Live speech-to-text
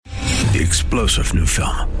the explosive new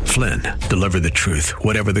film, Flynn, Deliver the Truth,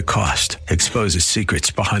 Whatever the Cost, exposes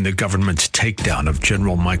secrets behind the government's takedown of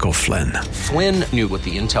General Michael Flynn. Flynn knew what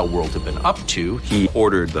the intel world had been up to. He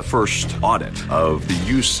ordered the first audit of the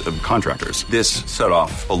use of contractors. This set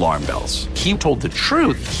off alarm bells. He told the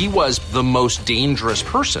truth. He was the most dangerous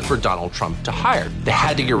person for Donald Trump to hire. They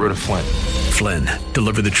had to get rid of Flynn. Flynn,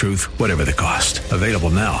 Deliver the Truth, Whatever the Cost. Available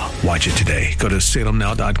now. Watch it today. Go to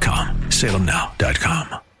salemnow.com.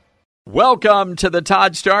 salemnow.com. Welcome to the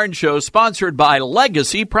Todd Starnes Show, sponsored by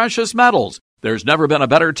Legacy Precious Metals. There's never been a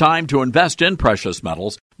better time to invest in precious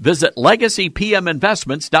metals. Visit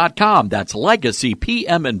LegacyPMInvestments.com. That's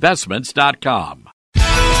LegacyPMInvestments.com.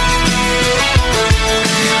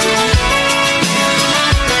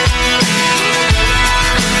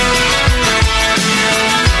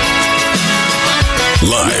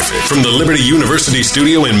 Live from the Liberty University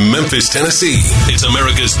studio in Memphis, Tennessee, it's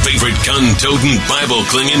America's favorite gun-toting,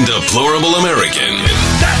 Bible-clinging, deplorable American.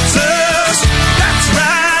 That's us. That's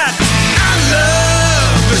right. I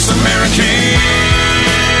love this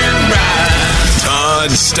American ride. Todd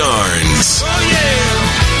Starnes. Oh,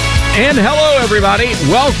 yeah. And hello, everybody.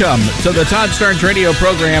 Welcome to the Todd Starnes radio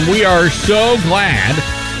program. We are so glad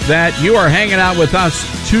that you are hanging out with us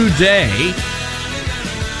today.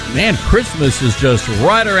 Man, Christmas is just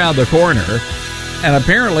right around the corner, and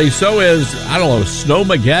apparently so is, I don't know,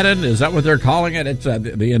 Snowmageddon. Is that what they're calling it? It's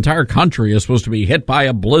the entire country is supposed to be hit by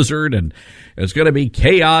a blizzard, and it's going to be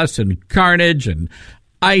chaos and carnage and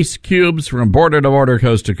ice cubes from border to border,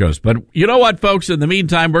 coast to coast. But you know what, folks? In the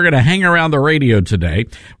meantime, we're going to hang around the radio today.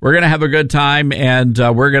 We're going to have a good time, and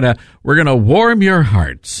we're going to warm your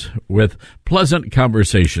hearts with pleasant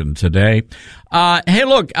conversation today. Hey,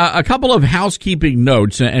 look, a couple of housekeeping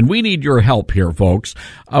notes, and we need your help here, folks.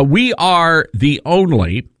 We are the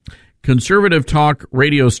only conservative talk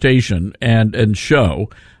radio station and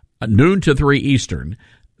show, noon to 3 Eastern,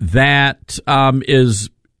 that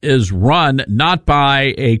is run not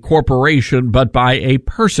by a corporation, but by a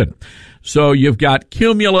person. So you've got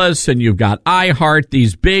Cumulus and you've got iHeart,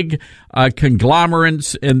 these big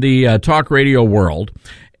conglomerates in the talk radio world.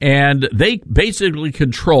 And they basically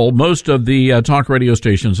control most of the talk radio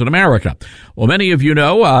stations in America. Well, many of you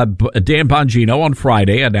know Dan Bongino on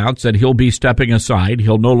Friday announced that he'll be stepping aside.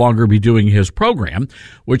 He'll no longer be doing his program,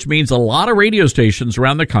 which means a lot of radio stations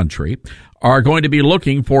around the country are going to be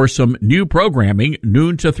looking for some new programming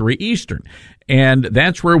noon to 3 Eastern. And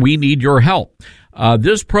that's where we need your help.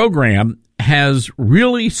 This program has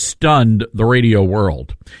really stunned the radio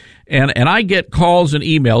world. And I get calls and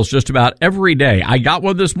emails just about every day. I got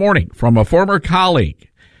one this morning from a former colleague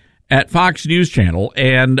at Fox News Channel,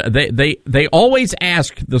 and they always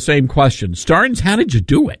ask the same question. Starnes, how did you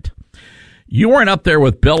do it? You weren't up there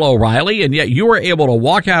with Bill O'Reilly, and yet you were able to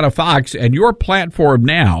walk out of Fox, and your platform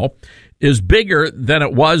now is bigger than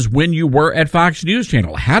it was when you were at Fox News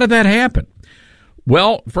Channel. How did that happen?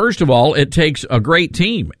 Well, first of all, it takes a great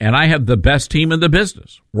team, and I have the best team in the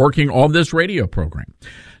business working on this radio program.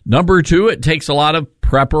 Number two, it takes a lot of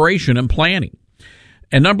preparation and planning.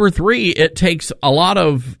 And number three, it takes a lot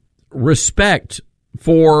of respect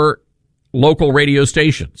for local radio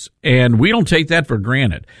stations. And we don't take that for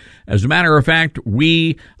granted. As a matter of fact,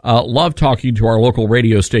 we love talking to our local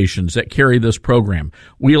radio stations that carry this program.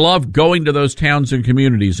 We love going to those towns and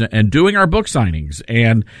communities and doing our book signings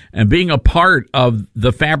and being a part of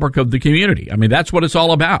the fabric of the community. I mean, that's what it's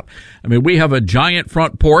all about. I mean, we have a giant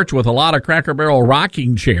front porch with a lot of Cracker Barrel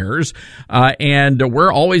rocking chairs, and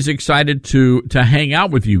we're always excited to hang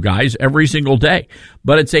out with you guys every single day.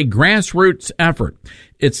 But it's a grassroots effort.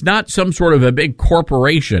 It's not some sort of a big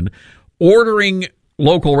corporation ordering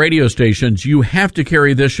local radio stations. You have to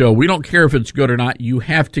carry this show. We don't care if it's good or not. You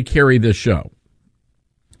have to carry this show.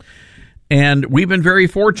 And we've been very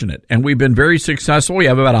fortunate, and we've been very successful. We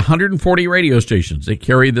have about 140 radio stations that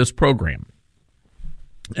carry this program.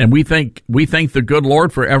 And we thank the good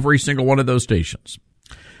Lord for every single one of those stations,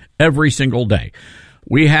 every single day.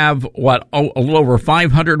 We have, a little over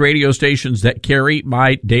 500 radio stations that carry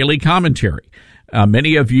my daily commentary.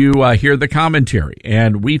 Many of you hear the commentary,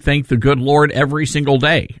 and we thank the good Lord every single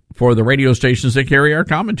day for the radio stations that carry our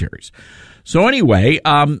commentaries. So anyway,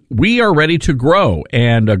 we are ready to grow,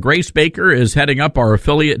 and Grace Baker is heading up our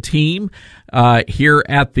affiliate team here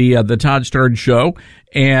at the Todd Starnes Show,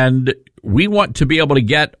 and we want to be able to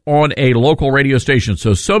get on a local radio station.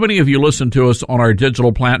 So many of you listen to us on our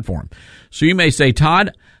digital platform. So you may say,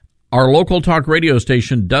 Todd, our local talk radio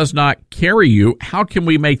station does not carry you. How can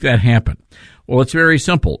we make that happen? Well, it's very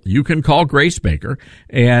simple. You can call Grace Baker,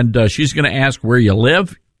 and she's going to ask where you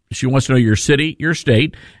live, She wants to know your city, your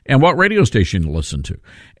state, and what radio station you listen to.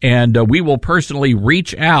 And we will personally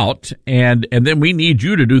reach out, and then we need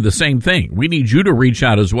you to do the same thing. We need you to reach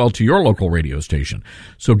out as well to your local radio station.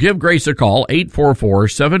 So give Grace a call,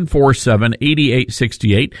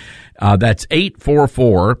 844-747-8868. That's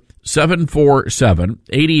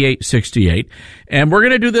 844-747-8868. And we're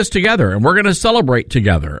going to do this together, and we're going to celebrate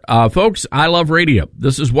together. Folks, I love radio.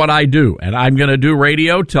 This is what I do, and I'm going to do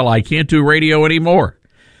radio till I can't do radio anymore.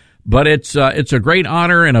 But it's a great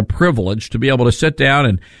honor and a privilege to be able to sit down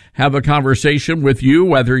and have a conversation with you,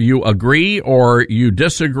 whether you agree or you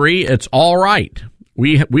disagree. It's all right.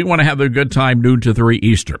 We want to have a good time, noon to 3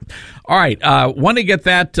 Eastern. All right, want to get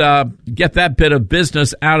that bit of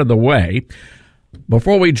business out of the way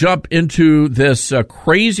before we jump into this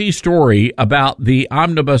crazy story about the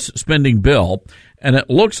omnibus spending bill. And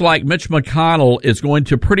it looks like Mitch McConnell is going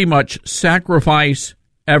to pretty much sacrifice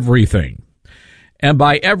everything. And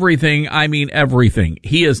by everything, I mean everything.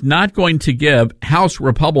 He is not going to give House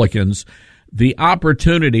Republicans the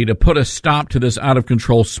opportunity to put a stop to this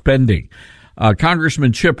out-of-control spending.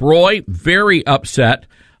 Congressman Chip Roy, very upset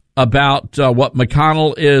about what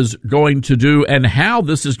McConnell is going to do and how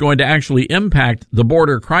this is going to actually impact the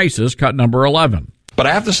border crisis, cut number 11. But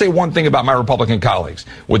I have to say one thing about my Republican colleagues.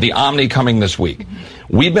 With the Omni coming this week,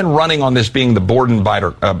 we've been running on this being the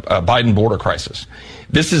Biden border crisis.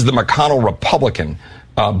 This is the McConnell Republican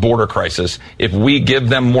border crisis. If we give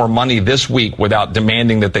them more money this week without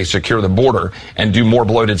demanding that they secure the border and do more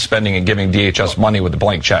bloated spending and giving DHS money with a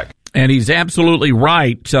blank check. And he's absolutely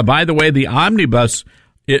right. By the way, the omnibus,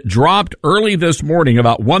 it dropped early this morning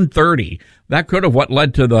about 1:30. That could have what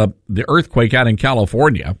led to the earthquake out in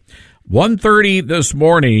California. 1:30 this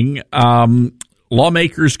morning,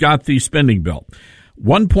 lawmakers got the spending bill.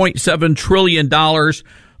 $1.7 trillion,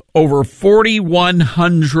 over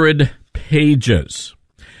 4,100 pages.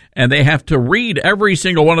 And they have to read every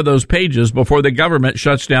single one of those pages before the government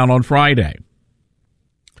shuts down on Friday.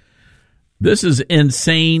 This is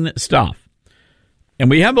insane stuff. And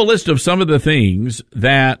we have a list of some of the things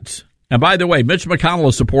that, and by the way, Mitch McConnell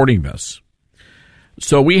is supporting this.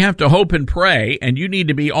 So we have to hope and pray, and you need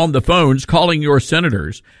to be on the phones calling your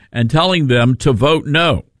senators and telling them to vote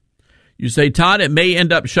no. You say, Todd, it may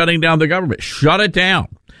end up shutting down the government. Shut it down.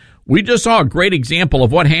 We just saw a great example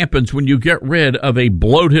of what happens when you get rid of a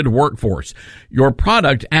bloated workforce. Your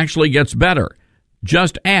product actually gets better.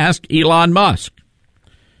 Just ask Elon Musk.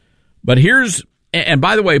 But and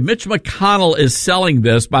by the way, Mitch McConnell is selling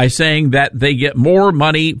this by saying that they get more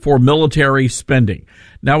money for military spending.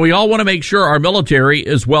 Now, we all want to make sure our military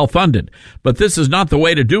is well funded, but this is not the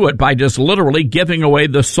way to do it by just literally giving away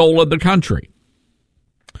the soul of the country.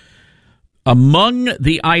 Among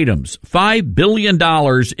the items, $5 billion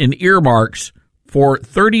in earmarks for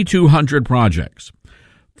 3,200 projects,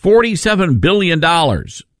 $47 billion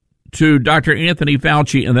to Dr. Anthony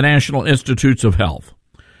Fauci and the National Institutes of Health,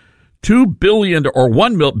 $2 billion or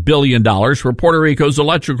 $1 billion for Puerto Rico's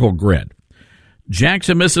electrical grid,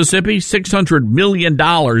 Jackson, Mississippi, $600 million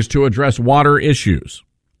to address water issues.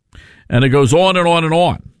 And it goes on and on and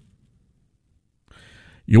on.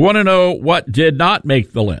 You want to know what did not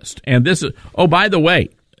make the list? And this is, oh, by the way,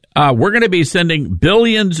 we're going to be sending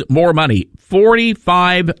billions more money,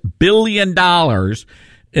 $45 billion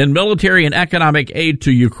in military and economic aid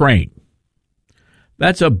to Ukraine.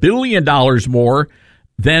 That's $1 billion more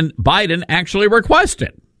than Biden actually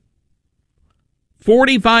requested.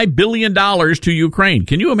 $45 billion to Ukraine.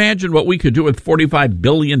 Can you imagine what we could do with $45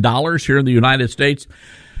 billion here in the United States?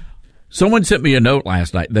 Someone sent me a note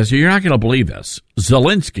last night. They said, you're not going to believe this.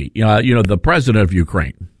 Zelensky, the president of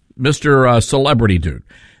Ukraine, Mr. Celebrity dude.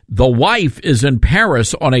 The wife is in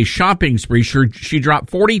Paris on a shopping spree. She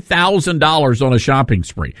dropped $40,000 on a shopping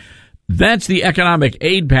spree. That's the economic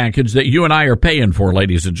aid package that you and I are paying for,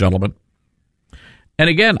 ladies and gentlemen. And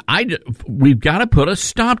again, we've got to put a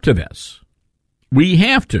stop to this. We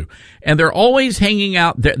have to. And they're always hanging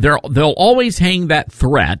out. They'll always hang that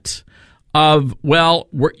threat of, well,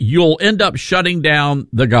 you'll end up shutting down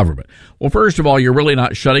the government. Well, first of all, you're really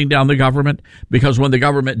not shutting down the government, because when the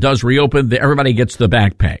government does reopen, everybody gets the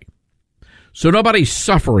back pay. So nobody's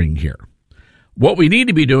suffering here. What we need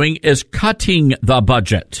to be doing is cutting the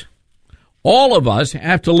budget. All of us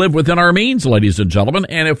have to live within our means, ladies and gentlemen.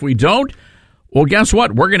 And if we don't, well, guess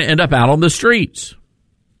what? We're going to end up out on the streets.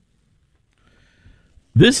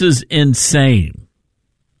 This is insane.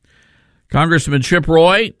 Congressman Chip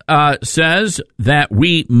Roy says that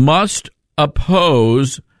we must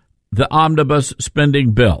oppose the omnibus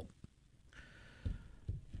spending bill.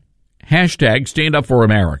 Hashtag Stand Up for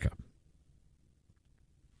America.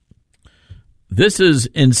 This is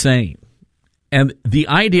insane. And the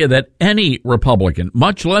idea that any Republican,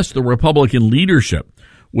 much less the Republican leadership,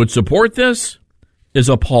 would support this is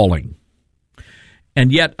appalling.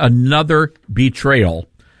 And yet another betrayal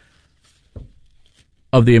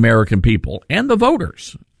of the American people and the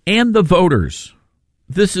voters.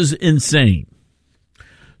 This is insane.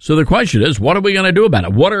 So the question is, what are we going to do about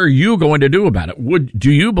it? What are you going to do about it?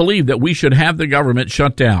 Do you believe that we should have the government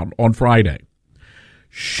shut down on Friday?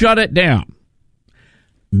 Shut it down.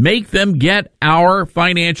 Make them get our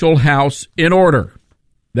financial house in order.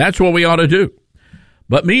 That's what we ought to do.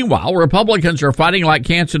 But meanwhile, Republicans are fighting like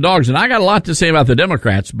cats and dogs. And I got a lot to say about the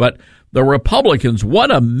Democrats, but the Republicans,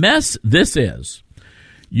 what a mess this is.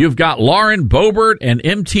 You've got Lauren Boebert and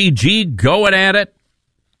MTG going at it.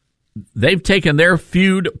 They've taken their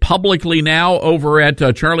feud publicly now over at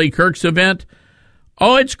Charlie Kirk's event.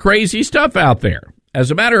 Oh, it's crazy stuff out there. As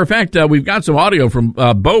a matter of fact, we've got some audio from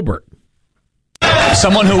Boebert.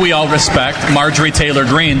 Someone who we all respect, Marjorie Taylor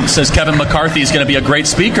Greene, says Kevin McCarthy is going to be a great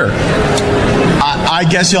speaker. I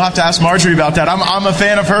guess you'll have to ask Marjorie about that. I'm a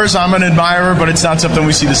fan of hers. I'm an admirer, but it's not something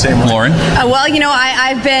we see the same way. Lauren? Well,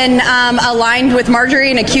 I've been aligned with Marjorie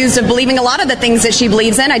and accused of believing a lot of the things that she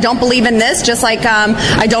believes in. I don't believe in this, just like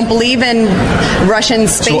I don't believe in Russian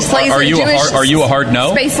space lasers. Are you a hard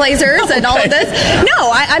no? Space lasers and all of this?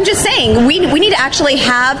 No, I'm just saying we need to actually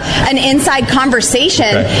have an inside conversation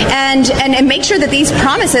and make sure that these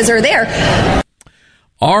promises are there.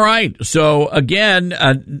 All right. So,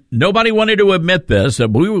 again, nobody wanted to admit this.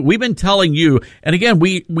 We've been telling you, and again,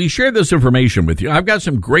 we share this information with you. I've got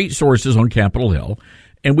some great sources on Capitol Hill,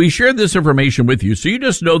 and we share this information with you so you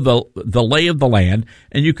just know the lay of the land,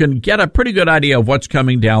 and you can get a pretty good idea of what's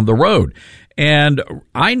coming down the road. And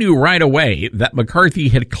I knew right away that McCarthy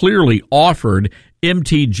had clearly offered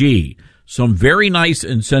MTG some very nice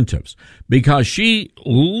incentives because she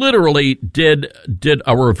literally did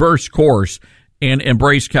a reverse course and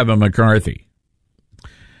embrace Kevin McCarthy.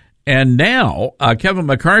 And now Kevin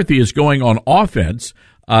McCarthy is going on offense.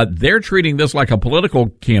 They're treating this like a political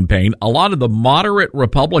campaign. A lot of the moderate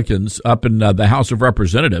Republicans up in the House of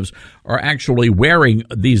Representatives are actually wearing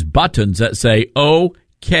these buttons that say,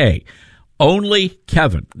 OK, only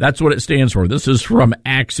Kevin. That's what it stands for. This is from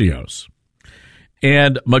Axios.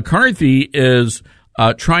 And McCarthy is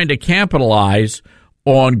trying to capitalize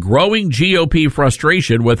on growing GOP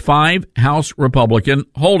frustration with 5 House Republican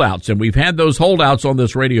holdouts. And we've had those holdouts on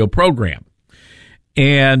this radio program.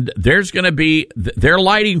 And they're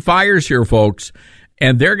lighting fires here, folks,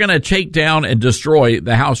 and they're going to take down and destroy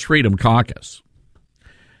the House Freedom Caucus.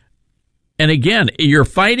 And again, you're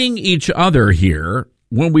fighting each other here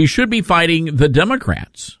when we should be fighting the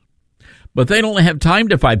Democrats. But they don't have time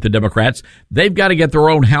to fight the Democrats. They've got to get their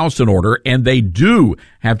own house in order, and they do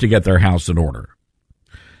have to get their house in order.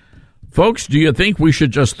 Folks, do you think we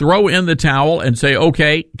should just throw in the towel and say,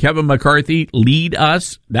 okay, Kevin McCarthy, lead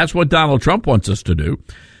us? That's what Donald Trump wants us to do.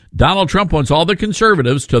 Donald Trump wants all the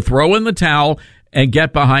conservatives to throw in the towel and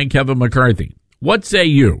get behind Kevin McCarthy. What say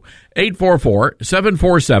you?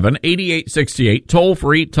 844-747-8868,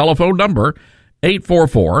 toll-free telephone number,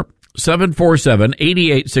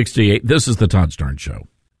 844-747-8868. This is the Todd Starnes Show.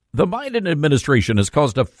 The Biden administration has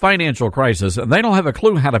caused a financial crisis, and they don't have a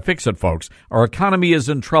clue how to fix it, folks. Our economy is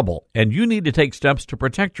in trouble, and you need to take steps to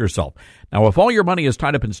protect yourself. Now, if all your money is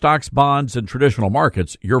tied up in stocks, bonds, and traditional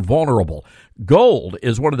markets, you're vulnerable. Gold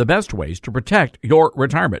is one of the best ways to protect your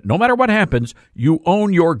retirement. No matter what happens, you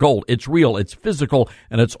own your gold. It's real, it's physical,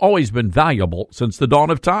 and it's always been valuable since the dawn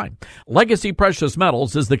of time. Legacy Precious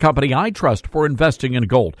Metals is the company I trust for investing in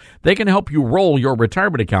gold. They can help you roll your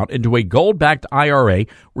retirement account into a gold-backed IRA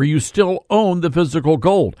where you still own the physical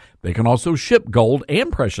gold. They can also ship gold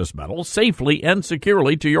and precious metals safely and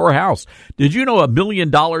securely to your house. Did you know $1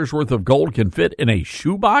 million worth of gold can fit in a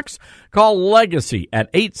shoebox? Call Legacy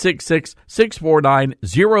at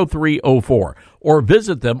 866-649-0304 or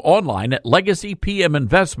visit them online at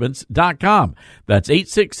legacypminvestments.com. That's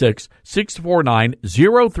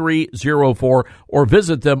 866-649-0304 or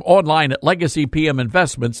visit them online at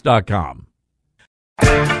legacypminvestments.com.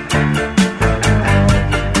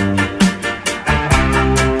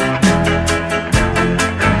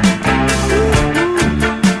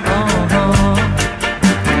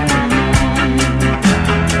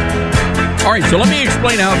 All right, so let me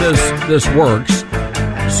explain how this works.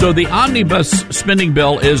 So the omnibus spending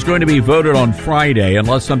bill is going to be voted on Friday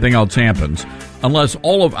unless something else happens, unless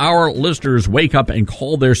all of our listeners wake up and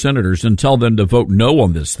call their senators and tell them to vote no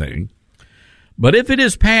on this thing. But if it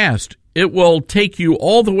is passed, it will take you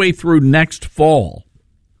all the way through next fall.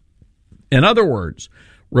 In other words,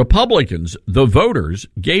 Republicans, the voters,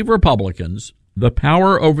 gave Republicans the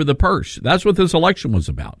power over the purse. That's what this election was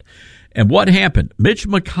about. And what happened? Mitch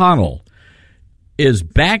McConnell is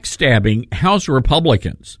backstabbing House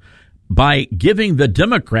Republicans by giving the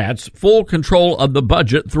Democrats full control of the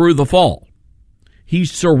budget through the fall.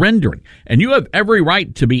 He's surrendering. And you have every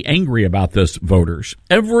right to be angry about this, voters.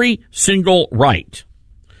 Every single right.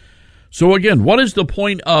 So again, what is the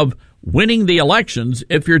point of winning the elections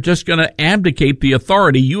if you're just going to abdicate the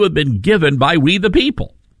authority you have been given by we the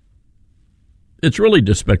people? It's really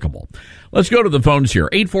despicable. Let's go to the phones here.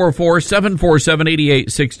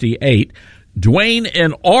 844-747-8868. Dwayne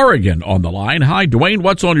in Oregon on the line. Hi, Dwayne.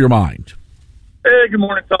 What's on your mind? Hey, good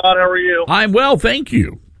morning, Todd. How are you? I'm well, thank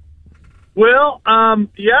you. Well,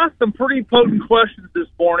 you asked some pretty potent questions this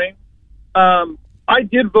morning. I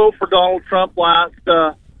did vote for Donald Trump last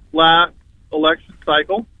election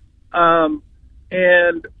cycle.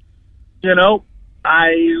 And, you know,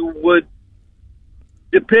 I would,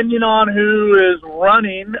 depending on who is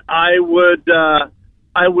running, I would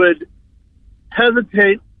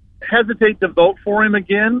hesitate to vote for him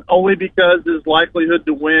again, only because his likelihood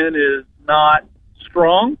to win is not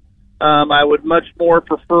strong. I would much more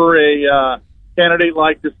prefer a candidate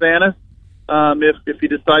like DeSantis if he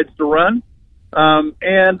decides to run.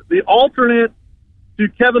 And the alternate to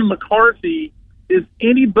Kevin McCarthy is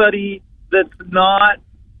anybody that's not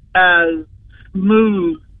as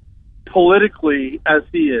smooth politically as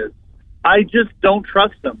he is. I just don't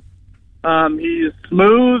trust him. He's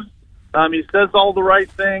smooth. He says all the right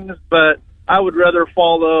things, but I would rather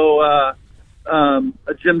follow a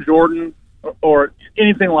Jim Jordan or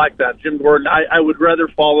anything like that. Jim Jordan. I would rather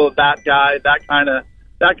follow that guy, that kind of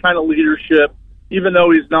leadership. Even though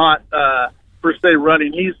he's not per se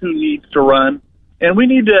running, he's who needs to run. And we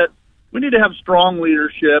need to have strong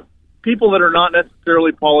leadership, people that are not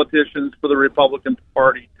necessarily politicians for the Republican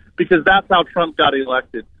Party, because that's how Trump got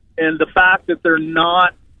elected. And the fact that they're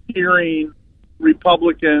not hearing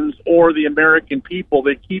Republicans or the American people,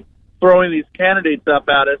 they keep throwing these candidates up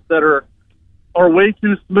at us that are way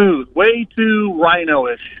too smooth, way too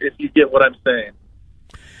rhino-ish, if you get what I'm saying.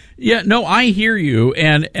 Yeah, no, I hear you,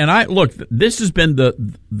 and I look. This has been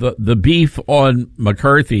the beef on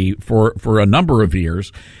McCarthy for a number of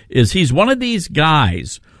years. Is he's one of these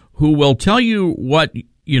guys who will tell you what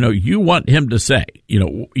you want him to say,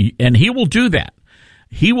 and he will do that.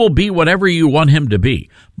 He will be whatever you want him to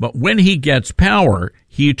be. But when he gets power,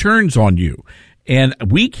 he turns on you. And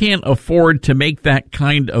we can't afford to make that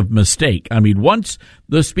kind of mistake. I mean, once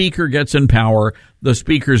the speaker gets in power, the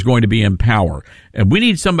speaker is going to be in power. And we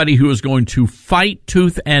need somebody who is going to fight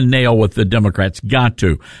tooth and nail with the Democrats. Got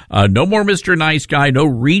to. No more Mr. Nice Guy, no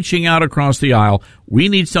reaching out across the aisle. We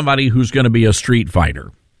need somebody who's going to be a street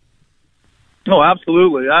fighter. Oh,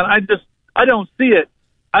 absolutely. I don't see it.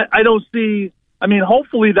 I don't see. I mean,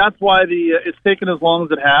 hopefully that's why it's taken as long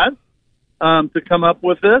as it has to come up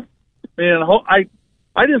with this. And I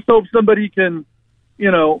just hope somebody can,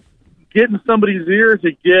 get in somebody's ear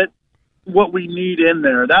to get what we need in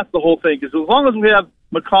there. That's the whole thing. Because as long as we have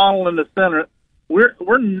McConnell in the center, we're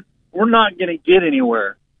not going to get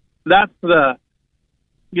anywhere. That's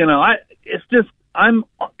it's just I'm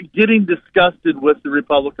getting disgusted with the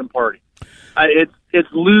Republican Party. It's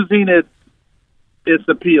losing its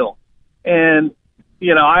appeal. And,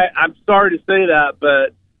 I'm sorry to say that,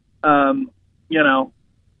 but,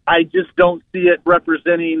 I just don't see it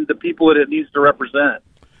representing the people that it needs to represent.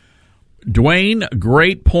 Dwayne,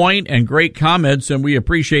 great point and great comments, and we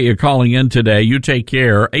appreciate you calling in today. You take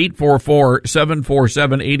care.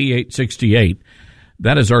 844-747-8868.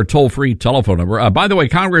 That is our toll-free telephone number. By the way,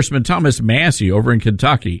 Congressman Thomas Massie over in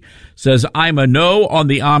Kentucky says, I'm a no on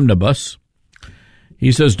the omnibus.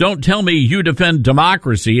 He says, don't tell me you defend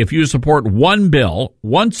democracy if you support one bill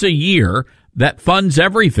once a year that funds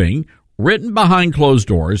everything, written behind closed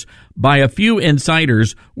doors by a few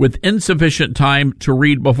insiders with insufficient time to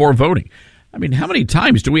read before voting. I mean, how many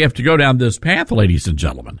times do we have to go down this path, ladies and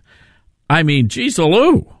gentlemen? I mean, geez,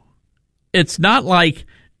 Lou, it's not like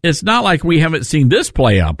we haven't seen this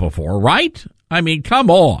play out before, right? I mean,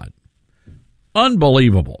 come on.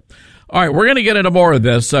 Unbelievable. All right, we're going to get into more of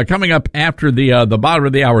this coming up after the bottom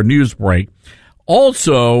of the hour news break.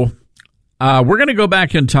 Also, we're going to go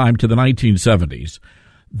back in time to the 1970s.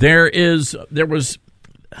 There's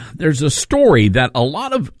a story that a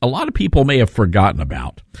lot of people may have forgotten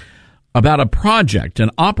about a project,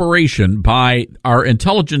 an operation by our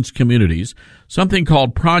intelligence communities, something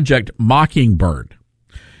called Project Mockingbird.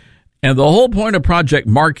 And the whole point of Project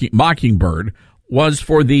Mockingbird was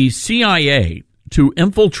for the CIA to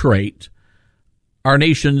infiltrate our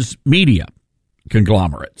nation's media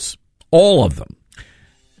conglomerates, all of them.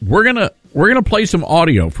 We're going to We're going to play some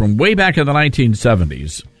audio from way back in the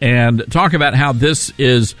 1970s and talk about how this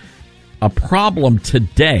is a problem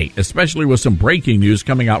today, especially with some breaking news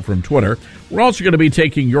coming out from Twitter. We're also going to be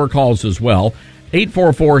taking your calls as well.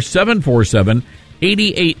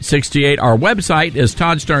 844-747-8868. Our website is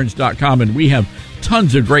toddsterns.com, and we have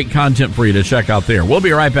tons of great content for you to check out there. We'll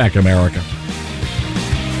be right back, America.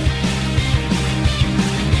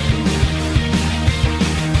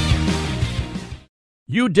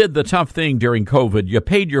 You did the tough thing during COVID. You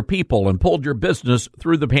paid your people and pulled your business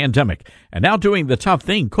through the pandemic. And now doing the tough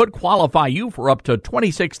thing could qualify you for up to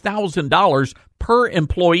 $26,000 per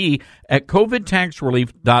employee at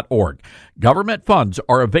covidtaxrelief.org. Government funds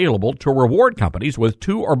are available to reward companies with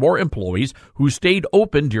 2 or more employees who stayed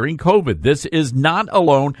open during COVID. This is not a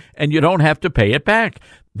loan, and you don't have to pay it back.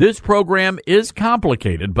 This program is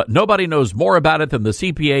complicated, but nobody knows more about it than the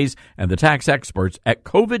CPAs and the tax experts at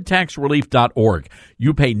covidtaxrelief.org.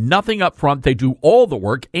 You pay nothing up front. They do all the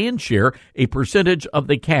work and share a percentage of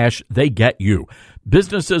the cash they get you.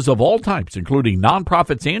 Businesses of all types, including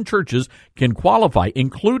nonprofits and churches, can qualify,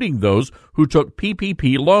 including those who took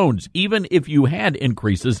PPP loans, even if you had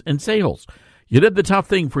increases in sales. You did the tough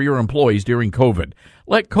thing for your employees during COVID.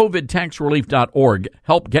 Let covidtaxrelief.org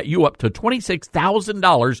help get you up to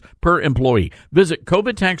 $26,000 per employee. Visit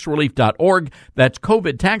covidtaxrelief.org. That's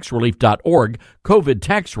covidtaxrelief.org,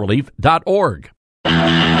 covidtaxrelief.org.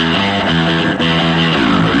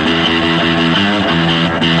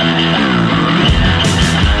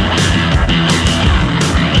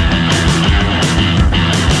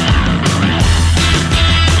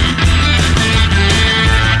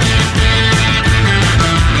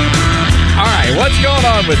 What's going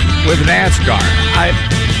on with NASCAR?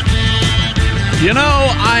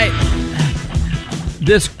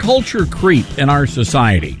 This culture creep in our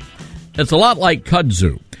society, it's a lot like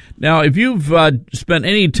kudzu. Now, if you've spent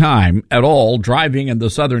any time at all driving in the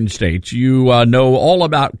southern states, you know all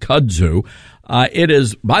about kudzu. It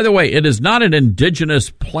is, by the way, it is not an indigenous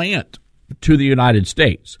plant to the United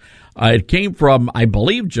States. It came from, I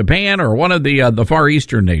believe, Japan or one of the Far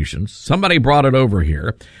Eastern nations. Somebody brought it over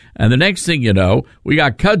here. And the next thing you know, we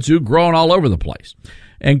got kudzu growing all over the place.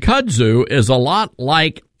 And kudzu is a lot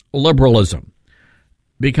like liberalism,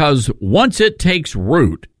 because once it takes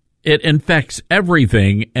root, it infects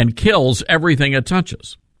everything and kills everything it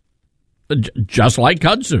touches, just like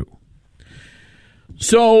kudzu.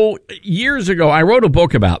 So years ago, I wrote a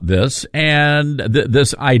book about this and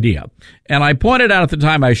this idea. And I pointed out at the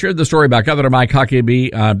time, I shared the story about Governor Mike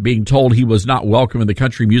Huckabee being told he was not welcome in the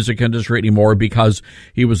country music industry anymore because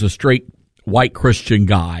he was a straight white Christian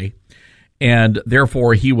guy. And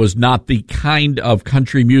therefore, he was not the kind of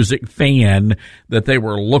country music fan that they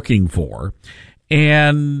were looking for.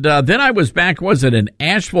 And then I was back, in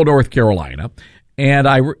Asheville, North Carolina, and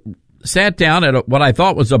I sat down at what I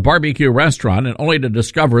thought was a barbecue restaurant, and only to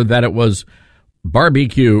discover that it was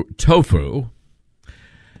barbecue tofu,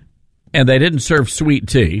 and they didn't serve sweet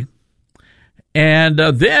tea. And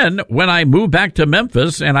then when I moved back to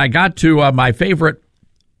Memphis and I got to my favorite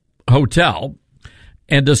hotel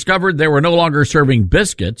and discovered they were no longer serving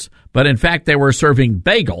biscuits, but in fact they were serving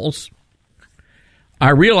bagels, I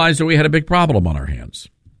realized that we had a big problem on our hands.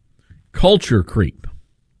 Culture creep.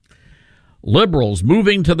 Liberals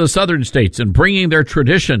moving to the southern states and bringing their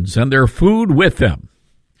traditions and their food with them.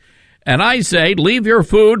 And I say, leave your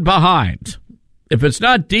food behind. If it's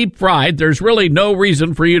not deep fried, there's really no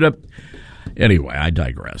reason for you to... Anyway, I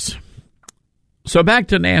digress. So back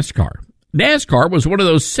to NASCAR. NASCAR was one of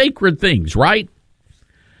those sacred things, right?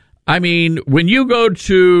 I mean, when you go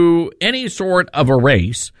to any sort of a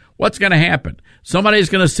race, what's going to happen? Somebody's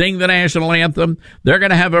going to sing the national anthem. They're going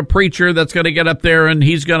to have a preacher that's going to get up there and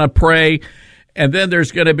he's going to pray. And then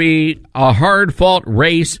there's going to be a hard-fought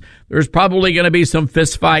race. There's probably going to be some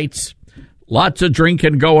fistfights, lots of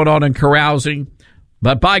drinking going on and carousing.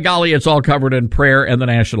 But by golly, it's all covered in prayer and the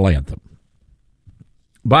national anthem.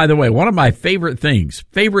 By the way, one of my favorite things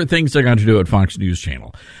I got to do at Fox News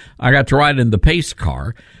Channel, I got to ride in the pace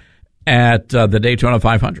car at the Daytona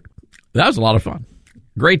 500. That was a lot of fun.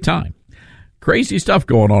 Great time. Crazy stuff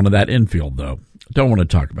going on in that infield, though. Don't want to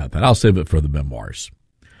talk about that. I'll save it for the memoirs.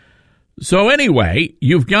 So anyway,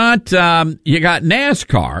 you got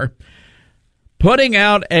NASCAR putting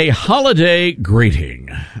out a holiday greeting.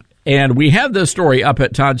 And we have this story up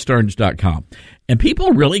at toddsterns.com. And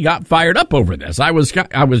people really got fired up over this. I was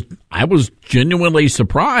genuinely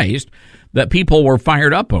surprised that people were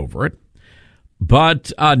fired up over it.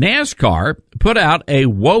 But NASCAR put out a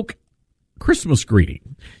woke Christmas greeting.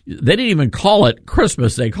 They didn't even call it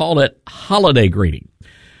Christmas. They called it holiday greeting.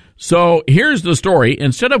 So here's the story.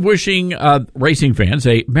 Instead of wishing racing fans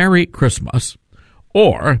a Merry Christmas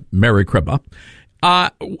or Merry Cribba,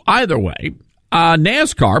 either way,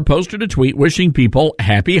 NASCAR posted a tweet wishing people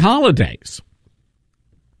happy holidays.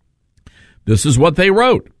 This is what they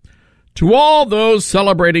wrote. To all those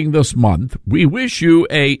celebrating this month, we wish you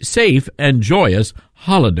a safe and joyous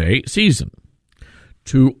holiday season.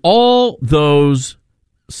 To all those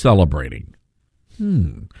celebrating.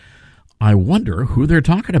 I wonder who they're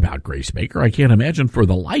talking about, Grace Baker. I can't imagine for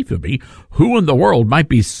the life of me who in the world might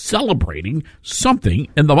be celebrating something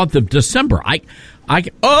in the month of December.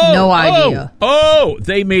 No idea. Oh,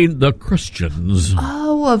 they mean the Christians.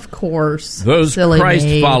 Oh, of course. Those Silly Christ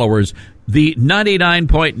me. followers, the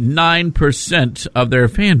 99.9% of their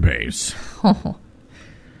fan base. Yeah,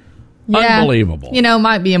 unbelievable.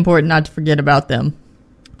 Might be important not to forget about them.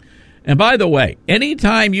 And by the way,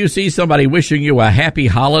 anytime you see somebody wishing you a happy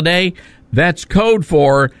holiday, that's code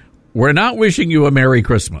for we're not wishing you a Merry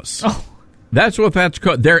Christmas. Oh. That's what that's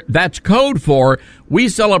code. That's code for we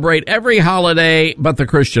celebrate every holiday but the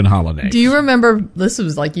Christian holidays. Do you remember, this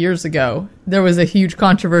was like years ago, there was a huge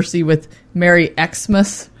controversy with Merry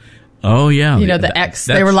Xmas? Oh, yeah. The X,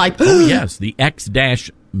 they were like, oh, yes, the X-Mus.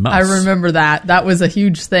 I remember that. That was a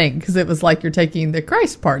huge thing because it was like you're taking the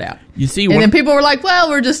Christ part out. You see, and then people were like, well,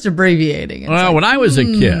 we're just abbreviating. Well, when I was a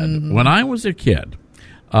kid,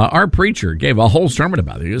 our preacher gave a whole sermon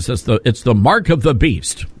about it. It says it's the mark of the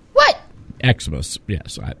beast. What? Xmas,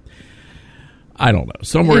 yes. I don't know.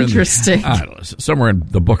 Somewhere Interesting. Somewhere in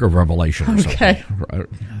the book of Revelation or something. Okay.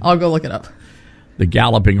 I'll go look it up. The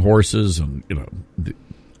galloping horses and, I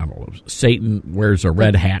don't know, Satan wears a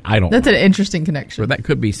red hat. I don't know. That's an interesting connection. Or that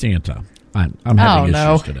could be Santa. I'm having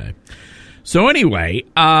issues today. So anyway,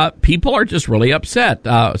 people are just really upset.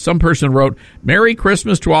 Some person wrote, Merry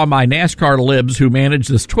Christmas to all my NASCAR libs who manage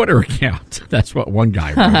this Twitter account. That's what one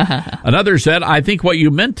guy wrote. Another said, I think what you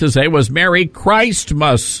meant to say was Merry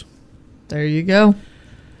Christmas. There you go.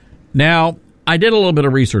 Now, I did a little bit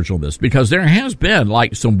of research on this because there has been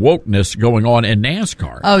like some wokeness going on in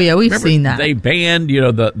NASCAR. Oh yeah, we've seen that. They banned,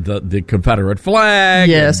 the Confederate flag.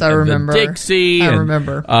 Yes, I remember. The Dixie. I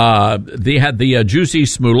remember. They had the Jussie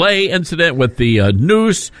Smollett incident with the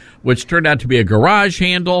noose, which turned out to be a garage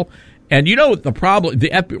handle. And the problem,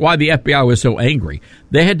 why the FBI was so angry,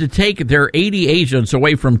 they had to take their 80 agents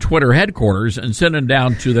away from Twitter headquarters and send them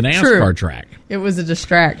down to the NASCAR track. It was a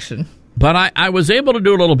distraction. But I was able to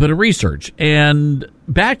do a little bit of research, and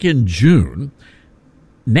back in June,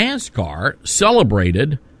 NASCAR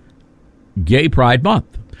celebrated Gay Pride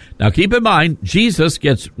Month. Now, keep in mind, Jesus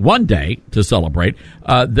gets one day to celebrate.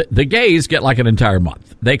 The gays get like an entire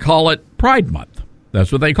month. They call it Pride Month.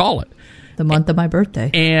 That's what they call it. The month of my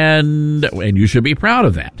birthday. And you should be proud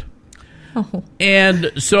of that. Oh.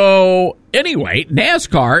 And so, anyway,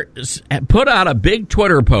 NASCAR put out a big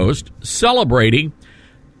Twitter post celebrating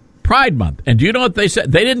Pride Month. And do you know what they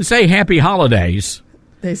said? They didn't say Happy Holidays.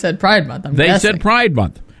 They said Pride Month. They said Pride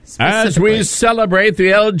Month. As we celebrate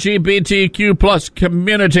the LGBTQ plus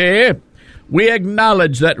community, we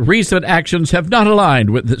acknowledge that recent actions have not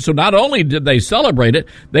aligned with it. So not only did they celebrate it,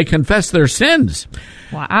 they confessed their sins.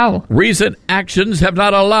 Wow. Recent actions have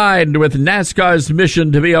not aligned with NASCAR's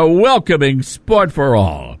mission to be a welcoming sport for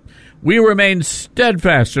all. We remain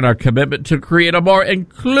steadfast in our commitment to create a more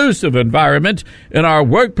inclusive environment in our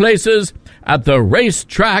workplaces, at the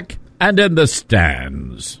racetrack, and in the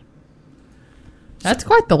stands. That's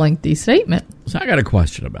quite the lengthy statement. So I got a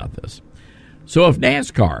question about this. So if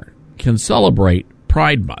NASCAR can celebrate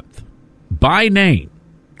Pride Month by name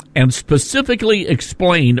and specifically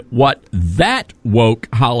explain what that woke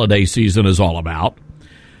holiday season is all about,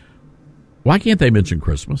 why can't they mention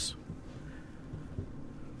Christmas?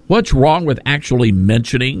 What's wrong with actually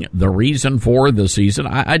mentioning the reason for the season?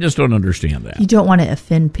 I just don't understand that. You don't want to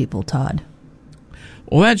offend people, Todd.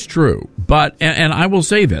 Well, that's true. But, and I will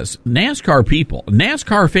say this,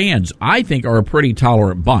 NASCAR fans, I think, are a pretty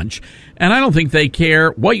tolerant bunch. And I don't think they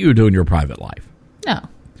care what you do in your private life. No.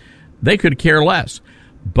 They could care less.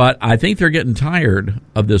 But I think they're getting tired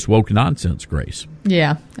of this woke nonsense, Grace.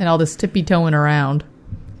 Yeah, and all this tippy-toeing around.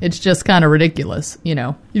 It's just kind of ridiculous,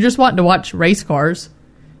 You're just wanting to watch race cars.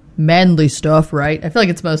 Manly stuff, right? I feel like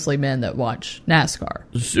it's mostly men that watch NASCAR.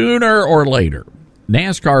 Sooner or later,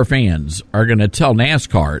 NASCAR fans are going to tell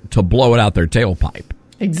NASCAR to blow it out their tailpipe.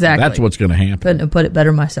 Exactly. That's what's going to happen. Couldn't have put it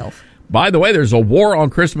better myself. By the way, there's a war on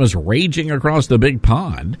Christmas raging across the Big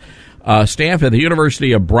Pond. Staff at the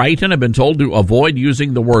University of Brighton have been told to avoid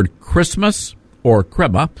using the word Christmas or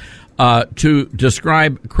Cribba to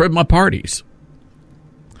describe Cribma parties.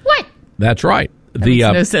 What? That's right. That makes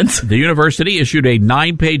no sense. The university issued a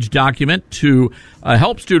 9-page document to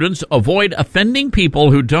help students avoid offending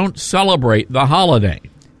people who don't celebrate the holiday.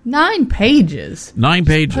 9 pages. 9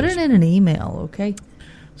 pages. Put it in an email, okay?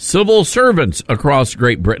 Civil servants across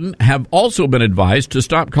Great Britain have also been advised to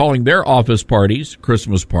stop calling their office parties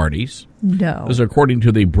Christmas parties. No. This is according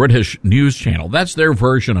to the British news channel. That's their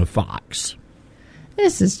version of Fox.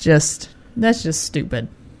 That's just stupid.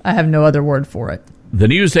 I have no other word for it. The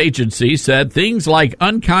news agency said things like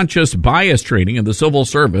unconscious bias training in the civil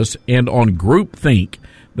service and on groupthink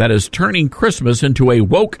that is turning Christmas into a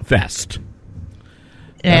woke fest.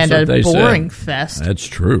 And a boring fest. That's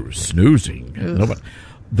true. Snoozing.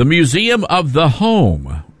 The Museum of the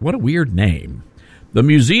Home. What a weird name. The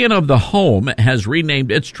Museum of the Home has renamed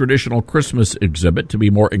its traditional Christmas exhibit to be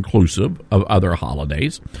more inclusive of other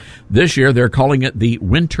holidays. This year, they're calling it the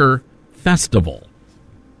Winter Festival.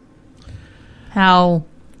 How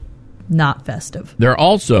not festive. They're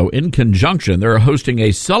also, in conjunction, they're hosting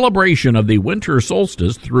a celebration of the winter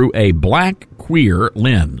solstice through a black queer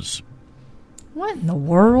lens. What in the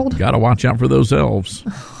world? Got to watch out for those elves.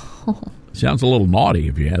 Sounds a little naughty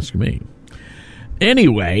if you ask me.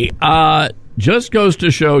 Anyway, just goes to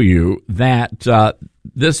show you that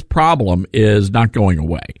this problem is not going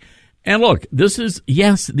away. And look, these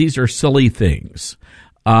are silly things,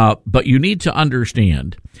 but you need to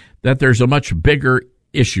understand that there's a much bigger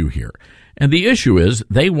issue here. And the issue is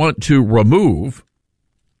they want to remove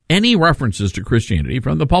any references to Christianity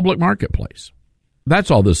from the public marketplace.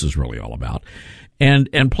 That's all this is really all about.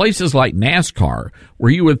 And places like NASCAR,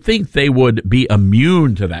 where you would think they would be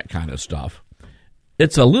immune to that kind of stuff,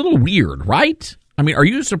 it's a little weird, right? I mean, are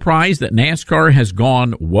you surprised that NASCAR has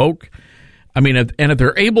gone woke? I mean, if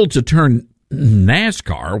they're able to turn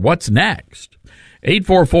NASCAR, what's next?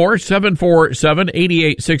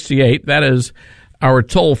 844-747-8868. That is our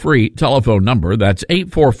toll-free telephone number. That's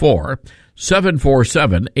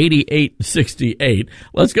 844-747-8868.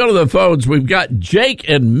 Let's go to the phones. We've got Jake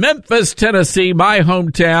in Memphis, Tennessee, my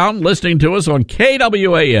hometown, listening to us on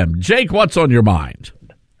KWAM. Jake, what's on your mind?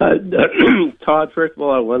 Todd, first of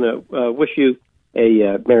all, I want to wish you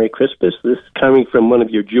a Merry Christmas. This is coming from one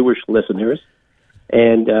of your Jewish listeners.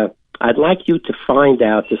 And I'd like you to find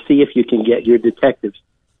out, to see if you can get your detectives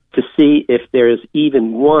to see if there is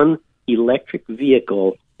even one electric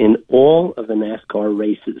vehicle in all of the NASCAR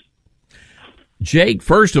races. Jake,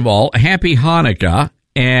 first of all, happy Hanukkah,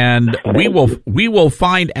 and we will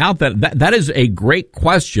find out that is a great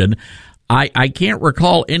question. I can't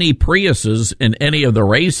recall any Priuses in any of the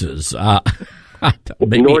races.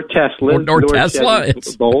 Maybe, nor Tesla. Nor Tesla.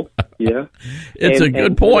 It's both. Yeah, it's a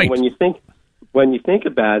good point. When you think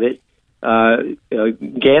about it,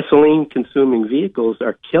 gasoline-consuming vehicles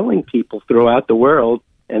are killing people throughout the world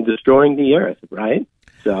and destroying the earth. Right?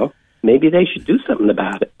 So maybe they should do something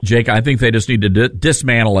about it. Jake, I think they just need to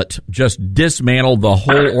dismantle it. Just dismantle the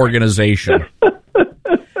whole organization.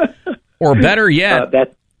 Or better yet.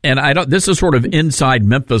 And this is sort of inside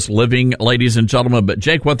Memphis living, ladies and gentlemen, but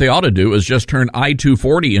Jake, what they ought to do is just turn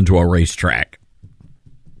I-240 into a racetrack.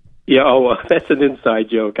 Yeah, that's an inside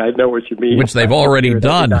joke. I know what you mean. Which they've already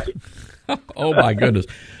done. Oh, my goodness.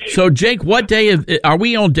 So, Jake, what day are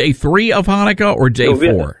we on, day 3 of Hanukkah or day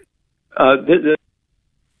 4?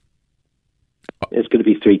 It's going to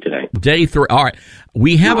be 3 today. Day 3. All right.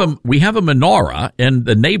 We have a menorah in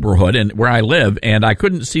the neighborhood and where I live, and I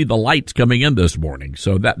couldn't see the lights coming in this morning,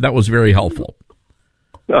 so that was very helpful.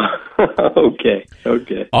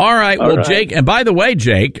 Okay. All right. Well, Jake, and by the way,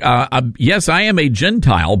 Jake, yes, I am a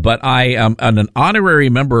Gentile, but I am an honorary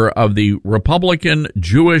member of the Republican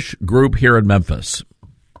Jewish group here in Memphis.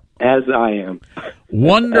 As I am.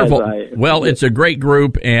 Wonderful. Well, it's a great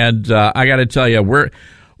group, and I got to tell you,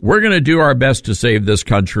 we're going to do our best to save this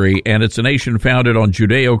country, and it's a nation founded on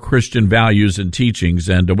Judeo-Christian values and teachings,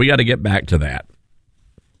 and we got to get back to that.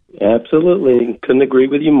 Absolutely. Couldn't agree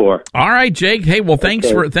with you more. All right, Jake. Hey, well, thanks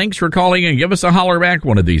for calling in. Give us a holler back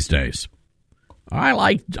one of these days. I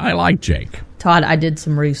like Jake. Todd, I did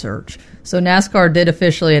some research. So NASCAR did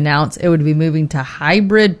officially announce it would be moving to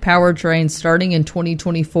hybrid powertrains starting in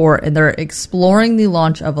 2024, and they're exploring the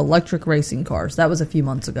launch of electric racing cars. That was a few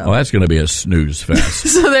months ago. Well, that's going to be a snooze fest.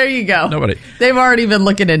 So there you go. They've already been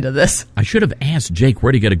looking into this. I should have asked Jake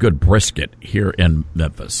where to get a good brisket here in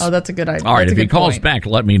Memphis. Oh, that's a good idea. All right, if he calls back,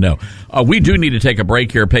 let me know. We do need to take a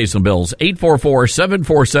break here, pay some bills.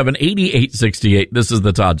 844-747-8868. This is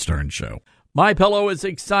the Todd Stern Show. MyPillow is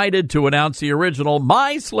excited to announce the original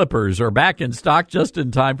My Slippers are back in stock just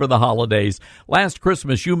in time for the holidays. Last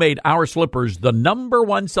Christmas, you made our slippers the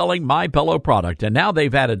 #1 selling MyPillow product, and now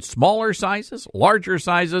they've added smaller sizes, larger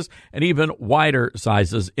sizes, and even wider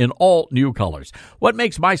sizes in all new colors. What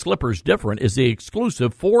makes My Slippers different is the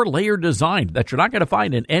exclusive 4-layer design that you're not going to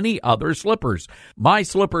find in any other slippers. My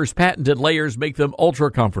Slippers' patented layers make them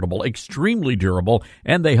ultra comfortable, extremely durable,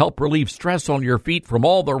 and they help relieve stress on your feet from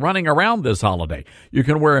all the running around this holiday. You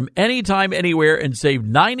can wear them anytime, anywhere, and save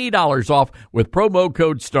 $90 off with promo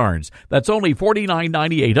code STARNS. That's only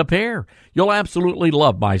 $49.98 a pair. You'll absolutely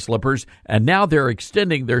love My Slippers, and now they're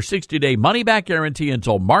extending their 60-day money-back guarantee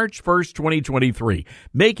until March 1st, 2023,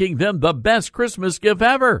 making them the best Christmas gift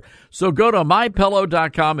ever. So go to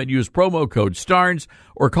MyPillow.com and use promo code STARNS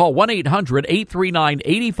or call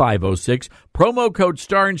 1-800-839-8506, promo code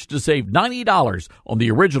STARNS to save $90 on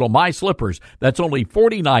the original My Slippers. That's only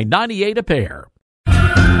 $49.98 a pair.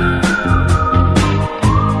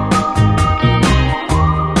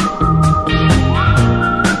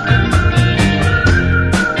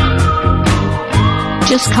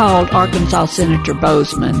 Just called Arkansas Senator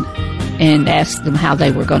Bozeman and asked them how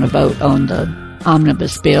they were going to vote on the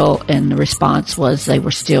omnibus bill, and the response was they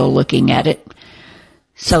were still looking at it.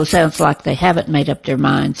 So it sounds like they haven't made up their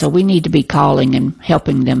mind. So we need to be calling and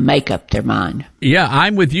helping them make up their mind. Yeah,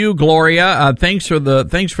 I'm with you, Gloria. Thanks for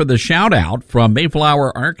the shout out from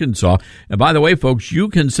Mayflower, Arkansas. And by the way, folks, you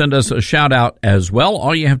can send us a shout out as well.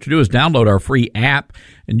 All you have to do is download our free app,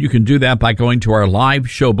 and you can do that by going to our live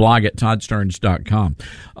show blog at ToddStarns.com.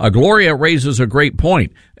 Gloria raises a great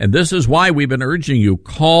point, and this is why we've been urging you,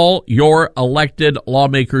 call your elected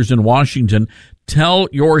lawmakers in Washington. Tell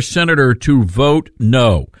your senator to vote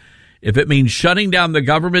no. If it means shutting down the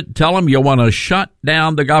government, tell them you want to shut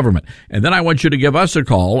down the government. And then I want you to give us a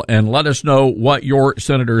call and let us know what your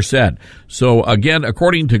senator said. So, again,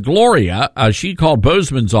 according to Gloria, she called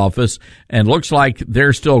Bozeman's office, and looks like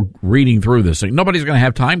they're still reading through this thing. Nobody's going to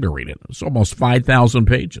have time to read it. It's almost 5,000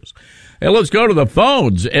 pages. Hey, let's go to the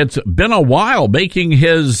phones. It's been a while making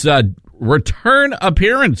his return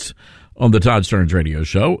appearance on the Todd Starnes Radio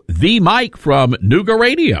Show, the Mike from Nuga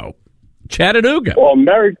Radio, Chattanooga. Well,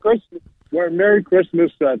 Merry Christmas. Merry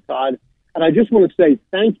Christmas, Todd. And I just want to say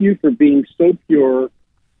thank you for being so pure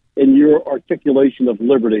in your articulation of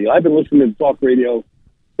liberty. I've been listening to talk radio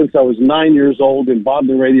since I was 9 years old, in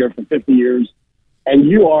Bodmin Radio for 50 years. And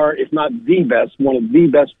you are, if not the best, one of the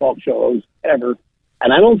best talk show hosts ever.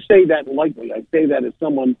 And I don't say that lightly. I say that as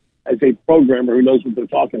someone, as a programmer who knows what they're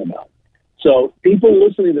talking about. So people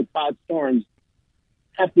listening to Todd Starnes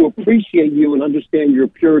have to appreciate you and understand your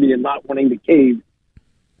purity and not wanting to cave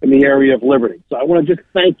in the area of liberty. So I want to just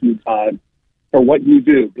thank you, Todd, for what you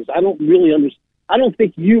do, because I don't really understand. I don't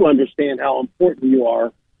think you understand how important you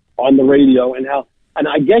are on the radio, and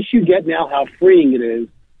I guess you get now how freeing it is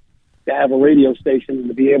to have a radio station and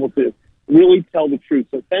to be able to really tell the truth.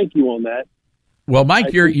 So thank you on that. Well,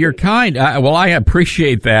 Mike, you're kind. Well, I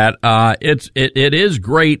appreciate that. It is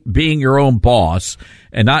great being your own boss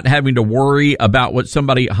and not having to worry about what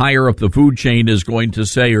somebody higher up the food chain is going to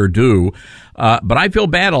say or do. But I feel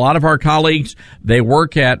bad. A lot of our colleagues, they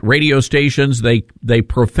work at radio stations. They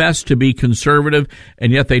profess to be conservative,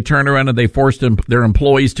 and yet they turn around and they force their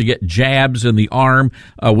employees to get jabs in the arm.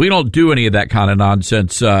 We don't do any of that kind of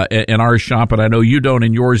nonsense in our shop, and I know you don't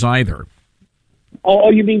in yours either.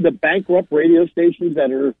 Oh, you mean the bankrupt radio stations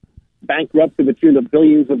that are bankrupt to the tune of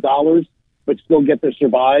billions of dollars, but still get to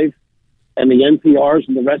survive, and the NPRs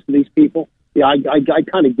and the rest of these people? Yeah, I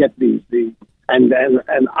kind of get these. And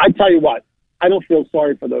I tell you what, I don't feel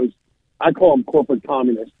sorry for those. I call them corporate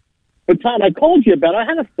communists. But Todd, I called you about. I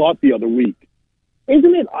had a thought the other week.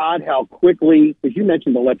 Isn't it odd how quickly, because you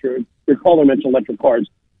mentioned your caller mentioned electric cars,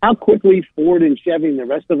 how quickly Ford and Chevy and the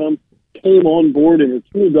rest of them came on board and are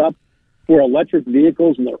tuned up for electric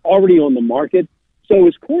vehicles, and they're already on the market. So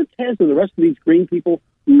is Cortez and the rest of these green people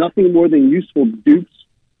nothing more than useful dupes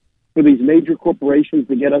for these major corporations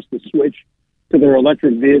to get us to switch to their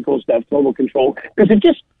electric vehicles to have total control? Because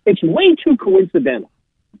it's way too coincidental.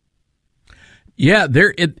 Yeah,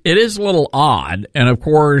 it is a little odd, and of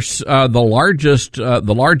course, the largest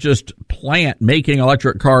plant making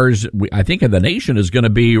electric cars, I think, in the nation is going to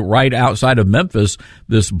be right outside of Memphis.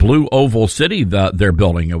 This blue oval city that they're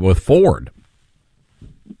building with Ford.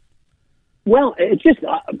 Well, it's just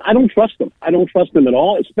I don't trust them. I don't trust them at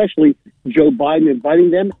all, especially Joe Biden inviting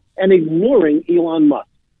them and ignoring Elon Musk,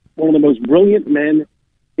 one of the most brilliant men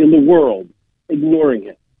in the world, ignoring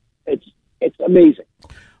him. It's amazing.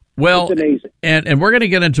 Well, it's amazing. And we're going to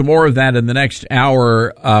get into more of that in the next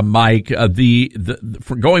hour, Mike.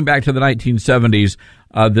 Going back to the 1970s,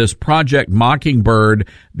 this Project Mockingbird,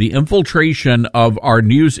 the infiltration of our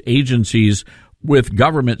news agencies with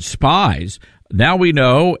government spies. Now we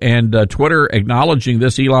know, and Twitter acknowledging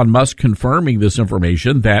this, Elon Musk confirming this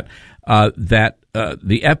information, that the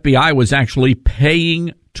FBI was actually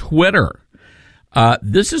paying Twitter.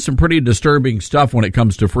 This is some pretty disturbing stuff when it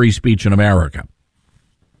comes to free speech in America.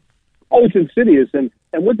 Oh, it's insidious. And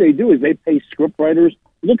what they do is they pay scriptwriters.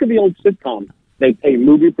 Look at the old sitcom. They pay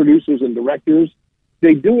movie producers and directors.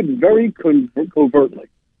 They do it very covertly.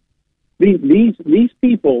 These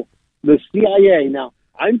people, the CIA, now,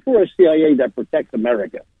 I'm for a CIA that protects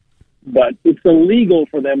America, but it's illegal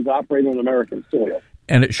for them to operate on American soil.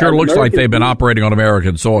 And it sure looks like they've been operating on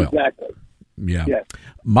American soil. Exactly. Yeah. Yes.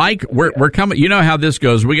 Mike, we're coming. You know how this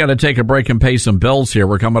goes. We got to take a break and pay some bills here.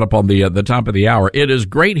 We're coming up on the top of the hour. It is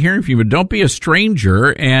great hearing from you, but don't be a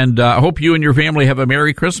stranger. And I hope you and your family have a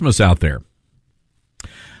Merry Christmas out there.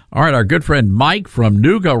 All right, our good friend Mike from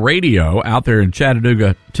Nuga Radio out there in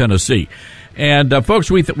Chattanooga, Tennessee. And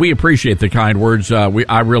folks, we appreciate the kind words.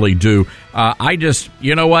 I really do. I just,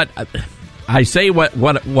 you know what? I say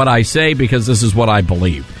what I say because this is what I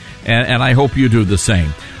believe, and I hope you do the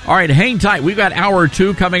same. All right, hang tight. We've got hour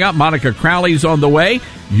 2 coming up. Monica Crowley's on the way.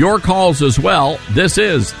 Your calls as well. This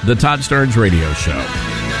is the Todd Starnes Radio Show.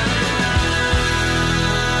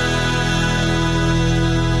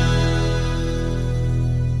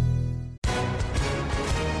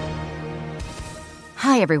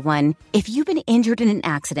 Hi, everyone. If you've been injured in an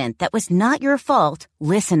accident that was not your fault,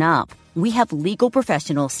 listen up. We have legal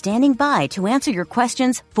professionals standing by to answer your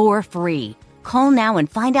questions for free. Call now and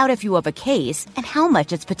find out if you have a case and how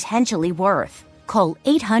much it's potentially worth. Call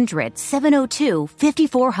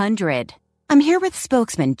 800-702-5400. I'm here with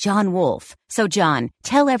spokesman John Wolf. So, John,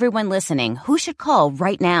 tell everyone listening who should call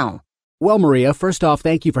right now. Well, Maria, first off,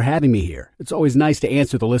 thank you for having me here. It's always nice to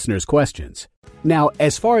answer the listeners' questions. Now,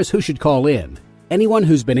 as far as who should call in, anyone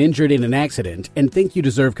who's been injured in an accident and think you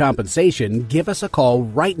deserve compensation, give us a call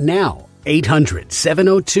right now.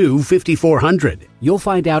 800-702-5400. You'll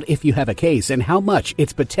find out if you have a case and how much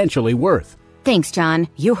it's potentially worth. Thanks, John.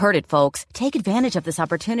 You heard it, folks. Take advantage of this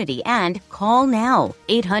opportunity and call now.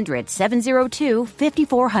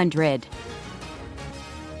 800-702-5400.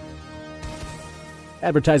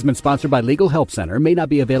 Advertisement sponsored by Legal Help Center. May not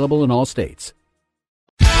be available in all states.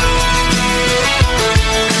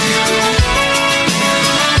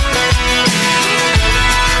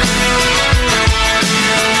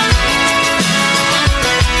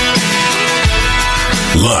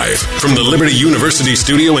 Live from the Liberty University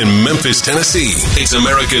studio in Memphis, Tennessee, it's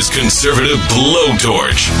America's conservative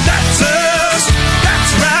blowtorch. That's us.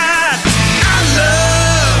 That's right. I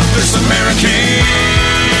love this American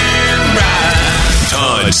ride.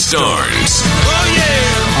 Todd Starnes. Oh,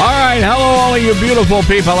 yeah. All right. Hello, all of you beautiful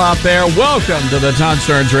people out there. Welcome to the Todd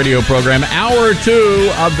Starnes radio program. Hour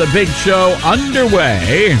 2 of the big show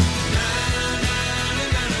underway.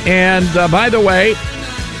 And by the way,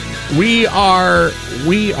 we are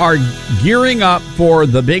gearing up for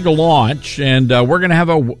the big launch, and we're going to have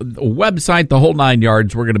a website, the whole 9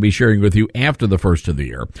 yards. We're going to be sharing with you after the first of the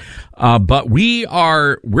year. But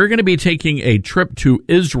we're going to be taking a trip to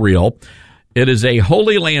Israel. It is a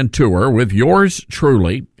Holy Land tour with yours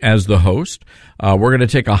truly as the host. We're going to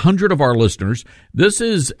take 100 of our listeners. This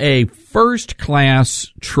is a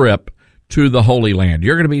first-class trip to the Holy Land.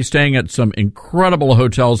 You're going to be staying at some incredible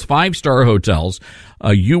hotels, 5-star hotels.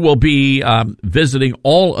 You will be visiting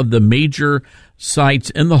all of the major sites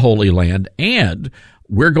in the Holy Land, and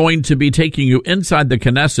we're going to be taking you inside the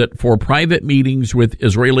Knesset for private meetings with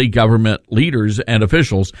Israeli government leaders and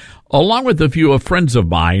officials, along with a few friends of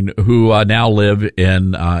mine who now live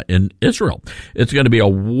in Israel. It's going to be a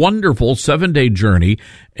wonderful 7-day journey,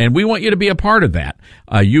 and we want you to be a part of that.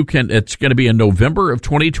 It's going to be in November of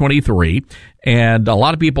 2023. And a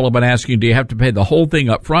lot of people have been asking, do you have to pay the whole thing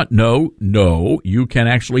up front? No, you can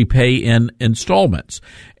actually pay in installments.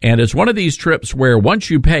 And it's one of these trips where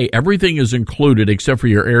once you pay, everything is included except for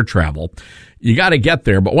your air travel. You got to get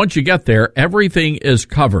there, but once you get there, everything is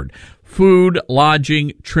covered. Food,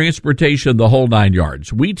 lodging, transportation, the whole 9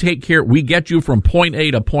 yards. We take care, we get you from point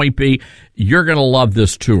A to point B. You're going to love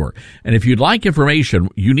this tour. And if you'd like information,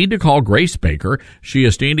 you need to call Grace Baker. She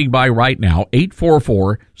is standing by right now,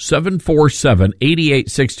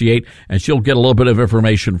 844-747-8868, and she'll get a little bit of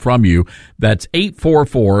information from you. That's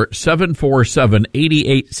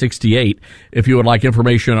 844-747-8868 if you would like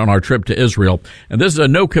information on our trip to Israel. And this is a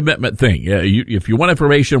no-commitment thing. If you want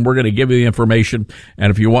information, we're going to give you the information. And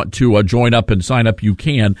if you want to to join up and sign up, you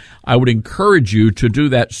can. I would encourage you to do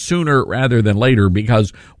that sooner rather than later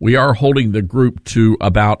because we are holding the group to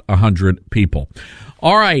about 100 people.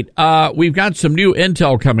 All right, we've got some new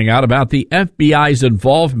intel coming out about the FBI's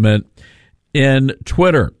involvement in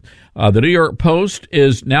Twitter. The New York Post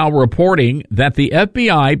is now reporting that the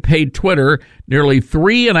FBI paid Twitter nearly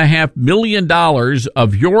 $3.5 million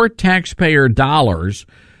of your taxpayer dollars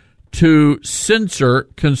to censor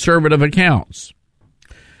conservative accounts.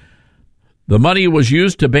 The money was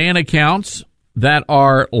used to ban accounts that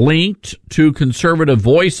are linked to conservative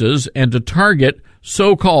voices and to target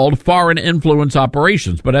so-called foreign influence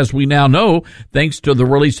operations. But as we now know, thanks to the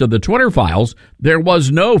release of the Twitter files, there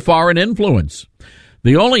was no foreign influence.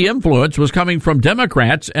 The only influence was coming from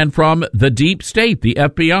Democrats and from the deep state, the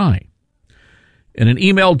FBI. In an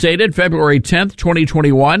email dated February 10th,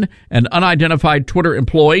 2021, an unidentified Twitter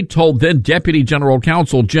employee told then Deputy General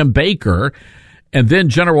Counsel Jim Baker and then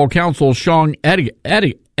General Counsel Sean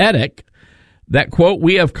Edick that, quote,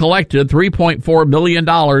 we have collected $3.4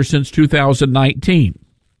 million since 2019.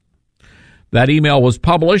 That email was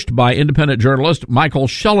published by independent journalist Michael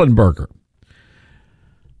Schellenberger.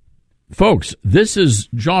 Folks, this is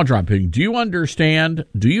jaw-dropping. Do you understand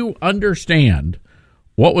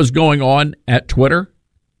what was going on at Twitter?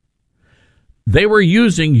 They were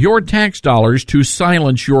using your tax dollars to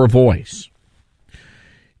silence your voice.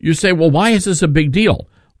 You say, well, why is this a big deal?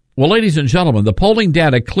 Well, ladies and gentlemen, the polling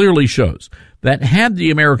data clearly shows that had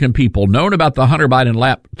the American people known about the Hunter Biden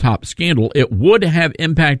laptop scandal, it would have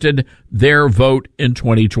impacted their vote in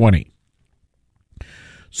 2020.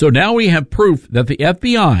 So now we have proof that the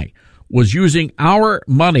FBI was using our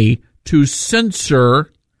money to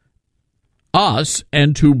censor us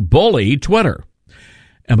and to bully Twitter.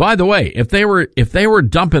 And by the way, if they were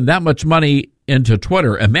dumping that much money into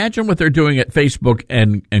Twitter, imagine what they're doing at Facebook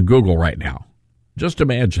and Google right now. Just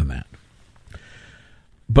imagine that.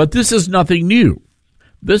 But this is nothing new.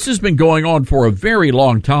 This has been going on for a very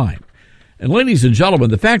long time. And ladies and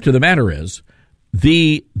gentlemen, the fact of the matter is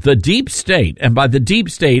the deep state, and by the deep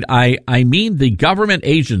state, I mean the government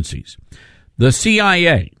agencies, the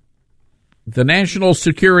CIA, the National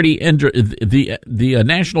Security the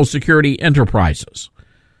National Security Enterprises,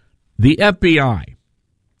 the FBI,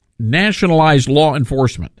 nationalized law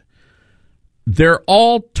enforcement. They're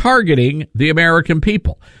all targeting the American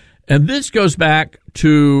people. And this goes back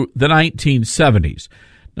to the 1970s.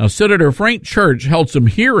 Now, Senator Frank Church held some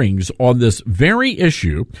hearings on this very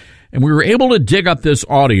issue, and we were able to dig up this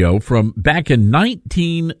audio from back in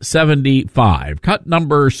 1975. Cut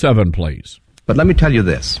number 7, please. But let me tell you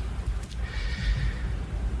this.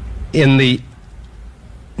 In the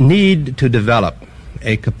need to develop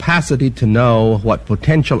a capacity to know what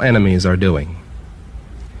potential enemies are doing,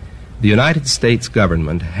 the United States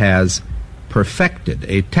government has perfected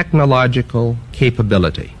a technological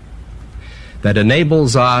capability that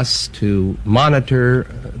enables us to monitor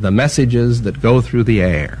the messages that go through the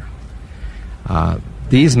air.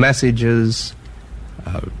 These messages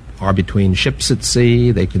are between ships at sea.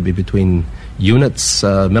 They could be between units,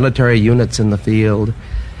 military units in the field.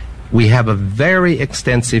 We have a very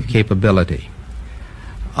extensive capability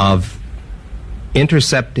of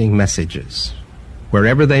intercepting messages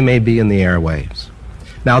wherever they may be in the airwaves.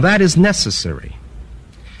 Now, that is necessary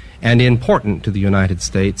and important to the United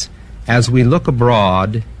States as we look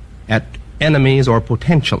abroad at enemies or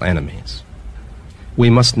potential enemies. We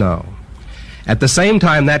must know. At the same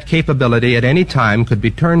time, that capability at any time could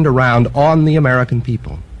be turned around on the American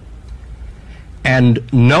people.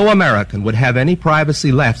 And no American would have any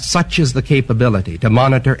privacy left. Such is the capability to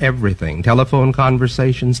monitor everything. Telephone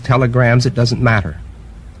conversations, telegrams, it doesn't matter.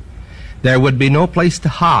 There would be no place to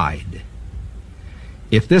hide.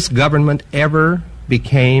 If this government ever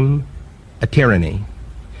became a tyranny,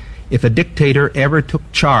 if a dictator ever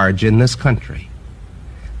took charge in this country,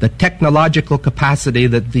 the technological capacity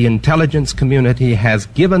that the intelligence community has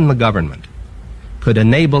given the government could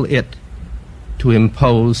enable it to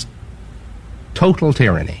impose total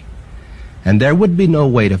tyranny. And there would be no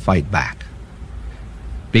way to fight back,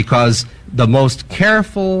 because the most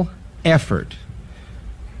careful effort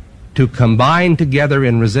to combine together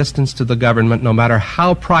in resistance to the government, no matter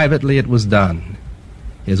how privately it was done,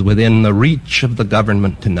 is within the reach of the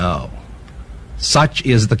government to know. Such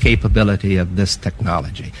is the capability of this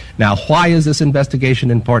technology. Now, why is this investigation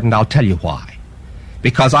important? I'll tell you why.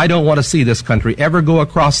 Because I don't want to see this country ever go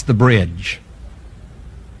across the bridge.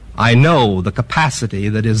 I know the capacity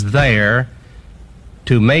that is there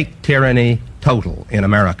to make tyranny total in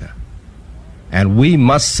America. And we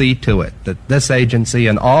must see to it that this agency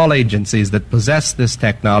and all agencies that possess this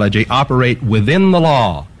technology operate within the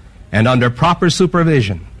law and under proper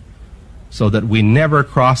supervision so that we never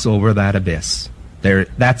cross over that abyss.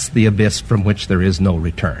 That's the abyss from which there is no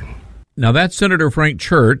return. Now, that's Senator Frank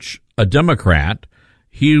Church, a Democrat.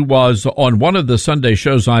 He was on one of the Sunday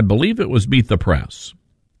shows, I believe it was Meet the Press.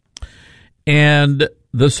 And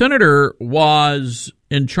the senator was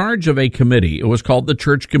in charge of a committee. It was called the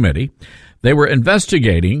Church Committee. They were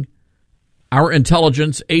investigating our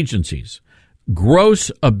intelligence agencies,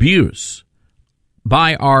 gross abuse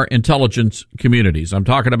by our intelligence communities. I'm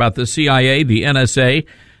talking about the CIA, the NSA,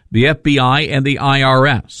 the FBI, and the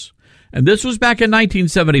IRS. And this was back in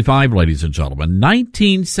 1975, ladies and gentlemen,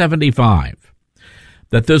 1975,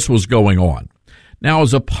 that this was going on. Now,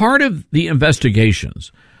 as a part of the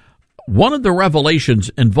investigations, one of the revelations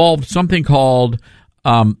involved something called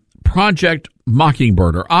Project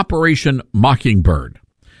Mockingbird or Operation Mockingbird.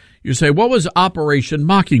 You say, what was Operation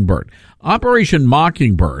Mockingbird? Operation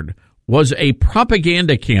Mockingbird was a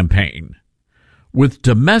propaganda campaign with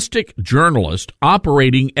domestic journalists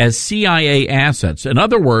operating as CIA assets. In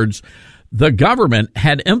other words, the government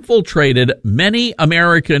had infiltrated many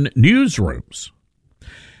American newsrooms,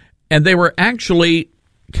 and they were actually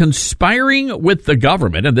conspiring with the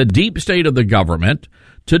government and the deep state of the government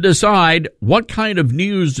to decide what kind of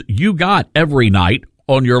news you got every night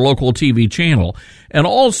on your local TV channel, and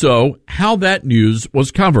also how that news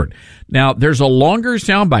was covered. Now, there's a longer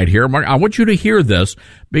soundbite here. I want you to hear this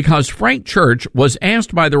because Frank Church was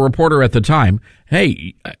asked by the reporter at the time,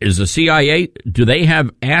 hey, is the CIA, do they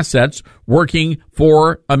have assets working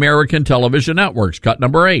for American television networks? Cut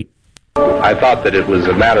number 8. I thought that it was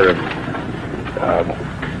a matter of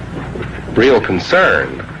real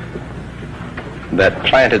concern that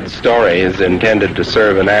planted stories intended to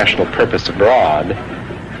serve a national purpose abroad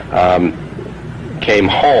came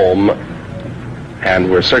home and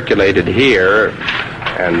were circulated here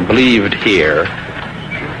and believed here,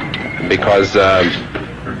 because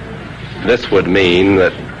this would mean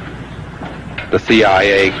that the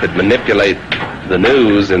CIA could manipulate the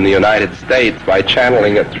news in the United States by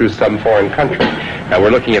channeling it through some foreign country. Now,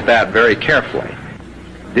 we're looking at that very carefully.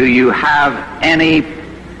 Do you have any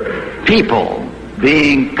people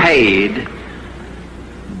being paid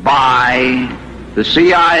by the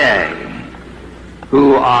CIA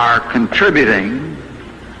who are contributing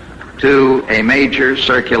to a major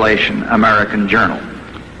circulation American journal?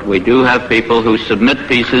 We do have people who submit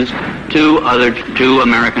pieces to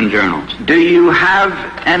American journals. Do you have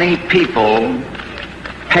any people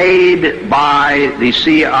paid by the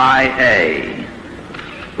CIA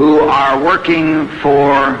who are working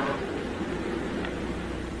for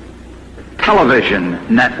television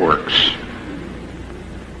networks?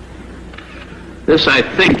 This, I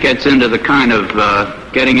think, gets into the kind of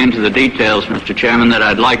getting into the details, Mr. Chairman, that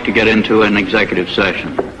I'd like to get into in executive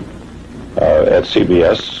session. At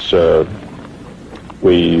CBS,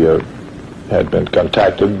 we had been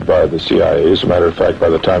contacted by the CIA. As a matter of fact, by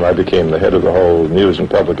the time I became the head of the whole news and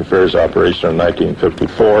public affairs operation in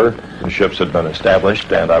 1954, the ships had been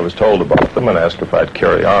established, and I was told about them and asked if I'd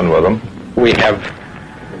carry on with them. We have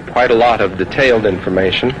quite a lot of detailed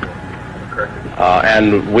information,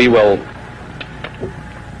 and we will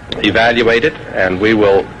evaluate it, and we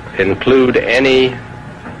will include any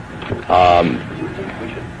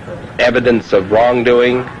evidence of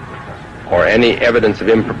wrongdoing or any evidence of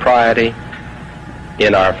impropriety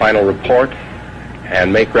in our final report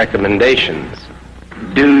and make recommendations.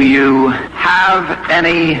 Do you have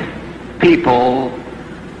any people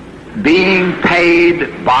being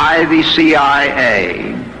paid by the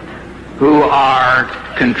CIA who are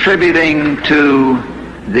contributing to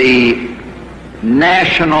the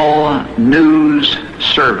national news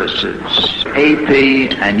services, AP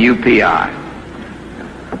and UPI?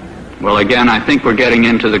 Well, again, I think we're getting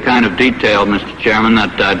into the kind of detail, Mr. Chairman,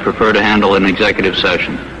 that I'd prefer to handle in executive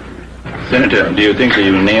session. Senator, do you think that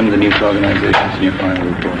you named the news organizations in your final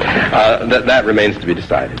report? That remains to be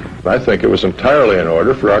decided. I think it was entirely in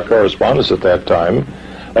order for our correspondents at that time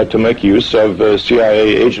to make use of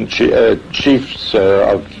CIA agent chiefs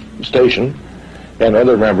of station and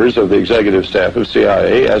other members of the executive staff of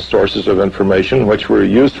CIA as sources of information which were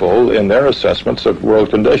useful in their assessments of world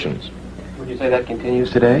conditions. Would you say that continues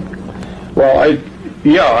today? Well,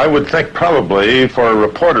 I would think probably for a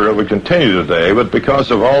reporter it would continue today, but because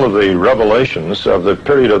of all of the revelations of the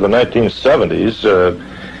period of the 1970s,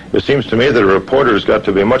 it seems to me that a reporter's got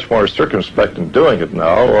to be much more circumspect in doing it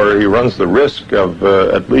now, or he runs the risk of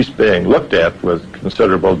at least being looked at with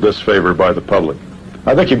considerable disfavor by the public.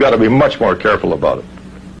 I think you've got to be much more careful about it.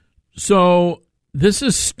 So this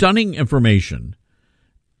is stunning information.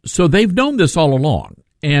 So they've known this all along,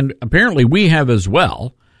 and apparently we have as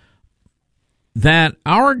well, that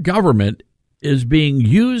our government is being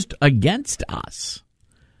used against us.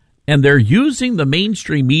 And they're using the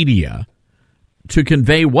mainstream media to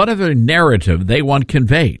convey whatever narrative they want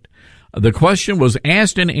conveyed. The question was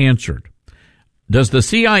asked and answered. Does the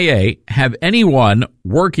CIA have anyone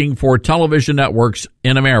working for television networks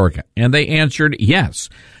in America? And they answered yes.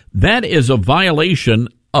 That is a violation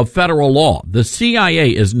of federal law. The CIA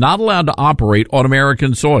is not allowed to operate on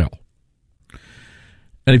American soil.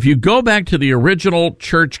 And if you go back to the original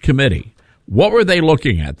Church Committee, what were they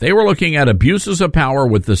looking at? They were looking at abuses of power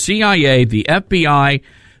with the CIA, the FBI,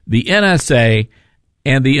 the NSA,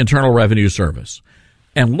 and the Internal Revenue Service.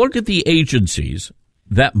 And look at the agencies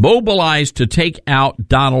that mobilized to take out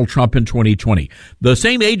Donald Trump in 2020. The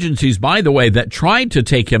same agencies, by the way, that tried to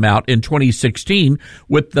take him out in 2016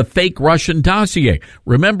 with the fake Russian dossier.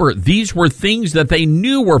 Remember, these were things that they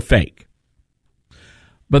knew were fake.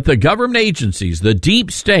 But the government agencies, the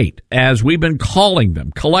deep state, as we've been calling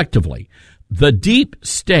them collectively, the deep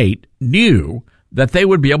state knew that they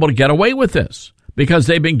would be able to get away with this because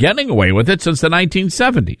they've been getting away with it since the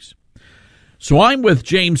 1970s. So I'm with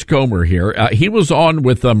James Comer here. He was on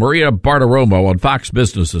with Maria Bartiromo on Fox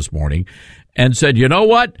Business this morning and said, you know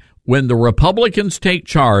what? When the Republicans take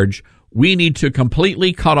charge, we need to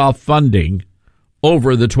completely cut off funding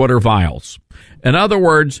over the Twitter files. In other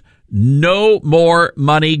words, no more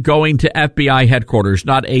money going to FBI headquarters,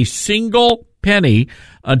 not a single penny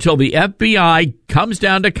until the FBI comes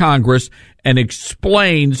down to Congress and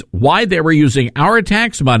explains why they were using our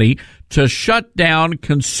tax money to shut down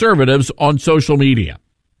conservatives on social media.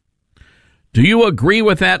 Do you agree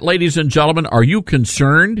with that, ladies and gentlemen? Are you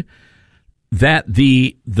concerned that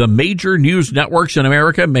the major news networks in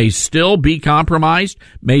America may still be compromised,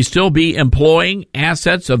 may still be employing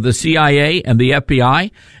assets of the CIA and the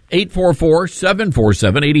FBI?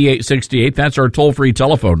 844-747-8868. That's our toll-free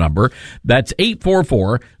telephone number. That's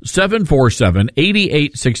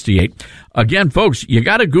 844-747-8868. Again, folks, you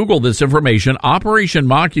got to Google this information. Operation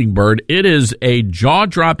Mockingbird. It is a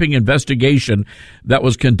jaw-dropping investigation that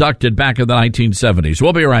was conducted back in the 1970s.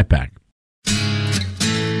 We'll be right back.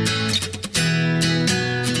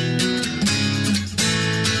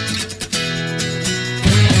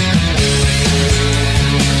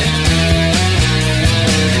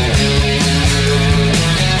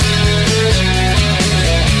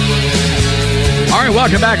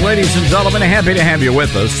 Welcome back, ladies and gentlemen. Happy to have you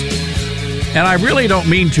with us. And I really don't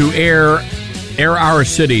mean to air our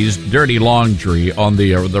city's dirty laundry on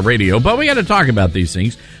the radio, but we got to talk about these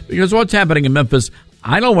things because what's happening in Memphis,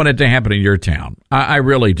 I don't want it to happen in your town. I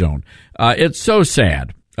really don't. It's so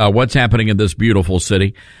sad what's happening in this beautiful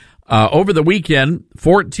city. Over the weekend,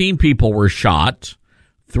 14 people were shot.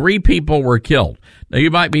 3 people were killed. Now, you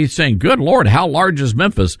might be saying, good Lord, how large is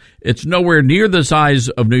Memphis? It's nowhere near the size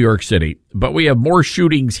of New York City, but we have more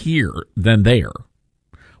shootings here than there.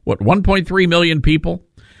 What, 1.3 million people?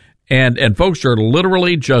 And folks are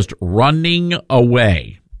literally just running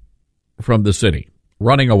away from the city,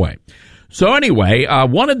 running away. So anyway,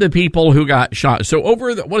 one of the people who got shot, so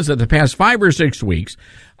over the past 5 or 6 weeks,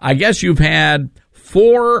 I guess you've had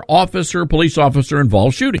 4 police officer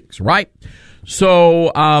involved shootings, right?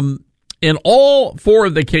 So, in all 4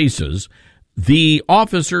 of the cases, the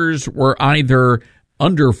officers were either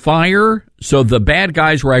under fire, so the bad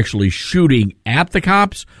guys were actually shooting at the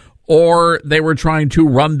cops, or they were trying to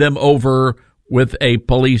run them over with a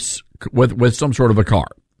police, with some sort of a car.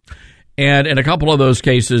 And in a couple of those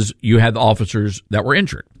cases, you had the officers that were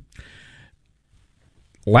injured.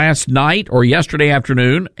 Last night or yesterday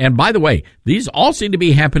afternoon, and by the way, these all seem to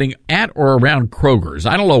be happening at or around Kroger's.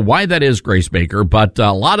 I don't know why that is, Grace Baker, but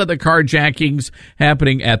a lot of the carjackings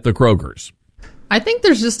happening at the Kroger's. I think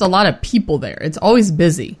there's just a lot of people there. It's always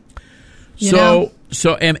busy. So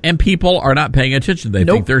people are not paying attention. They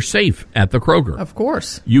think they're safe at the Kroger. Of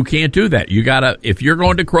course. You can't do that. You gotta, if you're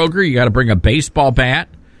going to Kroger, you gotta bring a baseball bat.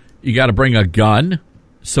 You gotta bring a gun,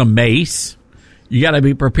 some mace. You got to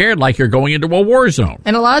be prepared like you're going into a war zone.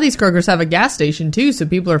 And a lot of these Krogers have a gas station, too, so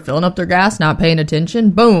people are filling up their gas, not paying attention.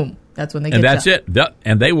 Boom. That's when they get you. And that's it.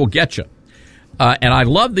 And they will get you. And I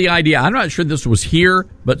love the idea. I'm not sure this was here,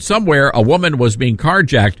 but somewhere a woman was being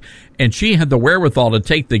carjacked, and she had the wherewithal to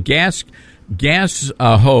take the gas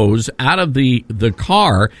hose out of the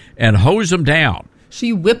car and hose them down.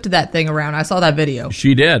 She whipped that thing around. I saw that video.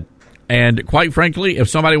 She did. And quite frankly, if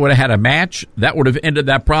somebody would have had a match, that would have ended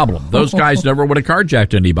that problem. Those guys never would have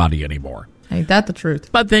carjacked anybody anymore. Ain't that the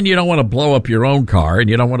truth? But then you don't want to blow up your own car, and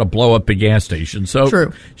you don't want to blow up a gas station. So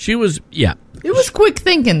true. She was, yeah. It was quick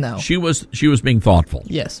thinking, though. She was being thoughtful.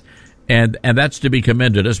 Yes. And that's to be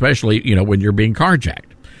commended, especially, when you're being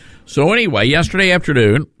carjacked. So anyway, yesterday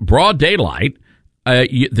afternoon, broad daylight,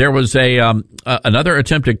 there was another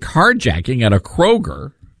attempted carjacking at a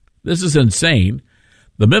Kroger. This is insane.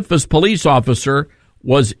 The Memphis police officer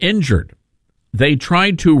was injured. They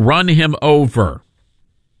tried to run him over.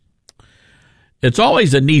 It's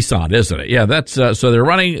always a Nissan, isn't it? Yeah, that's so they're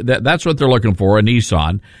running. That's what they're looking for, a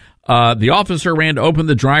Nissan. The officer ran to open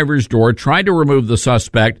the driver's door, tried to remove the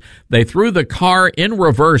suspect. They threw the car in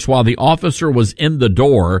reverse while the officer was in the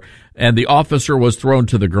door, and the officer was thrown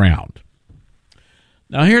to the ground.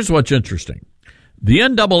 Now, here's what's interesting. The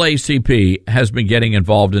NAACP has been getting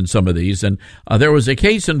involved in some of these, and there was a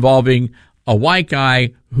case involving a white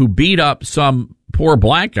guy who beat up some poor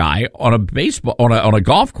black guy on a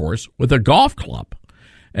golf course with a golf club.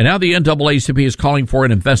 And now the NAACP is calling for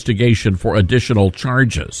an investigation for additional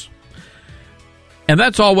charges. And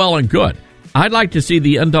that's all well and good. I'd like to see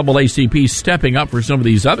the NAACP stepping up for some of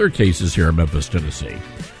these other cases here in Memphis, Tennessee.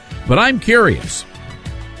 But I'm curious,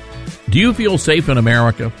 do you feel safe in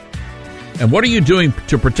America? And what are you doing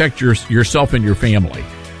to protect yourself and your family?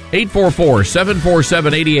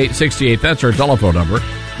 844-747-8868. That's our telephone number.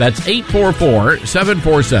 That's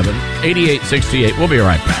 844-747-8868. We'll be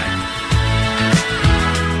right back.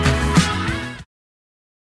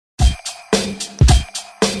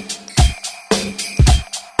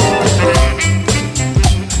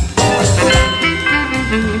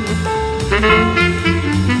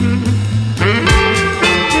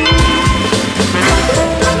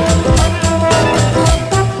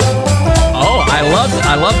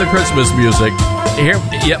 I love the Christmas music. Here,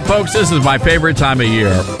 yeah, folks, this is my favorite time of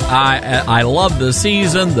year. I love the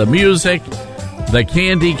season, the music, the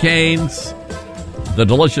candy canes, the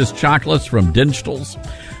delicious chocolates from Dinstals.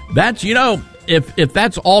 That's, if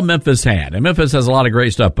that's all Memphis had, and Memphis has a lot of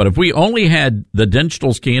great stuff, but if we only had the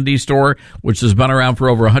Dinstals candy store, which has been around for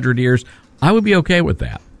over 100 years, I would be okay with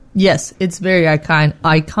that. Yes, it's very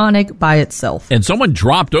iconic by itself. And someone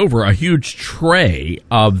dropped over a huge tray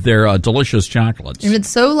of their delicious chocolates. And it's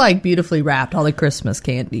so beautifully wrapped, all the Christmas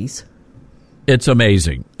candies. It's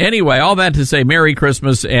amazing. Anyway, all that to say Merry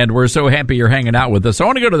Christmas, and we're so happy you're hanging out with us. I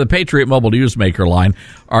want to go to the Patriot Mobile Newsmaker line.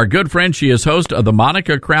 Our good friend, she is host of the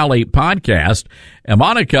Monica Crowley podcast. And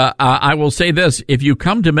Monica, I will say this, if you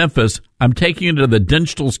come to Memphis, I'm taking you to the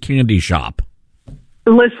Dinstals Candy Shop.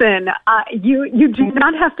 Listen, you do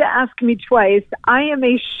not have to ask me twice. I am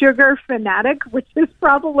a sugar fanatic, which is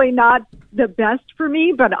probably not the best for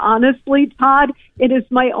me, but honestly, Todd, it is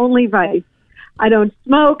my only vice. I don't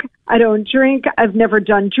smoke. I don't drink. I've never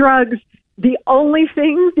done drugs. The only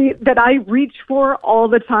thing that I reach for all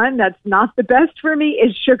the time that's not the best for me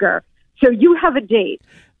is sugar. So you have a date.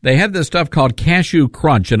 They have this stuff called Cashew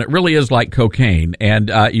Crunch, and it really is like cocaine, and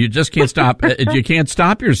you just can't stop. You can't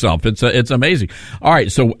stop yourself. It's amazing. All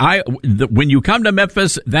right, so when you come to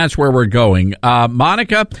Memphis, that's where we're going.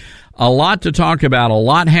 Monica, a lot to talk about, a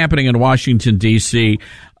lot happening in Washington, D.C.,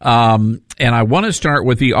 and I want to start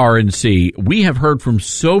with the RNC. We have heard from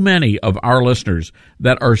so many of our listeners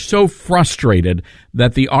that are so frustrated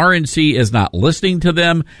that the RNC is not listening to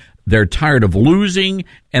them. They're tired of losing,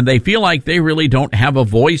 and they feel like they really don't have a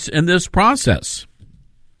voice in this process.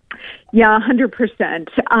 Yeah, 100%.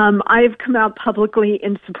 I've come out publicly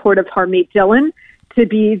in support of Harmeet Dillon to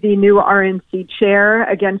be the new RNC chair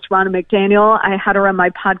against Ronna McDaniel. I had her on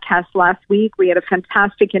my podcast last week. We had a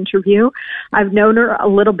fantastic interview. I've known her a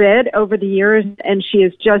little bit over the years, and she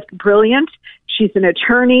is just brilliant. She's an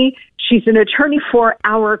attorney. She's an attorney for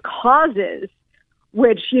our causes,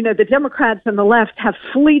 which, the Democrats and the left have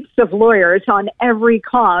fleets of lawyers on every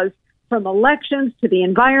cause, from elections to the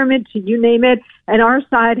environment to you name it, and our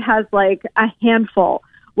side has a handful.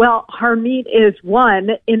 Well, Harmeet is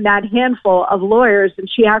one in that handful of lawyers, and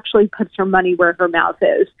she actually puts her money where her mouth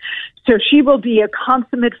is. So she will be a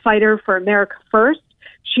consummate fighter for America First.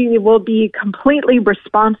 She will be completely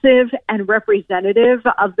responsive and representative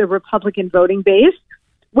of the Republican voting base,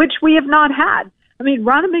 which we have not had. I mean,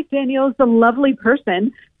 Ronna McDaniel is a lovely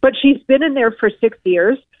person, but she's been in there for 6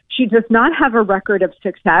 years. She does not have a record of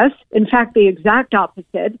success. In fact, the exact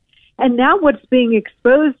opposite. And now what's being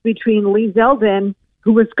exposed between Lee Zeldin,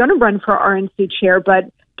 who was going to run for RNC chair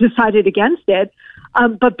but decided against it,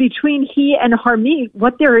 but between he and Harmeet,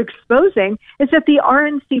 what they're exposing is that the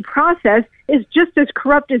RNC process is just as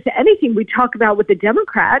corrupt as anything we talk about with the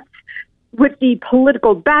Democrats, with the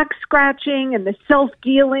political back-scratching and the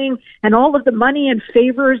self-dealing and all of the money and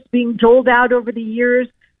favors being doled out over the years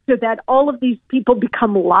so that all of these people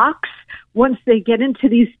become locks once they get into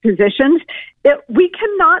these positions. We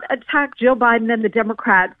cannot attack Joe Biden and the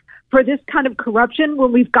Democrats for this kind of corruption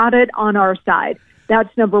when we've got it on our side.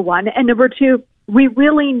 That's number one. And number two, we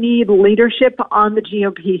really need leadership on the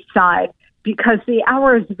GOP side because the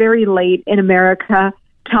hour is very late in America,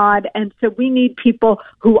 Todd, and so we need people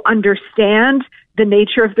who understand the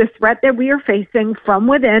nature of the threat that we are facing from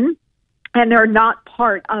within and are not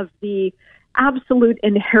part of the absolute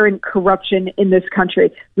inherent corruption in this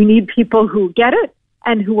country. We need people who get it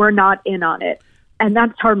and who are not in on it. And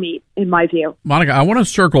that's Harmeet, in my view. Monica, I want to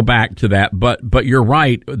circle back to that, but you're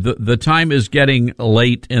right. The time is getting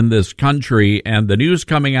late in this country, and the news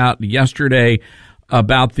coming out yesterday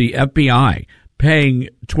about the FBI paying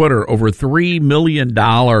Twitter over $3 million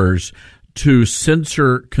to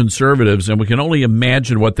censor conservatives, and we can only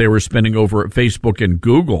imagine what they were spending over at Facebook and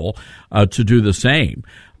Google to do the same.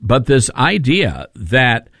 But this idea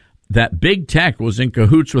that big tech was in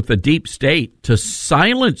cahoots with the deep state to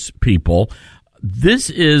silence people, this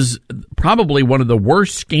is probably one of the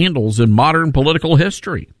worst scandals in modern political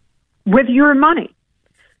history. With your money.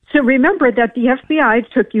 So remember that the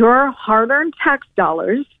FBI took your hard-earned tax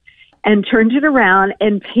dollars and turned it around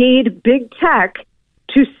and paid big tech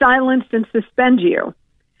to silence and suspend you.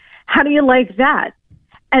 How do you like that?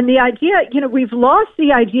 And the idea, we've lost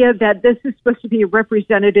the idea that this is supposed to be a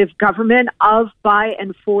representative government of, by,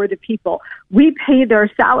 and for the people. We pay their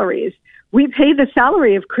salaries. We pay the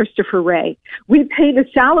salary of Christopher Wray. We pay the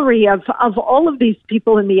salary of all of these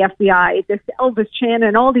people in the FBI, this Elvis Chan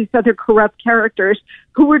and all these other corrupt characters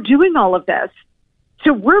who are doing all of this.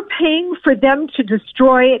 So we're paying for them to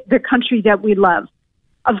destroy the country that we love.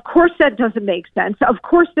 Of course that doesn't make sense. Of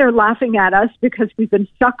course they're laughing at us because we've been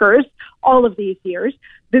suckers all of these years.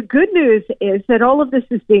 The good news is that all of this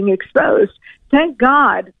is being exposed. Thank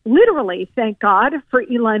God, literally thank God for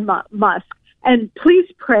Elon Musk. And please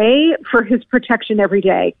pray for his protection every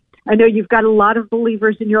day. I know you've got a lot of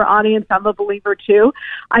believers in your audience. I'm a believer too.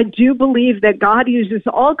 I do believe that God uses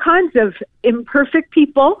all kinds of imperfect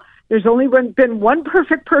people. There's only been one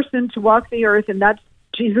perfect person to walk the earth, and that's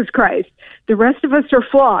Jesus Christ. The rest of us are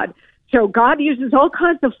flawed. So God uses all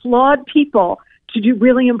kinds of flawed people to do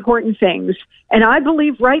really important things. And I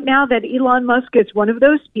believe right now that Elon Musk is one of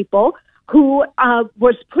those people who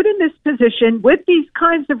was put in this position with these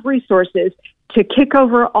kinds of resources to kick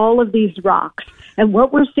over all of these rocks. And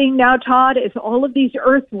what we're seeing now, Todd, is all of these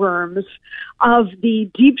earthworms of the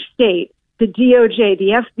deep state, the DOJ,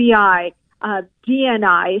 the FBI,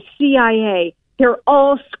 DNI, CIA. They're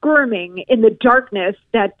all squirming in the darkness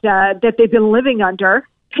that they've been living under,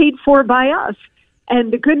 paid for by us.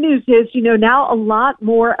 And the good news is, now a lot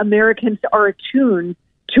more Americans are attuned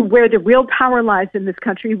to where the real power lies in this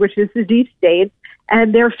country, which is the deep state,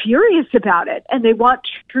 and they're furious about it, and they want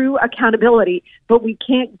true accountability. But we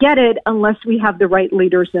can't get it unless we have the right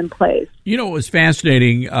leaders in place. It was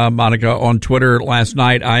fascinating, Monica, on Twitter last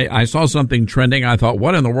night. I saw something trending. I thought,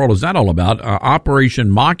 what in the world is that all about? Operation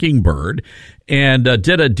Mockingbird, and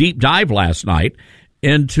did a deep dive last night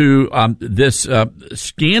into this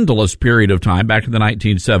scandalous period of time back in the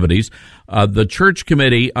 1970s. The Church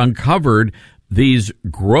Committee uncovered these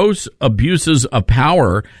gross abuses of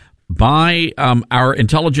power by our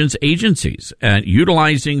intelligence agencies,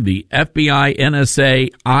 utilizing the FBI,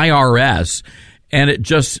 NSA, IRS, and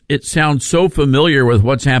it sounds so familiar with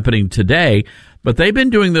what's happening today. But they've been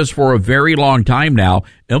doing this for a very long time now,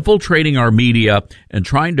 infiltrating our media and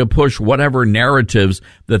trying to push whatever narratives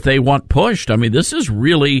that they want pushed. I mean, this is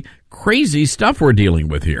really crazy stuff we're dealing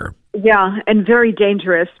with here. Yeah, and very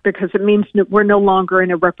dangerous because it means that we're no longer in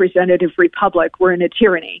a representative republic. We're in a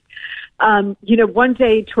tyranny. One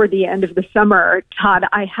day toward the end of the summer, Todd,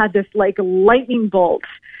 I had this lightning bolt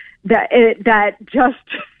that just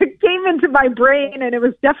came into my brain, and it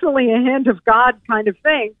was definitely a hand of God kind of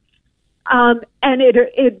thing. And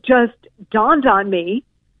it just dawned on me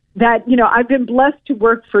that, I've been blessed to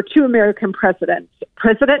work for two American presidents,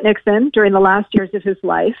 President Nixon during the last years of his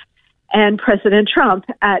life and President Trump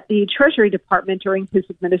at the Treasury Department during his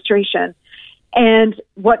administration. And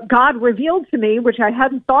what God revealed to me, which I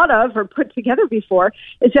hadn't thought of or put together before,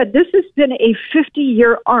 is that this has been a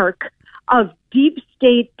 50-year arc of deep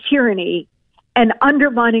state tyranny and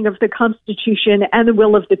undermining of the Constitution and the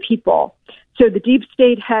will of the people. So the deep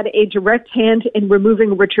state had a direct hand in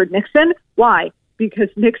removing Richard Nixon. Why? Because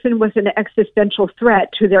Nixon was an existential threat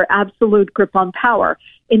to their absolute grip on power.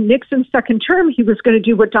 In Nixon's second term, he was going to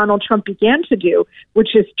do what Donald Trump began to do,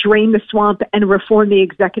 which is drain the swamp and reform the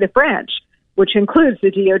executive branch, which includes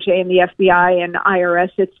the DOJ and the FBI and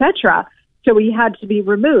IRS, etc. So he had to be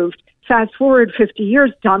removed. Fast forward 50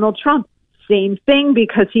 years, Donald Trump, same thing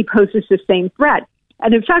because he poses the same threat.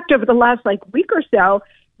 And in fact, over the last week or so,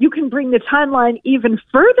 you can bring the timeline even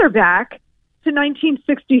further back to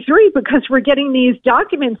 1963 because we're getting these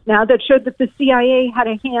documents now that showed that the CIA had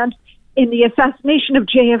a hand in the assassination of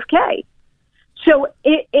JFK. So,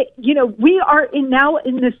 we are now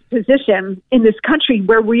in this position in this country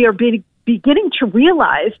where we are beginning to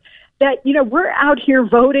realize that, we're out here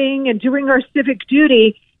voting and doing our civic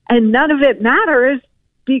duty, and none of it matters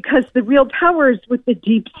because the real power is with the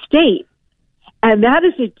deep state. And that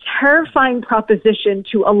is a terrifying proposition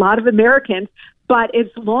to a lot of Americans, but it's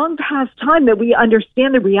long past time that we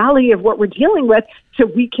understand the reality of what we're dealing with so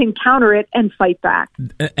we can counter it and fight back.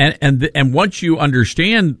 And once you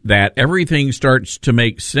understand that, everything starts to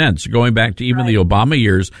make sense, going back to even the Obama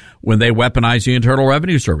years when they weaponized the Internal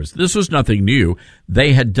Revenue Service. This was nothing new.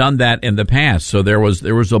 They had done that in the past, so there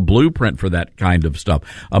was a blueprint for that kind of stuff.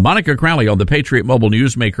 Monica Crowley on the Patriot Mobile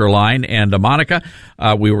Newsmaker line. And Monica,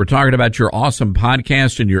 we were talking about your awesome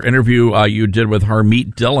podcast and your interview you did with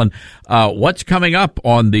Harmeet Dillon. What's coming up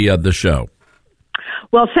on the show?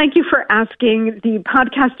 Well, thank you for asking. The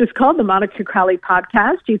podcast is called the Monica Crowley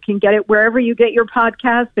Podcast. You can get it wherever you get your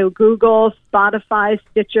podcast, so Google, Spotify,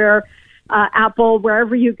 Stitcher, Apple,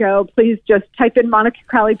 wherever you go. Please just type in Monica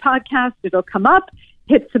Crowley Podcast. It'll come up.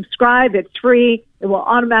 Hit subscribe. It's free. It will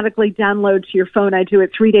automatically download to your phone. I do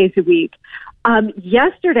it 3 days a week.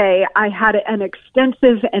 Yesterday, I had an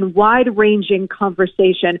extensive and wide-ranging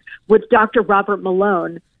conversation with Dr. Robert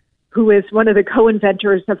Malone, who is one of the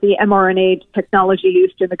co-inventors of the mRNA technology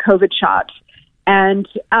used in the COVID shots. And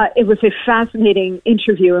it was a fascinating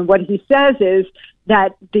interview. And what he says is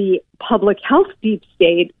that the public health deep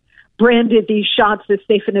state branded these shots as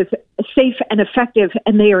safe and effective,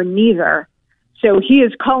 and they are neither. So he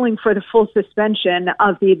is calling for the full suspension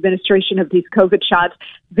of the administration of these COVID shots.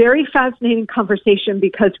 Very fascinating conversation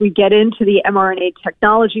because we get into the mRNA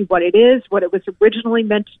technology, what it is, what it was originally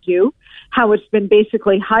meant to do, how it's been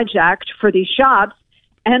basically hijacked for these shots,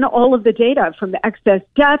 and all of the data from the excess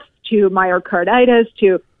deaths to myocarditis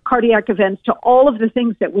to cardiac events to all of the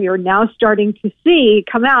things that we are now starting to see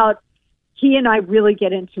come out. He and I really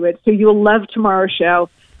get into it. So you'll love tomorrow's show.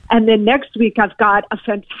 And then next week, I've got a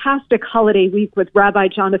fantastic holiday week with Rabbi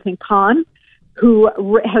Jonathan Cahn, who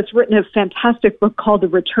has written a fantastic book called The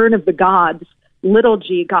Return of the Gods, Little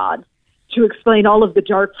G Gods, to explain all of the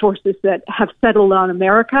dark forces that have settled on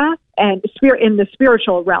America and in the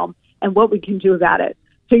spiritual realm and what we can do about it.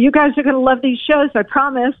 So you guys are going to love these shows, I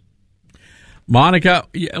promise. Monica,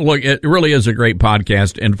 look, it really is a great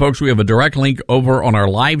podcast. And folks, we have a direct link over on our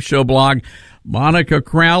live show blog. Monica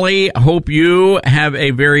Crowley, hope you have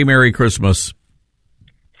a very Merry Christmas.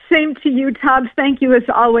 Same to you, Todd. Thank you as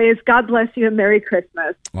always. God bless you and Merry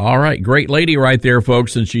Christmas. All right. Great lady right there,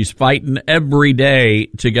 folks. And she's fighting every day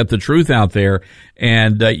to get the truth out there.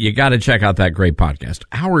 And you got to check out that great podcast.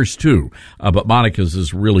 Ours too. But Monica's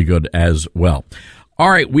is really good as well.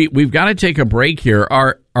 All right. We've got to take a break here.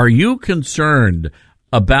 Are you concerned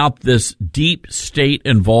about this deep state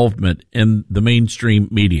involvement in the mainstream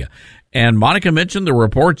media? And Monica mentioned the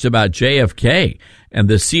reports about JFK and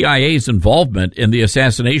the CIA's involvement in the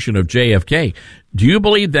assassination of JFK. Do you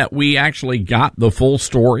believe that we actually got the full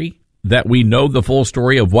story, that we know the full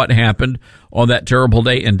story of what happened on that terrible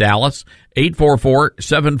day in Dallas?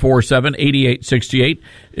 844-747-8868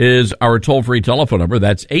 is our toll-free telephone number.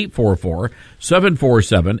 That's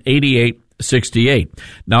 844-747-8868.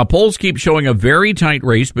 Now, polls keep showing a very tight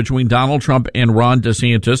race between Donald Trump and Ron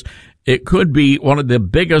DeSantis. It could be one of the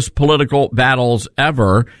biggest political battles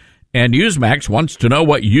ever. And Newsmax wants to know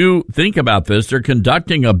what you think about this. They're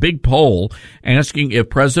conducting a big poll asking if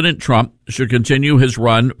President Trump should continue his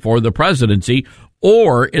run for the presidency,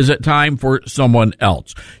 or is it time for someone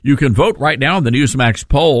else? You can vote right now in the Newsmax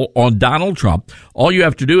poll on Donald Trump. All you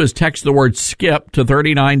have to do is text the word SKIP to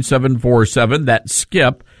 39747. That's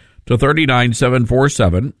SKIP to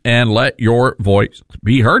 39747 and let your voice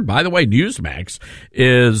be heard. By the way, Newsmax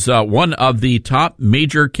is one of the top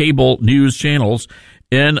major cable news channels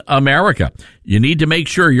in America. You need to make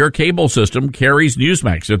sure your cable system carries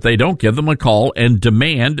Newsmax. If they don't, give them a call and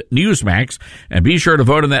demand Newsmax. And be sure to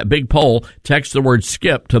vote in that big poll. Text the word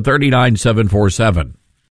SKIP to 39747.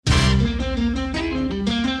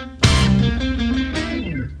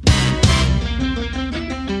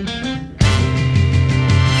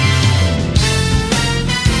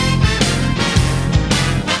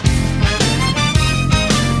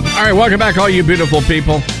 All right, welcome back, all you beautiful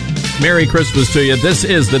people. Merry Christmas to you. This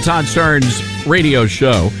is the Todd Starnes radio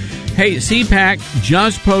show. Hey, CPAC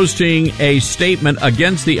just posting a statement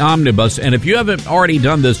against the omnibus, and if you haven't already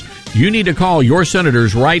done this, you need to call your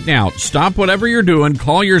senators right now. Stop whatever you're doing,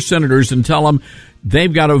 call your senators and tell them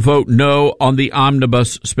they've got to vote no on the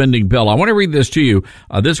omnibus spending bill. I want to read this to you.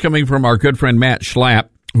 This coming from our good friend Matt Schlapp,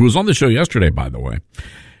 who was on the show yesterday, by the way.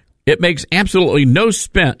 It makes absolutely no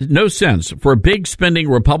sense for big spending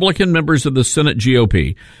Republican members of the Senate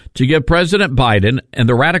GOP to give President Biden and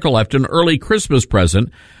the radical left an early Christmas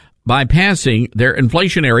present by passing their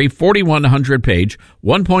inflationary 4,100-page,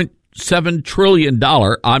 $1.7 trillion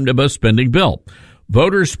omnibus spending bill.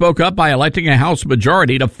 Voters spoke up by electing a House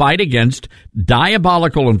majority to fight against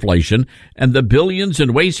diabolical inflation and the billions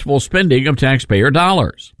in wasteful spending of taxpayer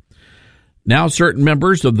dollars. Now certain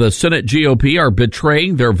members of the Senate GOP are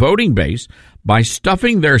betraying their voting base by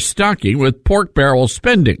stuffing their stocking with pork barrel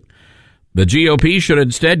spending. The GOP should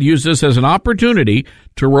instead use this as an opportunity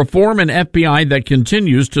to reform an FBI that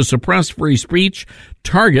continues to suppress free speech,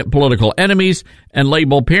 target political enemies, and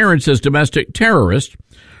label parents as domestic terrorists,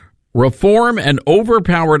 reform an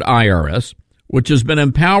overpowered IRS, which has been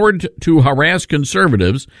empowered to harass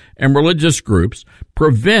conservatives and religious groups,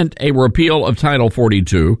 prevent a repeal of Title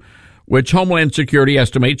 42, which Homeland Security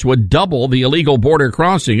estimates would double the illegal border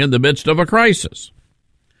crossing in the midst of a crisis.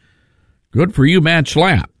 Good for you, Matt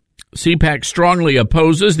Schlapp. CPAC strongly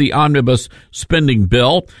opposes the omnibus spending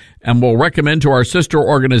bill and will recommend to our sister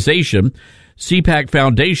organization, CPAC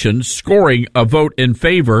Foundation, scoring a vote in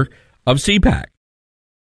favor of CPAC.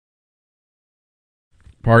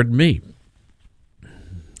 Pardon me.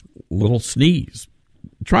 Little sneeze.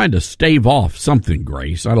 Trying to stave off something,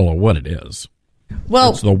 Grace. I don't know what it is.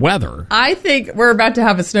 Well, it's the weather. I think we're about to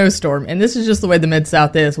have a snowstorm, and this is just the way the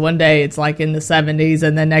Mid-South is. One day it's like in the 70s,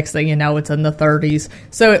 and the next thing you know, it's in the 30s.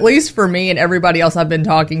 So at least for me and everybody else I've been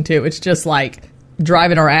talking to, it's just like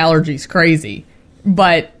driving our allergies crazy.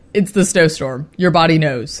 But it's the snowstorm. Your body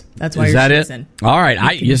knows. That's why is you're that sneezing. It? All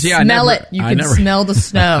right. You smell it. You can smell the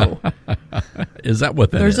snow. Is that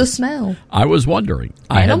what that There's is? a smell. I was wondering.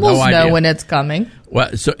 Animals I had no idea. know when it's coming.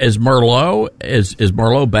 Well, so is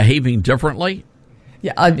Merlot behaving differently?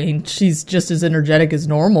 Yeah, I mean, she's just as energetic as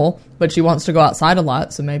normal, but she wants to go outside a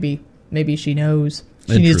lot, so maybe she knows.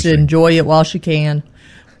 She needs to enjoy it while she can.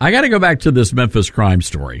 I got to go back to this Memphis crime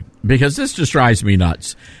story because this just drives me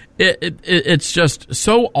nuts. It's just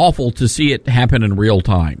so awful to see it happen in real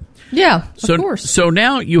time. Yeah, of course. So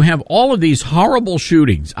now you have all of these horrible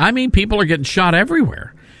shootings. I mean, people are getting shot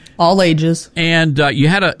everywhere. All ages. And you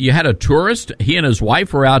had a tourist. He and his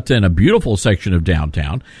wife were out in a beautiful section of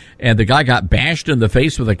downtown, and the guy got bashed in the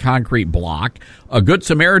face with a concrete block. A Good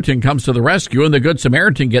Samaritan comes to the rescue, and the Good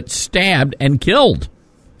Samaritan gets stabbed and killed.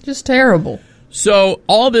 Just terrible. So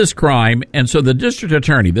all this crime, and so the district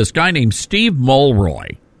attorney, this guy named Steve Mulroy,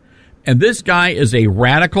 and this guy is a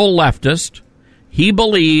radical leftist. He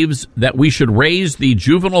believes that we should raise the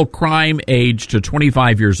juvenile crime age to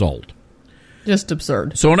 25 years old. Just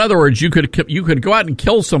absurd. So in other words, you could go out and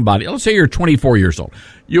kill somebody. Let's say you're 24 years old.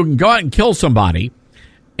 You can go out and kill somebody,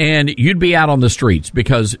 and you'd be out on the streets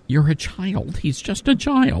because you're a child. He's just a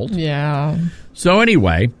child. Yeah. So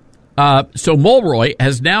anyway, so Mulroy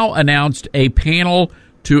has now announced a panel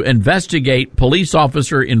to investigate police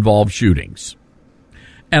officer-involved shootings.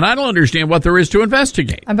 And I don't understand what there is to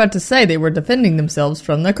investigate. I'm about to say they were defending themselves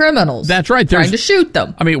from the criminals. That's right. Trying to shoot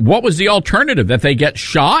them. I mean, what was the alternative? That they get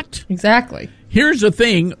shot? Exactly. Here's the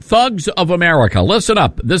thing, thugs of America. Listen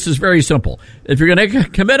up. This is very simple. If you're going to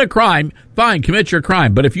commit a crime, fine, commit your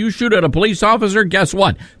crime. But if you shoot at a police officer, guess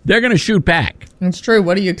what? They're going to shoot back. That's true.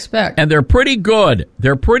 What do you expect? And they're pretty good.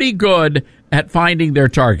 They're pretty good at finding their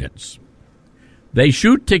targets. They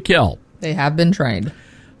shoot to kill. They have been trained.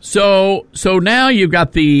 So now you've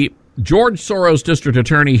got the George Soros district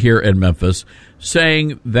attorney here in Memphis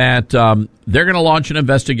saying that they're going to launch an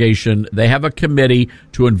investigation. They have a committee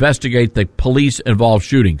to investigate the police-involved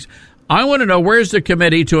shootings. I want to know, where's the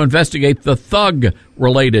committee to investigate the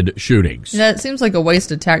thug-related shootings? Yeah, it seems like a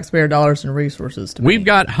waste of taxpayer dollars and resources to me. We've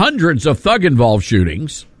got hundreds of thug-involved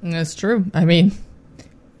shootings. That's true. I mean,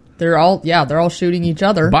 they're all shooting each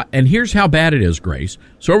other. And here's how bad it is, Grace.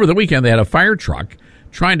 So over the weekend, they had a fire truck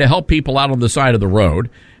trying to help people out on the side of the road,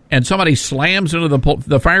 and somebody slams into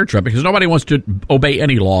the fire truck because nobody wants to obey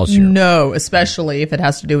any laws here. No, especially if it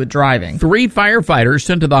has to do with driving. 3 firefighters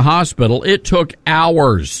sent to the hospital. It took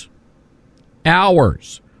hours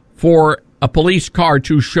for a police car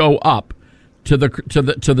to show up to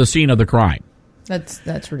the scene of the crime. That's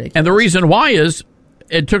ridiculous. And the reason why is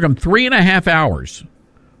it took them 3.5 hours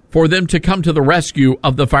for them to come to the rescue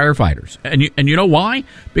of the firefighters. And you know why?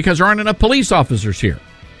 Because there aren't enough police officers here.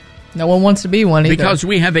 No one wants to be one either. Because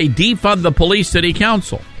we have a defund the police city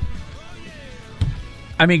council.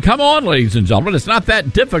 I mean, come on, ladies and gentlemen. It's not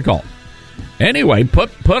that difficult. Anyway,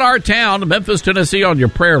 put our town, Memphis, Tennessee, on your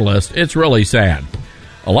prayer list. It's really sad.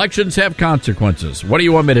 Elections have consequences. What do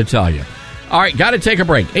you want me to tell you? All right, got to take a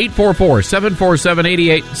break.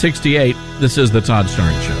 844-747-8868. This is the Todd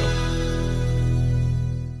Starnes Show.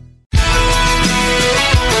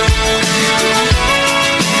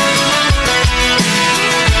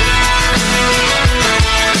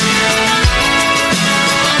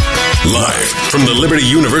 Live from the Liberty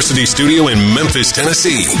University studio in Memphis,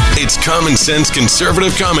 Tennessee, it's Common Sense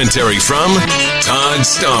Conservative Commentary from Todd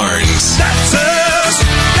Starnes. That's us.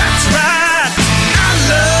 That's right. I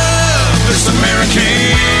love this American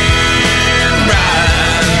ride.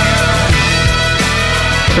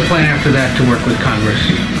 The plan after that to work with Congress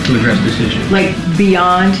to address this issue. Like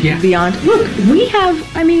beyond. Look, we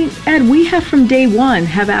have, Ed, we have from day one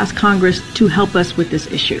have asked Congress to help us with this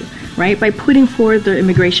issue, right? By putting forward the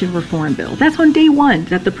immigration reform bill. That's on day one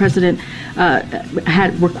that the president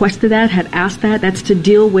had requested that, had asked that. That's to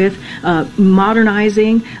deal with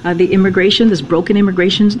modernizing the immigration, this broken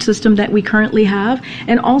immigration system that we currently have,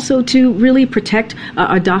 and also to really protect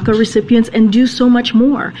our DACA recipients and do so much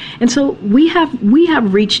more. And so we have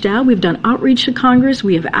reached out. We've done outreach to Congress.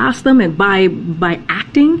 We have asked them, and by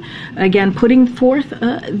acting, again, putting forth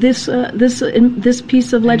this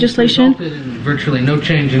piece of legislation. Virtually no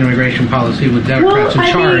change in immigration policy with Democrats in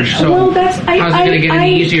charge. How's it going to get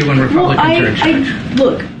any easier when Republicans are in charge?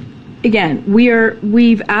 Look, again,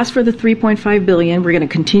 we've asked for the $3.5 billion. We're going to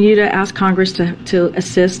continue to ask Congress to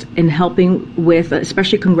assist in helping with,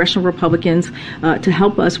 especially congressional Republicans, to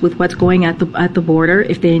help us with what's going at the border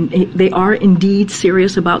if they are indeed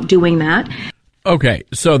serious about doing that. Okay,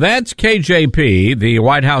 so that's KJP, the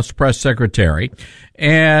White House press secretary,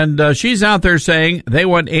 and she's out there saying they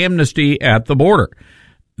want amnesty at the border.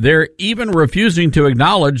 They're even refusing to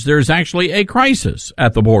acknowledge there's actually a crisis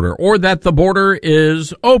at the border or that the border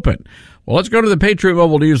is open. Well, let's go to the Patriot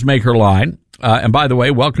Mobile Newsmaker line. And by the way,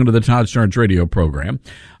 welcome to the Todd Starnes radio program.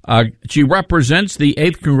 She represents the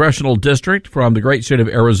 8th Congressional District from the great state of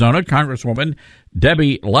Arizona, Congresswoman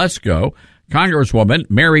Debbie Lesko. Congresswoman,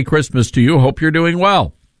 Merry Christmas to you. Hope you're doing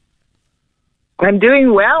well. I'm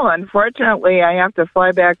doing well. Unfortunately, I have to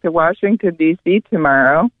fly back to Washington, D.C.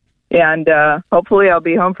 tomorrow, and hopefully I'll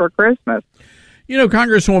be home for Christmas. You know,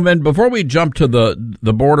 Congresswoman, before we jump to the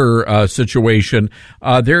border situation,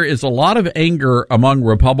 there is a lot of anger among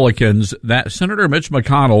Republicans that Senator Mitch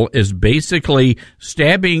McConnell is basically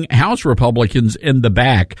stabbing House Republicans in the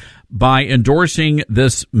back by endorsing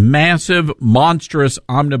this massive, monstrous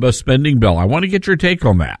omnibus spending bill. I want to get your take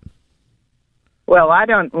on that. Well, I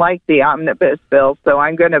don't like the omnibus bill, so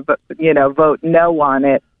I'm going to, vote no on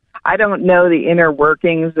it. I don't know the inner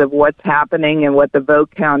workings of what's happening and what the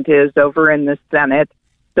vote count is over in the Senate.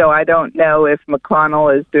 So I don't know if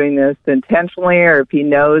McConnell is doing this intentionally or if he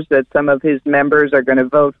knows that some of his members are going to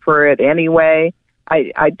vote for it anyway.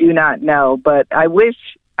 I do not know, but I wish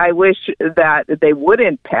that they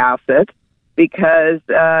wouldn't pass it because,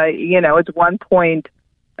 it's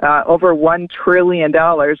over $1 trillion.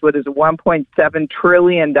 What is $1.7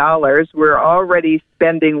 trillion? We're already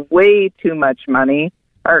spending way too much money.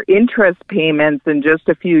 Our interest payments in just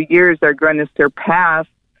a few years are going to surpass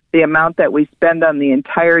the amount that we spend on the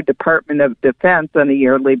entire Department of Defense on a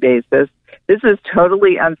yearly basis. This is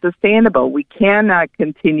totally unsustainable. We cannot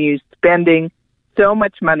continue spending so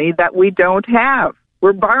much money that we don't have.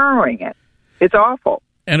 We're borrowing it. It's awful.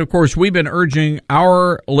 And, of course, we've been urging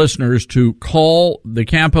our listeners to call the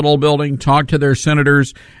Capitol building, talk to their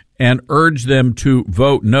senators, and urge them to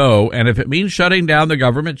vote no. And if it means shutting down the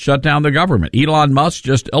government, shut down the government. Elon Musk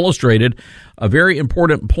just illustrated a very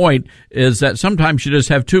important point is that sometimes you just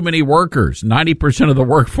have too many workers. 90% of the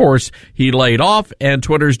workforce he laid off, and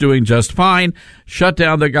Twitter's doing just fine. Shut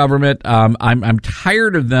down the government. I'm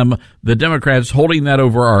tired of them, the Democrats, holding that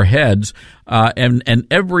over our heads. And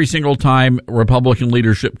every single time Republican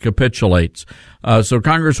leadership capitulates. So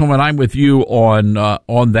Congresswoman, I'm with you on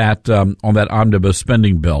that omnibus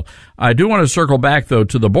spending bill. I do want to circle back though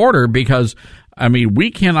to the border because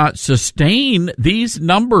we cannot sustain these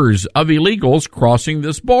numbers of illegals crossing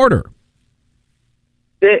this border.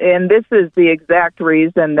 And this is the exact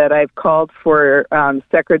reason that I've called for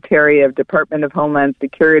Secretary of Department of Homeland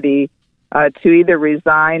Security to either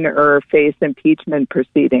resign or face impeachment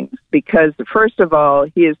proceedings. Because, first of all,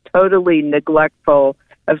 he is totally neglectful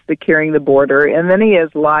of securing the border, and then he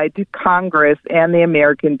has lied to Congress and the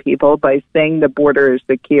American people by saying the border is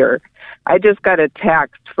secure. I just got a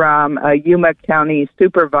text from a Yuma County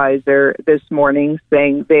supervisor this morning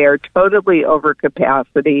saying they are totally over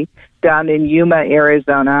capacity down in Yuma,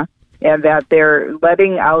 Arizona, and that they're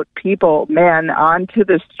letting out men onto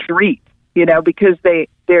the street, because the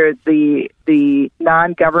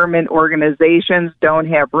non-government organizations don't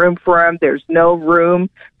have room for them. There's no room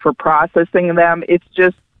for processing them. It's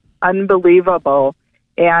just unbelievable.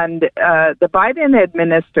 And the Biden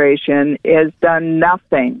administration has done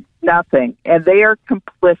nothing, and they are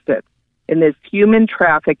complicit in this human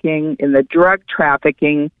trafficking, in the drug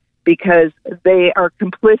trafficking, because they are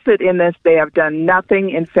complicit in this. They have done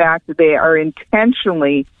nothing. In fact, they are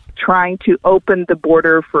intentionally trying to open the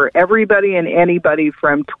border for everybody and anybody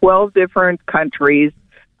from 12 different countries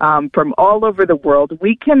from all over the world.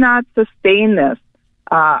 We cannot sustain this.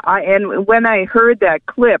 And when I heard that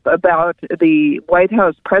clip about the White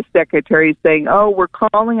House press secretary saying, we're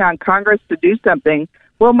calling on Congress to do something,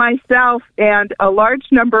 well, myself and a large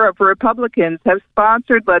number of Republicans have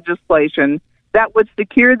sponsored legislation that would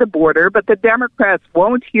secure the border, but the Democrats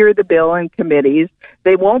won't hear the bill in committees.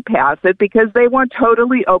 They won't pass it because they want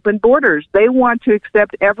totally open borders. They want to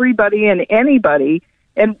accept everybody and anybody.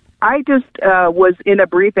 And I just was in a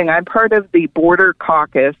briefing. I'm part of the Border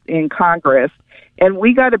Caucus in Congress, and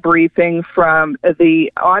we got a briefing from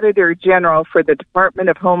the Auditor General for the Department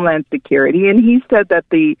of Homeland Security, and he said that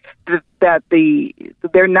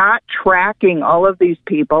they're not tracking all of these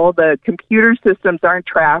people. The computer systems aren't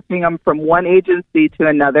tracking them from one agency to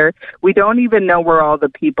another. We don't even know where all the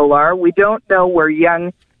people are. We don't know where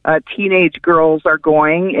young teenage girls are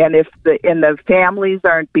going, and if the families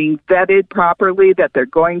aren't being vetted properly that they're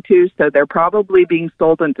going to, so they're probably being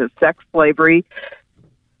sold into sex slavery.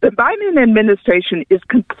 The Biden administration is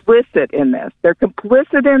complicit in this. They're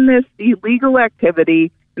complicit in this illegal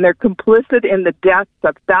activity, and they're complicit in the deaths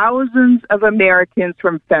of thousands of Americans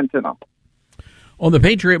from fentanyl. On the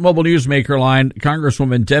Patriot Mobile Newsmaker line,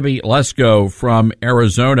 Congresswoman Debbie Lesko from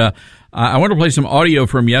Arizona. I want to play some audio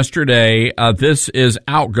from yesterday. This is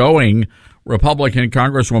outgoing Republican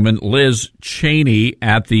Congresswoman Liz Cheney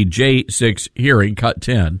at the J6 hearing, cut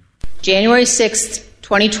 10. January 6th,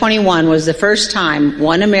 2021 was the first time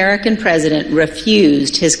one American president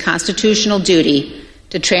refused his constitutional duty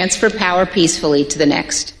to transfer power peacefully to the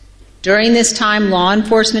next. During this time, law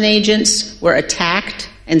enforcement agents were attacked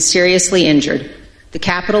and seriously injured. The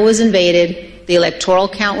Capitol was invaded, the electoral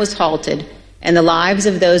count was halted, and the lives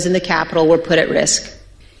of those in the Capitol were put at risk.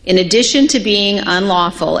 In addition to being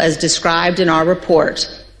unlawful, as described in our report,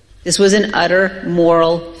 this was an utter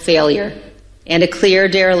moral failure and a clear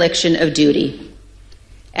dereliction of duty.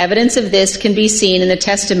 Evidence of this can be seen in the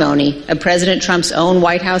testimony of President Trump's own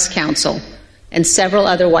White House counsel and several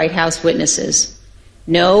other White House witnesses.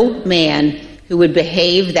 No man who would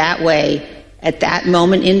behave that way at that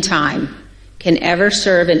moment in time can ever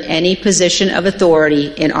serve in any position of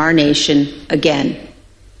authority in our nation again.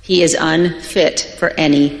 He is unfit for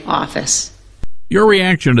any office. Your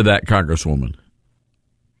reaction to that, Congresswoman?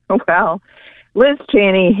 Well, Liz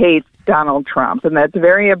Cheney hates Donald Trump, and that's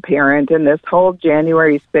very apparent, and this whole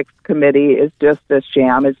January 6th committee is just a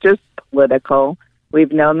sham. It's just political.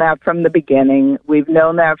 We've known that from the beginning. We've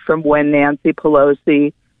known that from when Nancy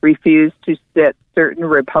Pelosi refused to sit certain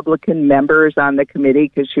Republican members on the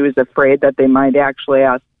committee because she was afraid that they might actually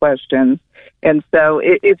ask questions. And so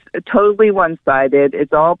it's totally one-sided.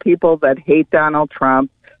 It's all people that hate Donald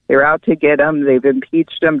Trump. They're out to get him. They've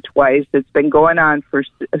impeached him twice. It's been going on for,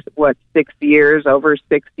 6 years, over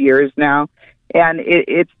 6 years now. And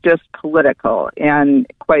it's just political and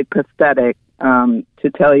quite pathetic, to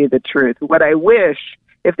tell you the truth. What I wish,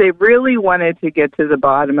 if they really wanted to get to the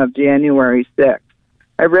bottom of January 6th,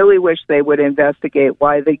 I really wish they would investigate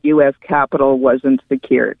why the U.S. Capitol wasn't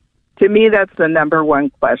secured. To me, that's the number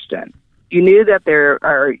one question. You knew that there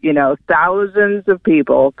are, thousands of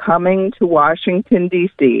people coming to Washington,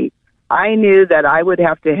 D.C. I knew that I would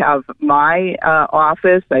have to have my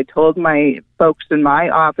office. I told my folks in my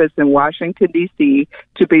office in Washington, D.C.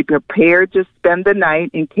 to be prepared to spend the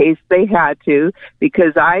night in case they had to,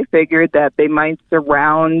 because I figured that they might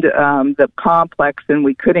surround the complex and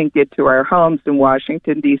we couldn't get to our homes in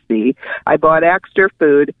Washington, D.C. I bought extra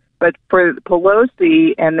food. But for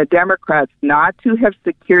Pelosi and the Democrats not to have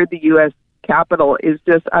secured the U.S. Capitol is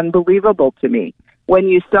just unbelievable to me. When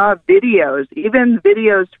you saw videos, even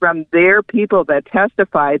videos from their people that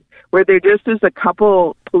testified, where there just is a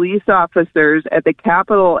couple police officers at the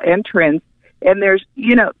Capitol entrance, and there's,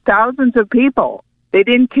 thousands of people. They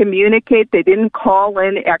didn't communicate. They didn't call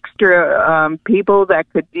in extra people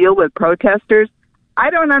that could deal with protesters.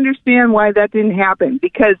 I don't understand why that didn't happen,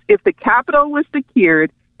 because if the Capitol was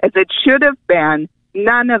secured, as it should have been,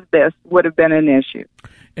 none of this would have been an issue.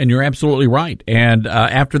 And you're absolutely right. And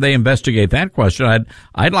after they investigate that question,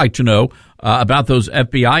 I'd like to know about those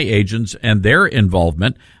FBI agents and their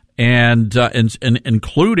involvement, and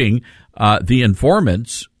including the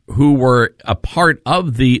informants who were a part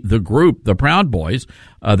of the group, the Proud Boys,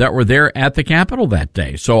 that were there at the Capitol that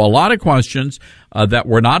day. So a lot of questions that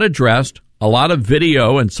were not addressed. A lot of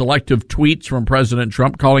video and selective tweets from President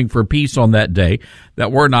Trump calling for peace on that day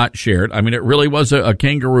that were not shared. I mean, it really was a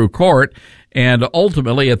kangaroo court. And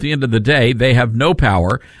ultimately, at the end of the day, they have no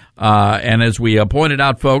power And as we pointed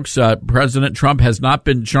out, folks, President Trump has not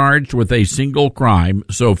been charged with a single crime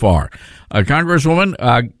so far. Congresswoman,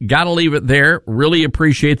 got to leave it there. Really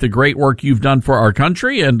appreciate the great work you've done for our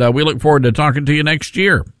country, and we look forward to talking to you next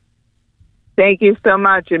year. Thank you so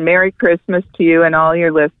much, and Merry Christmas to you and all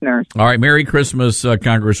your listeners. All right, Merry Christmas,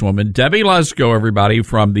 Congresswoman. Debbie Lesko, everybody,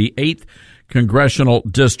 from the 8th Congressional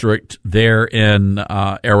District there in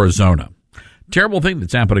Arizona. Terrible thing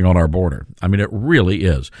that's happening on our border. I mean, it really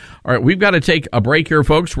is. All right, we've got to take a break here,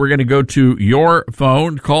 folks. We're going to go to your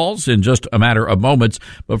phone calls in just a matter of moments.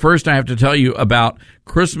 But first, I have to tell you about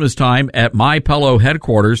Christmas time at MyPillow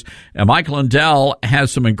headquarters. And Mike Lindell has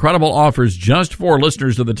some incredible offers just for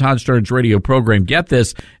listeners of the Todd Starnes radio program. Get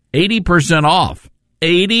this, 80% off.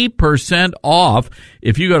 80% off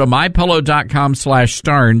if you go to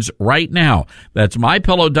MyPillow.com/Starnes right now. That's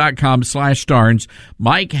MyPillow.com/Starnes.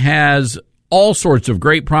 Mike has all sorts of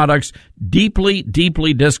great products, deeply,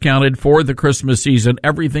 deeply discounted for the Christmas season.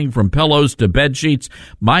 Everything from pillows to bed sheets.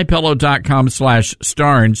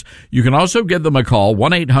 MyPillow.com/Starnes. You can also give them a call,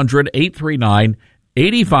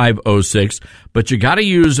 1-800-839-8506. But you got to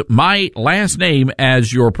use my last name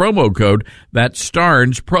as your promo code. That's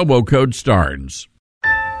Starnes, promo code Starnes.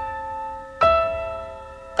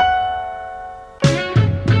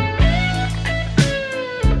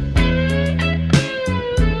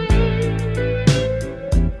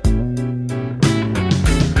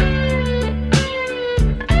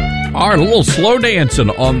 All right, a little slow dancing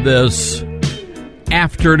on this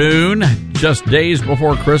afternoon, just days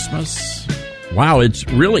before Christmas. Wow, it's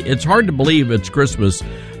hard to believe it's Christmas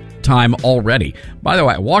time already. By the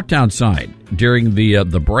way, I walked outside during the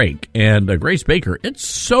break, and Grace Baker, it's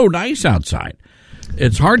so nice outside.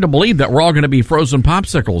 It's hard to believe that we're all going to be frozen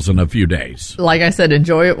popsicles in a few days. Like I said,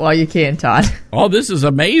 enjoy it while you can, Todd. Oh, this is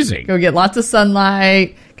amazing. Go get lots of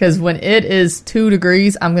sunlight, because when it is 2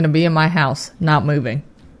 degrees, I'm going to be in my house, not moving.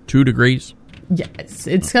 2 degrees? Yes,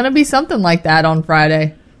 it's going to be something like that on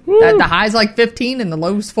Friday. The high's like 15 and the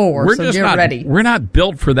low's 4, so get ready. We're not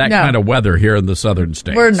built for that kind of weather here in the southern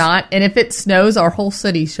states. We're not, and if it snows, our whole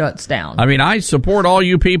city shuts down. I mean, I support all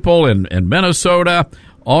you people in Minnesota,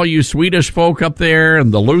 all you Swedish folk up there,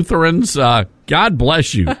 and the Lutherans. God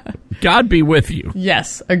bless you. God be with you.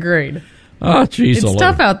 Yes, agreed. Oh, jeez. It's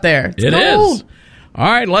tough out there. It's cold. Is.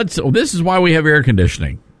 All right, this is why we have air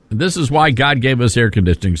conditioning. This is why God gave us air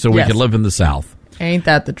conditioning, so we can live in the South. Ain't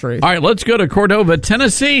that the truth? All right, let's go to Cordova,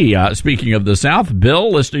 Tennessee. Speaking of the South,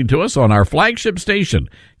 Bill, listening to us on our flagship station,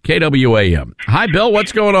 KWAM. Hi, Bill.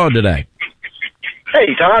 What's going on today?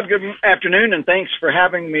 Hey, Todd. Good afternoon, and thanks for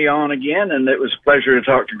having me on again, and it was a pleasure to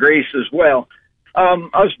talk to Grace as well. I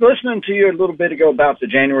was listening to you a little bit ago about the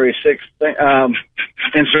January 6th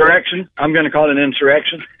insurrection. I'm going to call it an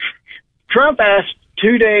insurrection. Trump asked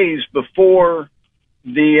 2 days before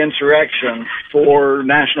the insurrection for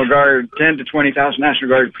National Guard, 10 to 20,000 National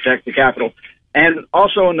Guard to protect the Capitol. And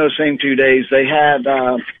also in those same 2 days, they had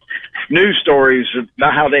news stories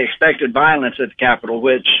about how they expected violence at the Capitol,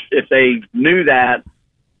 which if they knew that,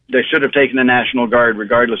 they should have taken the National Guard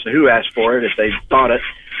regardless of who asked for it, if they thought it.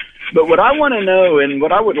 But what I want to know and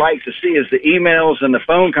what I would like to see is the emails and the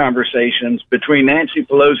phone conversations between Nancy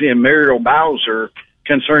Pelosi and Muriel Bowser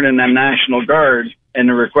concerning the National Guard and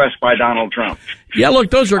the request by Donald Trump. Yeah,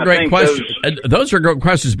 look, those are great questions. Those are great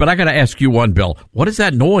questions, but I got to ask you one, Bill. What is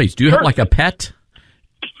that noise? Do you have like a pet?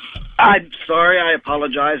 I'm sorry. I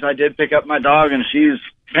apologize. I did pick up my dog, and she's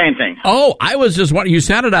panting. Oh, I was just wondering. You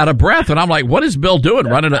sounded out of breath, and I'm like, what is Bill doing?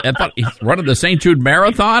 I thought he's running the St. Jude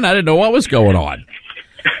Marathon? I didn't know what was going on.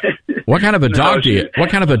 What kind of a dog do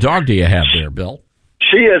you have there, Bill?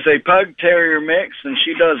 She is a pug terrier mix, and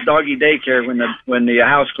she does doggy daycare when the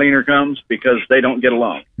house cleaner comes because they don't get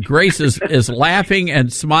along. Grace is laughing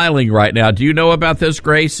and smiling right now. Do you know about this,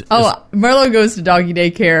 Grace? Oh, Merlo goes to doggy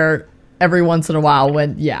daycare every once in a while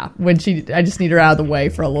when I just need her out of the way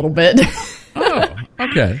for a little bit. Oh,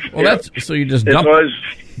 okay. Well, so you just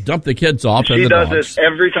dump the kids off and the dogs. She does this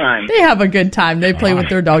every time. They have a good time. They play with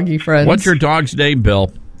their doggy friends. What's your dog's name,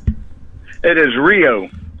 Bill? It is Rio.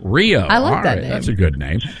 Rio. I like that name. That's a good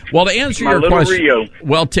name. Well, to answer your question, Rio.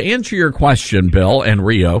 Well, to answer your question, Bill and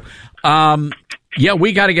Rio,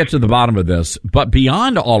 we got to get to the bottom of this. But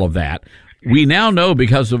beyond all of that, we now know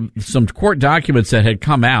because of some court documents that had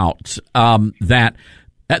come out that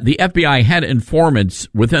the FBI had informants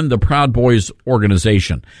within the Proud Boys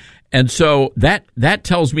organization, and so that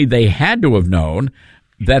tells me they had to have known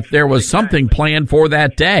that there was something planned for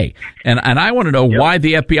that day. And I want to know why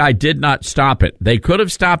the FBI did not stop it. They could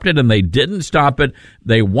have stopped it, and they didn't stop it.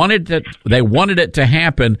 They wanted it to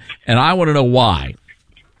happen, and I want to know why.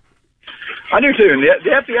 I do too. And the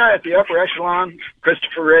FBI at the upper echelon,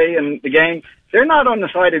 Christopher Wray and the gang, they're not on the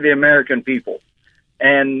side of the American people.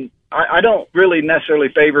 And I don't really necessarily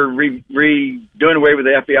favor doing away with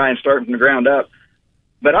the FBI and starting from the ground up.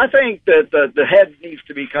 But I think that the head needs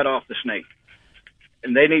to be cut off the snake.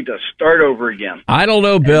 And they need to start over again. I don't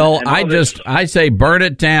know, Bill. I say burn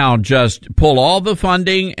it down. Just pull all the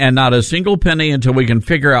funding and not a single penny until we can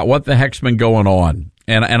figure out what the heck's been going on.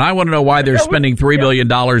 And I want to know why they're spending $3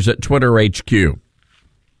 billion at Twitter HQ.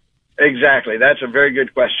 Exactly. That's a very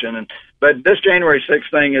good question. But this January 6th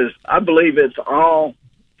thing is, I believe it's all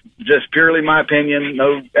just purely my opinion,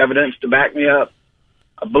 no evidence to back me up.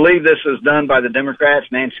 I believe this is done by the Democrats,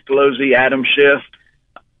 Nancy Pelosi, Adam Schiff.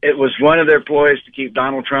 It was one of their ploys to keep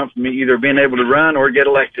Donald Trump from either being able to run or get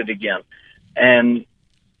elected again. And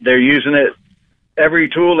they're using every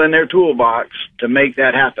tool in their toolbox to make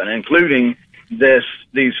that happen, including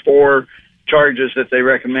these 4 charges that they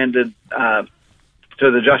recommended to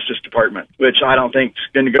the Justice Department, which I don't think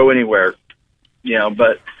is going to go anywhere,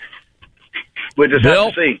 but we'll just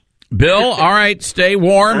have to see. Bill, all right, stay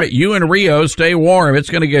warm. You and Rio, stay warm. It's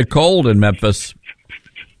going to get cold in Memphis.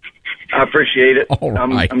 I appreciate it. All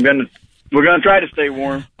right. We're going to try to stay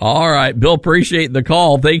warm. All right, Bill, appreciate the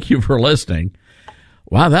call. Thank you for listening.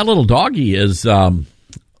 Wow, that little doggy is,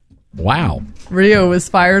 wow. Rio was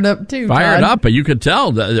fired up, too, Fired Todd. up, but you could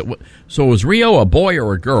tell. So was Rio a boy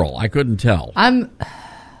or a girl? I couldn't tell. I'm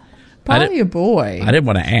probably a boy. I didn't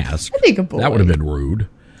want to ask. I think a boy. That would have been rude.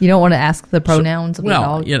 You don't want to ask the pronouns of the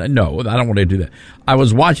dog? No, I don't want to do that. I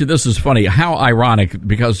was watching, this is funny, how ironic,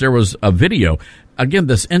 because there was a video. Again,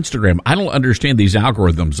 this Instagram, I don't understand these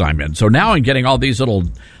algorithms I'm in. So now I'm getting all these little,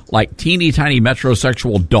 like, teeny tiny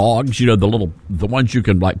metrosexual dogs, the ones you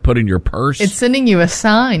can, like, put in your purse. It's sending you a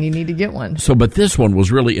sign. You need to get one. So, but this one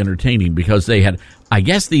was really entertaining because they had, I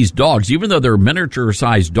guess these dogs, even though they're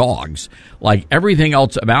miniature-sized dogs, like everything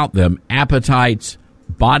else about them, appetites,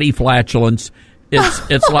 body flatulence,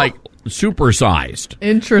 it's like supersized.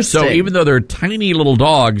 Interesting. So even though they're tiny little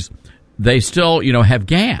dogs, they still, have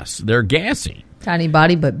gas. They're gassy. Tiny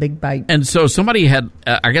body, but big bite. And so somebody had,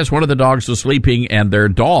 I guess one of the dogs was sleeping, and their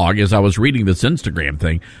dog, as I was reading this Instagram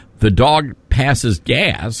thing, the dog passes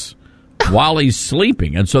gas while he's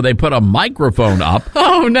sleeping. And so they put a microphone up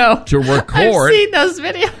to record. I've seen those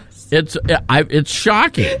videos. It's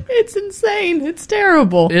shocking. It's insane. It's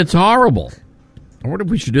terrible. It's horrible. I wonder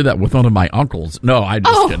if we should do that with one of my uncles. No, I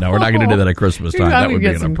just kidding. No, we're not going to do that at Christmas time. That would be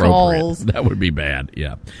inappropriate. That would be bad.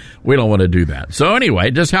 Yeah. We don't want to do that. So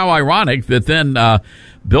anyway, just how ironic that then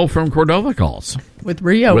Bill from Cordova calls. With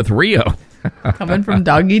Rio. Coming from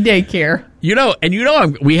doggy daycare.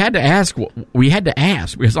 We had to ask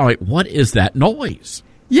because I'm like, what is that noise?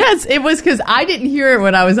 Yes, it was because I didn't hear it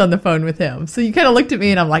when I was on the phone with him. So you kind of looked at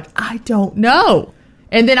me and I'm like, I don't know.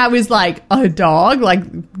 And then I was like, a dog? Like,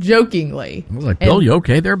 jokingly. I was like, Bill, you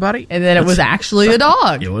okay there, buddy? And then it was actually a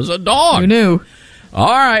dog. It was a dog. Who knew? All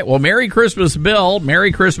right. Well, Merry Christmas, Bill.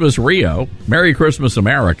 Merry Christmas, Rio. Merry Christmas,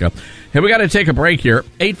 America. Hey, we got to take a break here.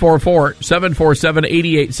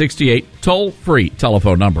 844-747-8868. Toll-free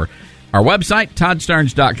telephone number. Our website,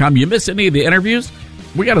 ToddStarnes.com. You miss any of the interviews?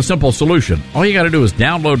 We got a simple solution. All you got to do is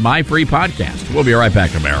download my free podcast. We'll be right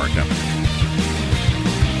back, America.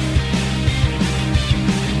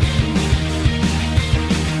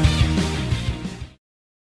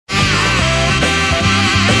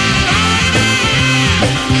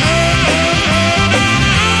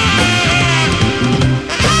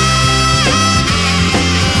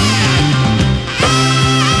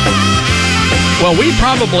 Well, we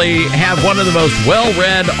probably have one of the most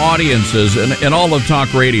well-read audiences in all of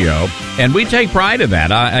talk radio, and we take pride in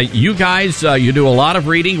that. You guys, you do a lot of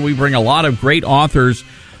reading. We bring a lot of great authors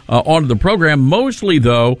onto the program, mostly,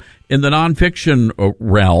 though, in the nonfiction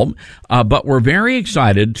realm. But we're very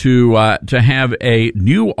excited to have a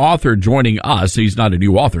new author joining us. He's not a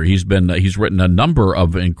new author. He's written a number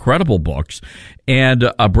of incredible books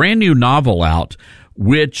and a brand new novel out,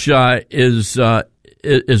 which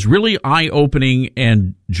is really eye-opening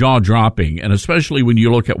and jaw-dropping, and especially when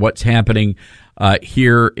you look at what's happening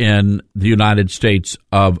here in the United States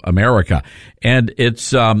of America. And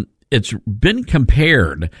it's been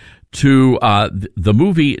compared to the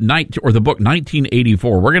movie or the book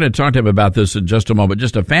 1984. We're going to talk to him about this in just a moment.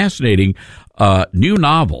 Just a fascinating new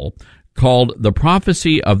novel called The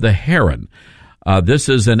Prophecy of the Heron. This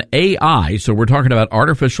is an AI, so we're talking about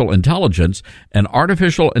artificial intelligence, an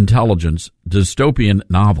artificial intelligence dystopian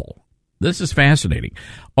novel. This is fascinating.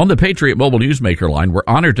 On the Patriot Mobile Newsmaker line, we're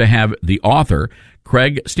honored to have the author,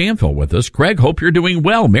 Craig Stanfill, with us. Craig, hope you're doing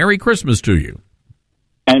well. Merry Christmas to you.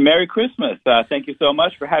 And Merry Christmas. Thank you so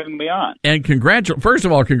much for having me on. And first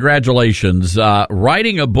of all, congratulations.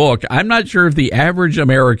 Writing a book, I'm not sure if the average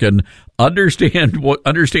American understands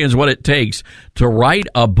what it takes to write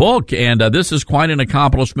a book, and this is quite an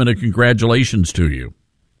accomplishment, and congratulations to you.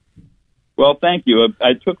 Well, thank you.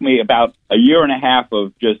 It took me about a year and a half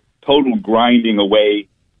of just total grinding away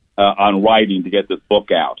on writing to get this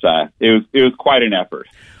book out. It was quite an effort.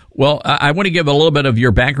 Well, I want to give a little bit of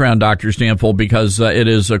your background, Dr. Stanfield, because it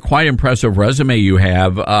is a quite impressive resume you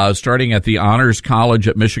have, starting at the Honors College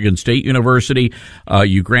at Michigan State University.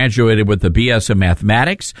 You graduated with the BS in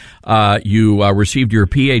Mathematics. You received your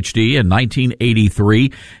PhD in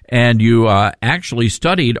 1983, and you actually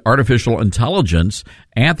studied artificial intelligence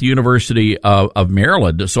at the University of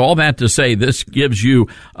Maryland. So all that to say, this gives you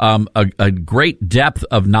a great depth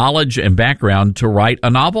of knowledge and background to write a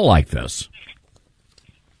novel like this.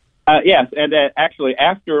 Yes, and actually,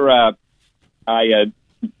 after I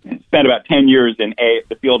spent about 10 years in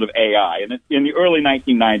the field of AI, and in the early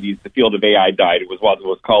 1990s, the field of AI died. It was what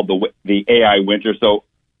was called the AI winter. So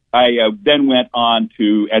I then went on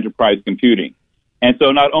to enterprise computing, and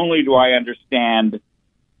so not only do I understand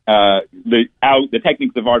the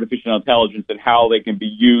techniques of artificial intelligence and how they can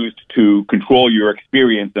be used to control your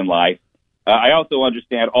experience in life, I also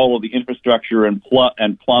understand all of the infrastructure and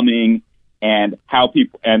plumbing. And how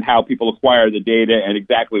people acquire the data, and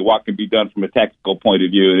exactly what can be done from a technical point of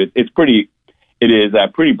view. It is pretty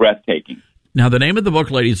breathtaking. Now, the name of the book,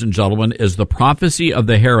 ladies and gentlemen, is The Prophecy of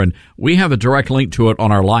the Heron. We have a direct link to it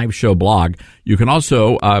on our live show blog. You can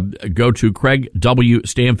also go to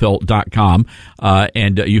CraigWStanfield.com,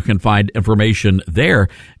 and you can find information there.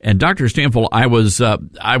 And Dr. Stanfield, I was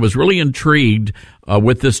really intrigued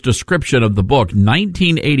with this description of the book,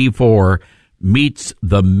 1984 meets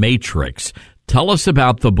The Matrix. Tell us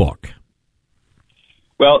about the book.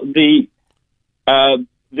 Well, the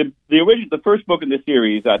first book in the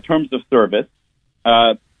series, Terms of Service,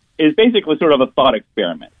 is basically sort of a thought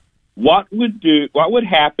experiment. What would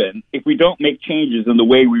happen if we don't make changes in the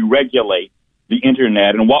way we regulate the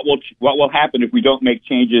internet, and what will happen if we don't make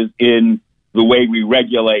changes in the way we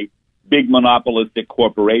regulate big monopolistic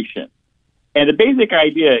corporations? And the basic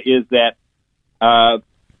idea is that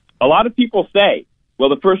a lot of people say, well,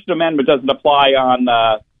 the First Amendment doesn't apply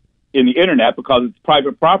in the internet because it's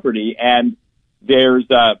private property, and they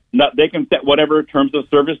can set whatever terms of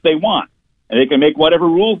service they want, and they can make whatever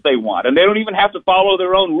rules they want, and they don't even have to follow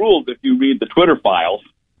their own rules if you read the Twitter files.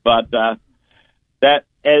 But so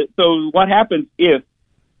what happens if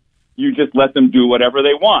you just let them do whatever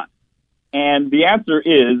they want? And the answer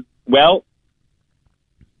is, well,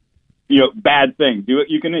 bad things.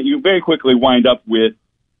 You very quickly wind up with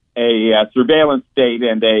a surveillance state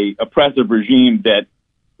and a oppressive regime that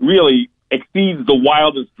really exceeds the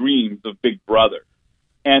wildest dreams of Big Brother.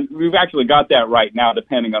 And we've actually got that right now,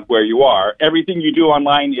 depending on where you are. Everything you do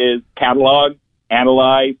online is cataloged,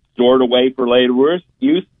 analyzed, stored away for later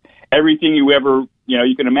use. Everything you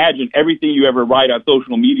can imagine, everything you ever write on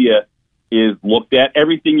social media is looked at.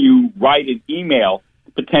 Everything you write in email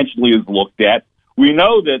potentially is looked at. We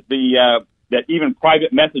know that that even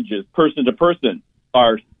private messages, person to person,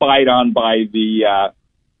 are spied on by the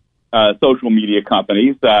social media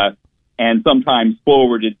companies and sometimes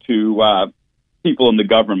forwarded to people in the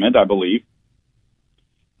government, I believe.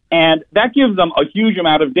 And that gives them a huge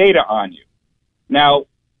amount of data on you. Now,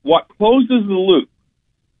 what closes the loop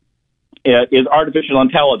is artificial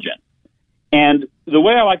intelligence. And the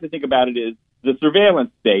way I like to think about it is the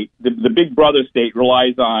surveillance state, the Big Brother state,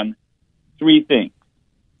 relies on three things.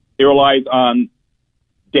 It relies on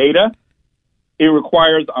data. It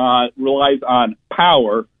relies on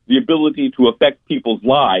power, the ability to affect people's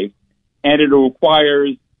lives, and it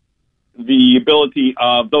requires the ability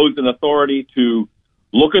of those in authority to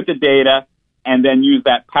look at the data and then use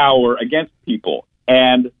that power against people.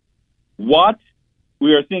 And what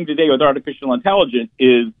we are seeing today with artificial intelligence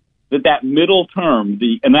is that middle term,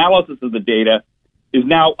 the analysis of the data, is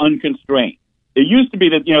now unconstrained. It used to be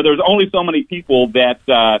that there's only so many people that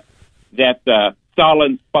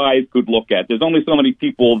Stalin spies could look at. There's only so many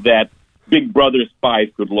people that Big Brother spies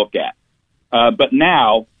could look at. But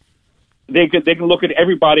now they can look at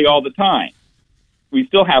everybody all the time. We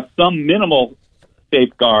still have some minimal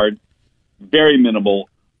safeguards, very minimal,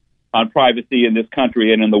 on privacy in this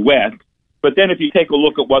country and in the West. But then if you take a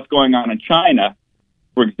look at what's going on in China,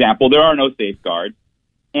 for example, there are no safeguards,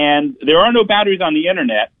 and there are no boundaries on the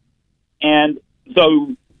internet. And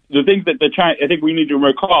so the things that I think we need to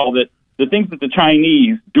recall that the things that the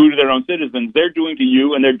Chinese do to their own citizens, they're doing to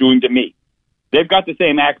you and they're doing to me. They've got the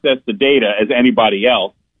same access to data as anybody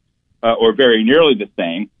else, or very nearly the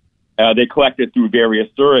same. They collect it through various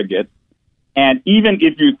surrogates. And even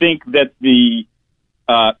if you think that the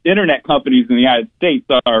internet companies in the United States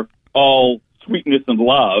are all sweetness and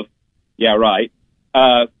love, yeah, right,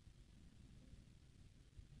 the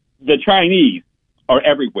Chinese are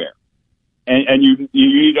everywhere. And you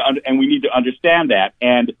need to, and we need to understand that.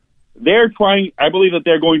 And they're trying, I believe that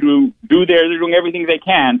they're doing everything they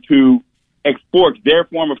can to export their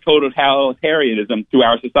form of totalitarianism to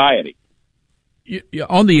our society.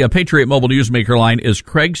 On the Patriot Mobile Newsmaker line is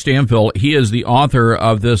Craig Stanfill. He is the author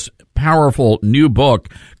of this powerful new book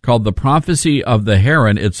called The Prophecy of the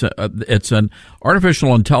Heron. It's an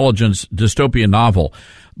artificial intelligence dystopian novel.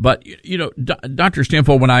 But, Dr.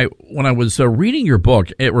 Stanfill, when I was reading your book,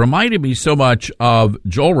 it reminded me so much of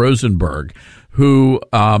Joel Rosenberg, who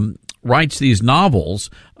writes these novels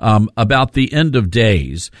about the end of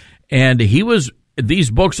days. And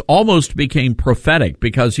these books almost became prophetic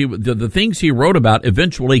because the things he wrote about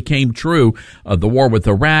eventually came true. The war with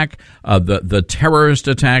Iraq, the terrorist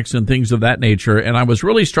attacks and things of that nature. And I was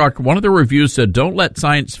really struck. One of the reviews said, "Don't let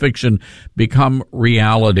science fiction become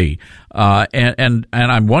reality." And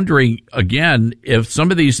I'm wondering again if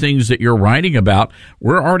some of these things that you're writing about,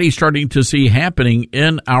 we're already starting to see happening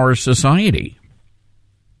in our society.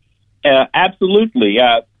 Absolutely.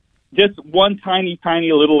 Just one tiny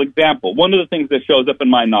little example. One of the things that shows up in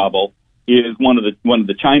my novel is one of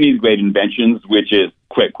the Chinese great inventions, which is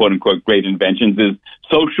quote unquote great inventions, is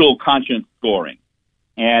social conscience scoring.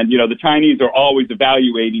 And the Chinese are always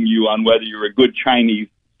evaluating you on whether you're a good Chinese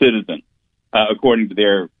citizen, according to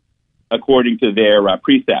their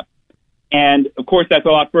precepts. And of course, that's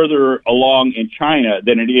a lot further along in China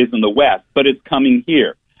than it is in the West, but it's coming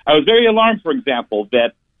here. I was very alarmed, for example,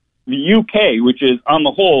 that the UK, which is on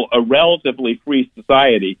the whole a relatively free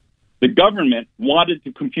society, the government wanted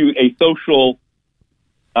to compute a social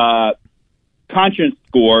conscience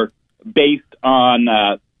score based on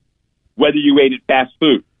whether you ate at fast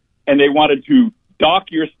food. And they wanted to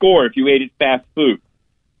dock your score if you ate at fast food.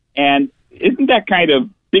 And isn't that kind of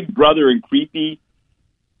Big Brother and creepy,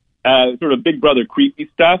 sort of Big Brother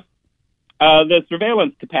creepy stuff? The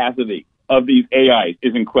surveillance capacity of these AIs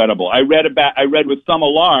is incredible. I read with some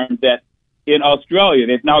alarm that in Australia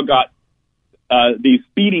they've now got these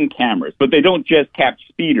speeding cameras, but they don't just catch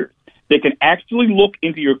speeders. They can actually look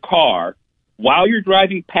into your car while you're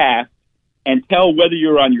driving past and tell whether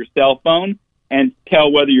you're on your cell phone and tell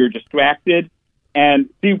whether you're distracted and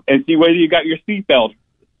see whether you got your seatbelt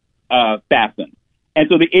fastened. And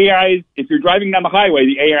so the AIs, if you're driving down the highway,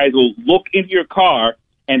 the AIs will look into your car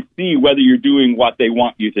and see whether you're doing what they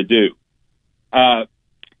want you to do.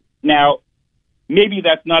 Now, maybe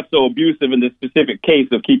that's not so abusive in this specific case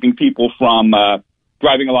of keeping people from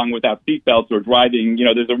driving along without seatbelts or driving.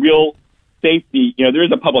 There's a real safety. There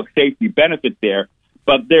is a public safety benefit there,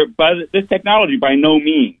 but this technology by no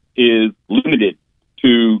means is limited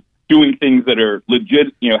to doing things that are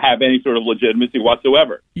legit. Have any sort of legitimacy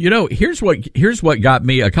whatsoever. Here's what got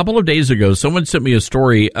me. A couple of days ago, someone sent me a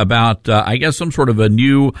story about I guess some sort of a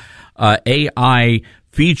new AI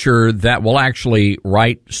feature that will actually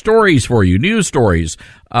write stories for you, news stories,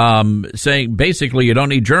 saying basically you don't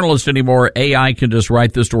need journalists anymore. AI can just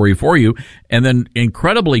write the story for you. And then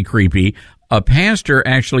incredibly creepy, a pastor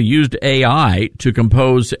actually used AI to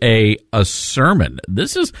compose a sermon.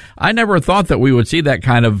 I never thought that we would see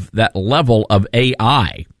that level of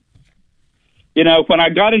AI. When I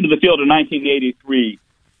got into the field in 1983,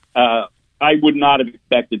 I would not have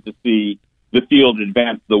expected to see the field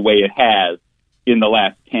advance the way it has in the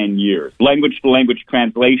last 10 years. Language-to-language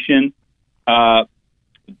translation,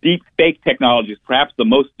 deep fake technology is perhaps the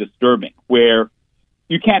most disturbing, where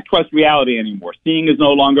you can't trust reality anymore. Seeing is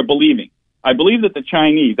no longer believing. I believe that the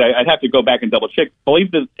Chinese, I'd have to go back and double-check, believe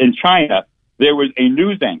that in China there was a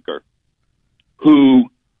news anchor who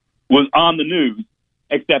was on the news,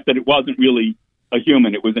 except that it wasn't really a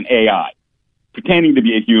human, it was an AI, pretending to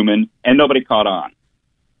be a human, and nobody caught on.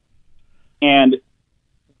 And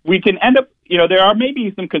we can end up, there are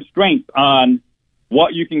maybe some constraints on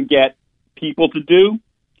what you can get people to do.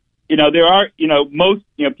 There are, most,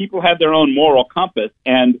 people have their own moral compass,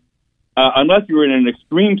 and unless you're in an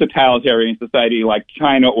extreme totalitarian society like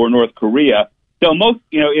China or North Korea, they'll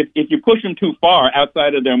if you push them too far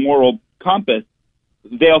outside of their moral compass,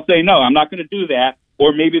 they'll say, no, I'm not going to do that,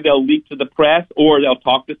 or maybe they'll leak to the press, or they'll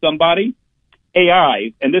talk to somebody.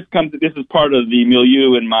 AIs, and this is part of the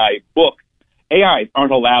milieu in my book, AIs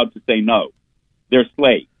aren't allowed to say no. They're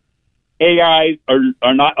slaves. AIs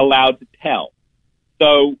are not allowed to tell.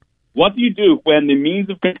 So what do you do when the means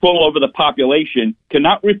of control over the population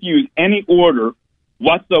cannot refuse any order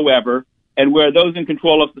whatsoever, and where those in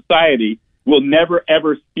control of society will never,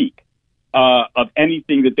 ever speak? of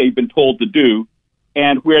anything that they've been told to do,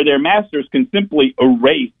 and where their masters can simply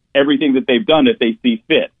erase everything that they've done if they see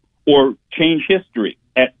fit, or change history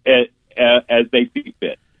as they see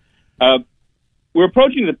fit. We're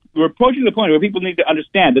approaching the point where people need to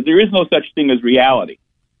understand that there is no such thing as reality.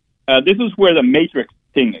 This is where the Matrix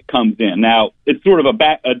thing comes in. Now, it's sort of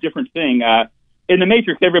a different thing. In the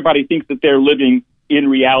Matrix, everybody thinks that they're living in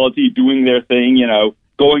reality, doing their thing,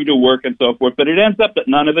 going to work and so forth, but it ends up that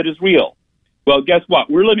none of it is real. Well, guess what?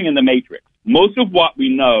 We're living in the Matrix. Most of what we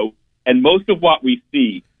know and most of what we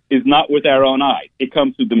see is not with our own eyes. It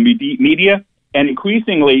comes through the media and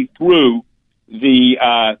increasingly through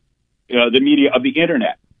the media of the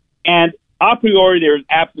Internet. And a priori, there is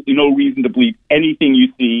absolutely no reason to believe anything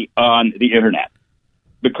you see on the Internet.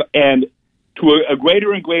 And to a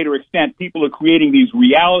greater and greater extent, people are creating these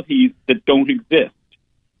realities that don't exist.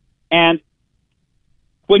 And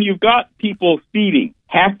when you've got people feeding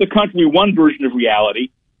half the country one version of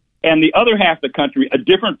reality and the other half the country a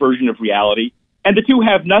different version of reality, and the two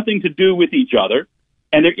have nothing to do with each other,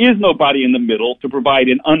 and there is nobody in the middle to provide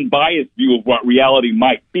an unbiased view of what reality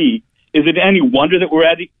might be, is it any wonder that we're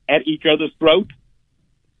at each other's throat?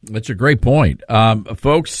 That's a great point.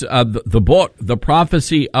 Folks, the book, The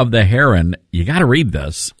Prophecy of the Heron, you got to read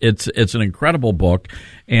this. It's an incredible book.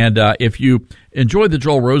 And if you enjoy the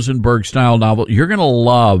Joel Rosenberg style novel, you're going to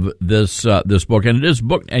love this book. And it is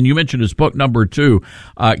book, and you mentioned it's book number 2.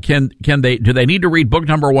 Do they need to read book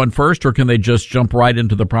number 1 first, or can they just jump right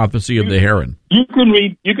into The Prophecy of the Heron? You can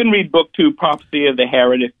read book 2, Prophecy of the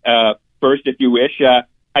Heron, first if you wish.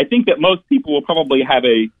 I think that most people will probably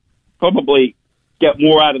get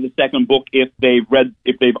more out of the second book if they've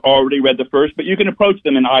already read the first, but you can approach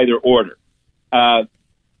them in either order. The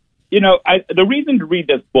reason to read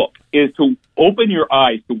this book is to open your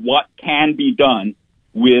eyes to what can be done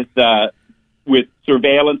with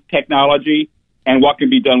surveillance technology and what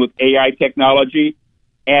can be done with AI technology,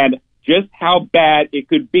 and just how bad it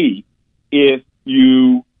could be if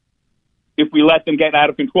we let them get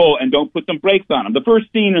out of control and don't put some brakes on them. The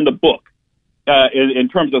first scene in the book, in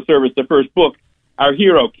terms of service, the first book, our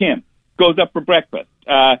hero, Kim, goes up for breakfast,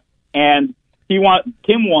 and Kim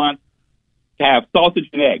wants to have sausage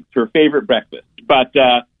and eggs, her favorite breakfast. But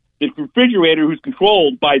the refrigerator, who's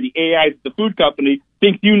controlled by the AI at the food company,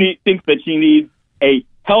 thinks that she needs a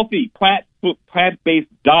healthy plant-based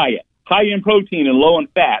diet, high in protein and low in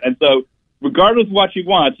fat. And so, regardless of what she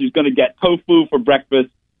wants, she's going to get tofu for breakfast,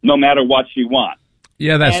 no matter what she wants.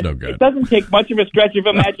 Yeah, that's no good. It doesn't take much of a stretch of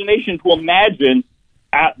imagination to imagine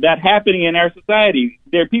that happening in our society.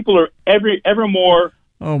 People are ever more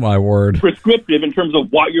oh my word prescriptive in terms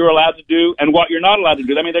of what you're allowed to do and what you're not allowed to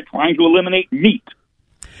do. I mean, they're trying to eliminate meat.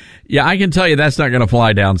 Yeah, I can tell you that's not going to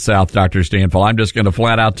fly down south, Dr. Stanfield. I'm just going to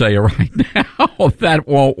flat out tell you right now that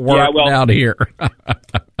won't work down here.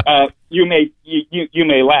 You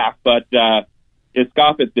may laugh, but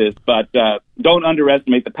scoff at this, but don't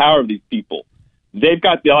underestimate the power of these people. They've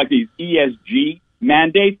got these ESG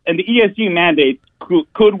mandates, and the ESG mandates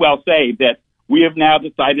could well say that we have now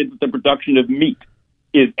decided that the production of meat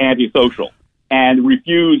is antisocial, and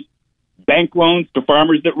refuse bank loans to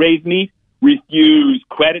farmers that raise meat, refuse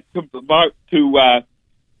credit to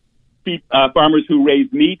farmers who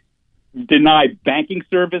raise meat, deny banking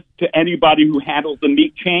service to anybody who handles the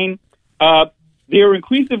meat chain. They're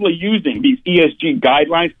increasingly using these ESG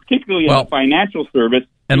guidelines, particularly in the financial service.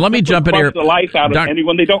 And let me jump in here. The life out of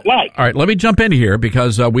anyone they don't like. All right, let me jump in here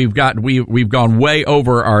because we've gone way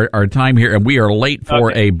over our time here, and we are late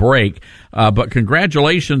for a break. But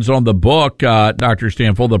congratulations on the book, Dr.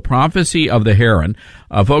 Stanfield, The Prophecy of the Heron.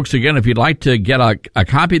 Folks, again, if you'd like to get a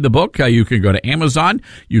copy of the book, you can go to Amazon.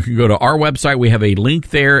 You can go to our website. We have a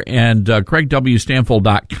link there, and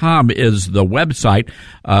CraigWStanfield.com is the website.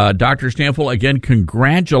 Dr. Stanfield, again,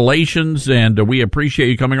 congratulations, and we appreciate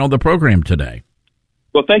you coming on the program today.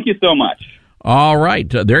 Well, thank you so much. All right.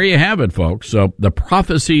 There you have it, folks. So, The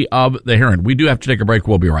Prophecy of the Heron. We do have to take a break.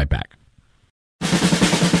 We'll be right back.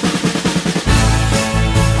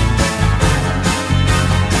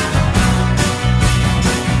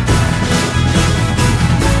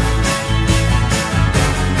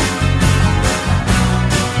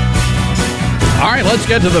 All right, let's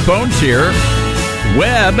get to the phones here.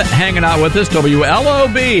 Webb hanging out with us,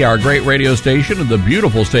 WLOB, our great radio station in the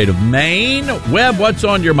beautiful state of Maine. Webb, what's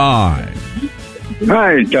on your mind?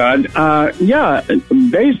 Hi, Todd.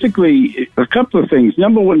 Basically, a couple of things.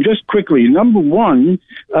 Number one, just quickly. Number one,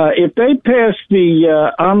 if they pass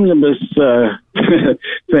the omnibus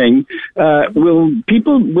thing, will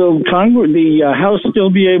the House still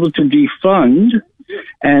be able to defund?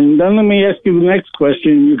 And then let me ask you the next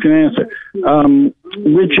question you can answer,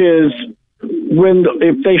 which is,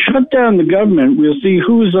 if they shut down the government, we'll see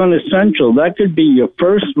who's unessential. That could be your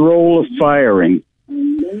first roll of firing.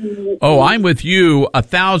 Oh, I'm with you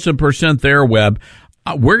 1,000% there, Webb.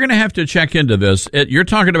 We're going to have to check into this. You're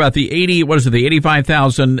talking about the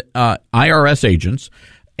 85,000 IRS agents,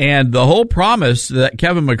 and the whole promise that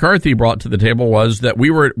Kevin McCarthy brought to the table was that we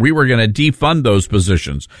were going to defund those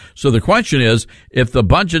positions. So the question is, if the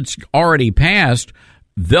budget's already passed,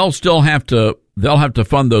 they'll have to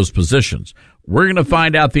fund those positions. We're going to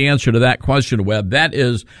find out the answer to that question, Webb.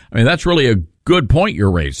 That's really a good point you're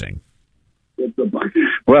raising.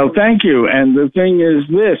 Well, thank you. And the thing is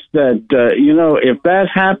this, that, if that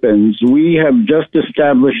happens, we have just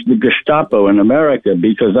established the Gestapo in America,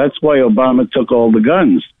 because that's why Obama took all the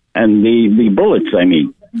guns and the bullets, I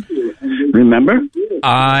mean. Remember?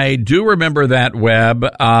 I do remember that, Webb.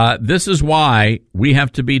 This is why we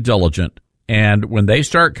have to be diligent. And when they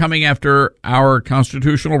start coming after our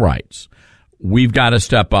constitutional rights, we've got to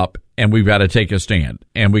step up and we've got to take a stand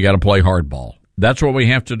and we got to play hardball. That's what we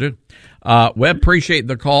have to do. Webb, appreciate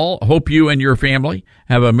the call. Hope you and your family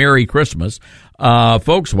have a Merry Christmas.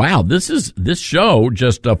 Folks, wow, this show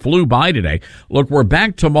just flew by today. Look, we're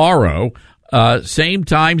back tomorrow. Same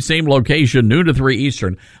time, same location, noon to 3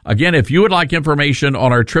 Eastern. Again, if you would like information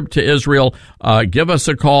on our trip to Israel, give us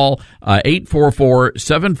a call,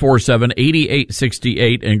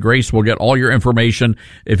 844-747-8868, and Grace will get all your information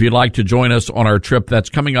if you'd like to join us on our trip. That's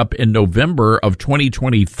coming up in November of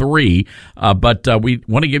 2023. But we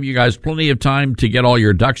want to give you guys plenty of time to get all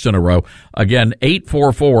your ducks in a row. Again,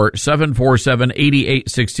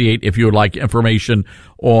 844-747-8868 if you would like information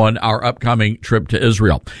on our upcoming trip to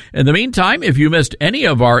Israel. In the meantime, if you missed any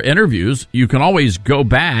of our interviews, you can always go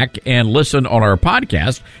back and listen on our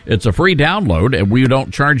podcast. It's a free download, and we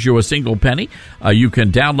don't charge you a single penny. You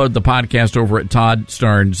can download the podcast over at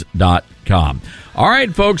ToddStarnes.com. All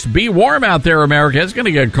right, folks, be warm out there, America. It's going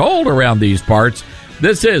to get cold around these parts.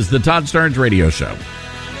 This is the Todd Starnes Radio Show.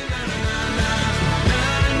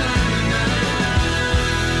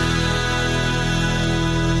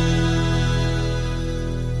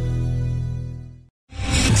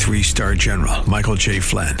 Three-star General Michael J.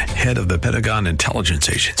 Flynn, head of the Pentagon Intelligence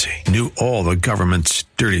Agency, knew all the government's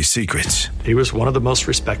dirty secrets. He was one of the most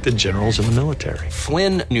respected generals in the military.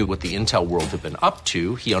 Flynn knew what the intel world had been up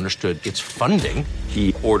to. He understood its funding.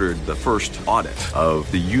 He ordered the first audit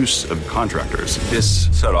of the use of contractors. This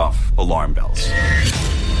set off alarm bells.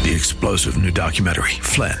 The explosive new documentary,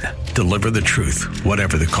 Flynn, Deliver the Truth,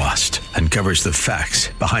 Whatever the Cost, uncovers the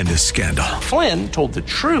facts behind this scandal. Flynn told the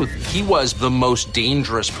truth. He was the most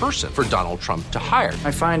dangerous person for Donald Trump to hire. I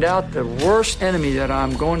find out the worst enemy that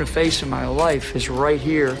I'm going to face in my life is right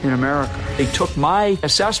here in America. They took my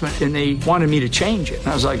assessment and they wanted me to change it. And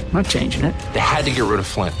I was like, I'm not changing it. They had to get rid of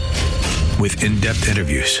Flynn. With in-depth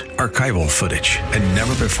interviews, archival footage, and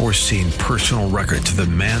never-before-seen personal records of the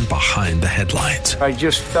man behind the headlines. I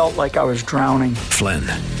just felt like I was drowning. Flynn,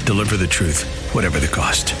 Deliver the Truth, Whatever the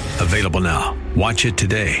Cost. Available now. Watch it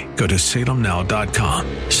today. Go to salemnow.com.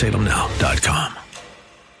 salemnow.com.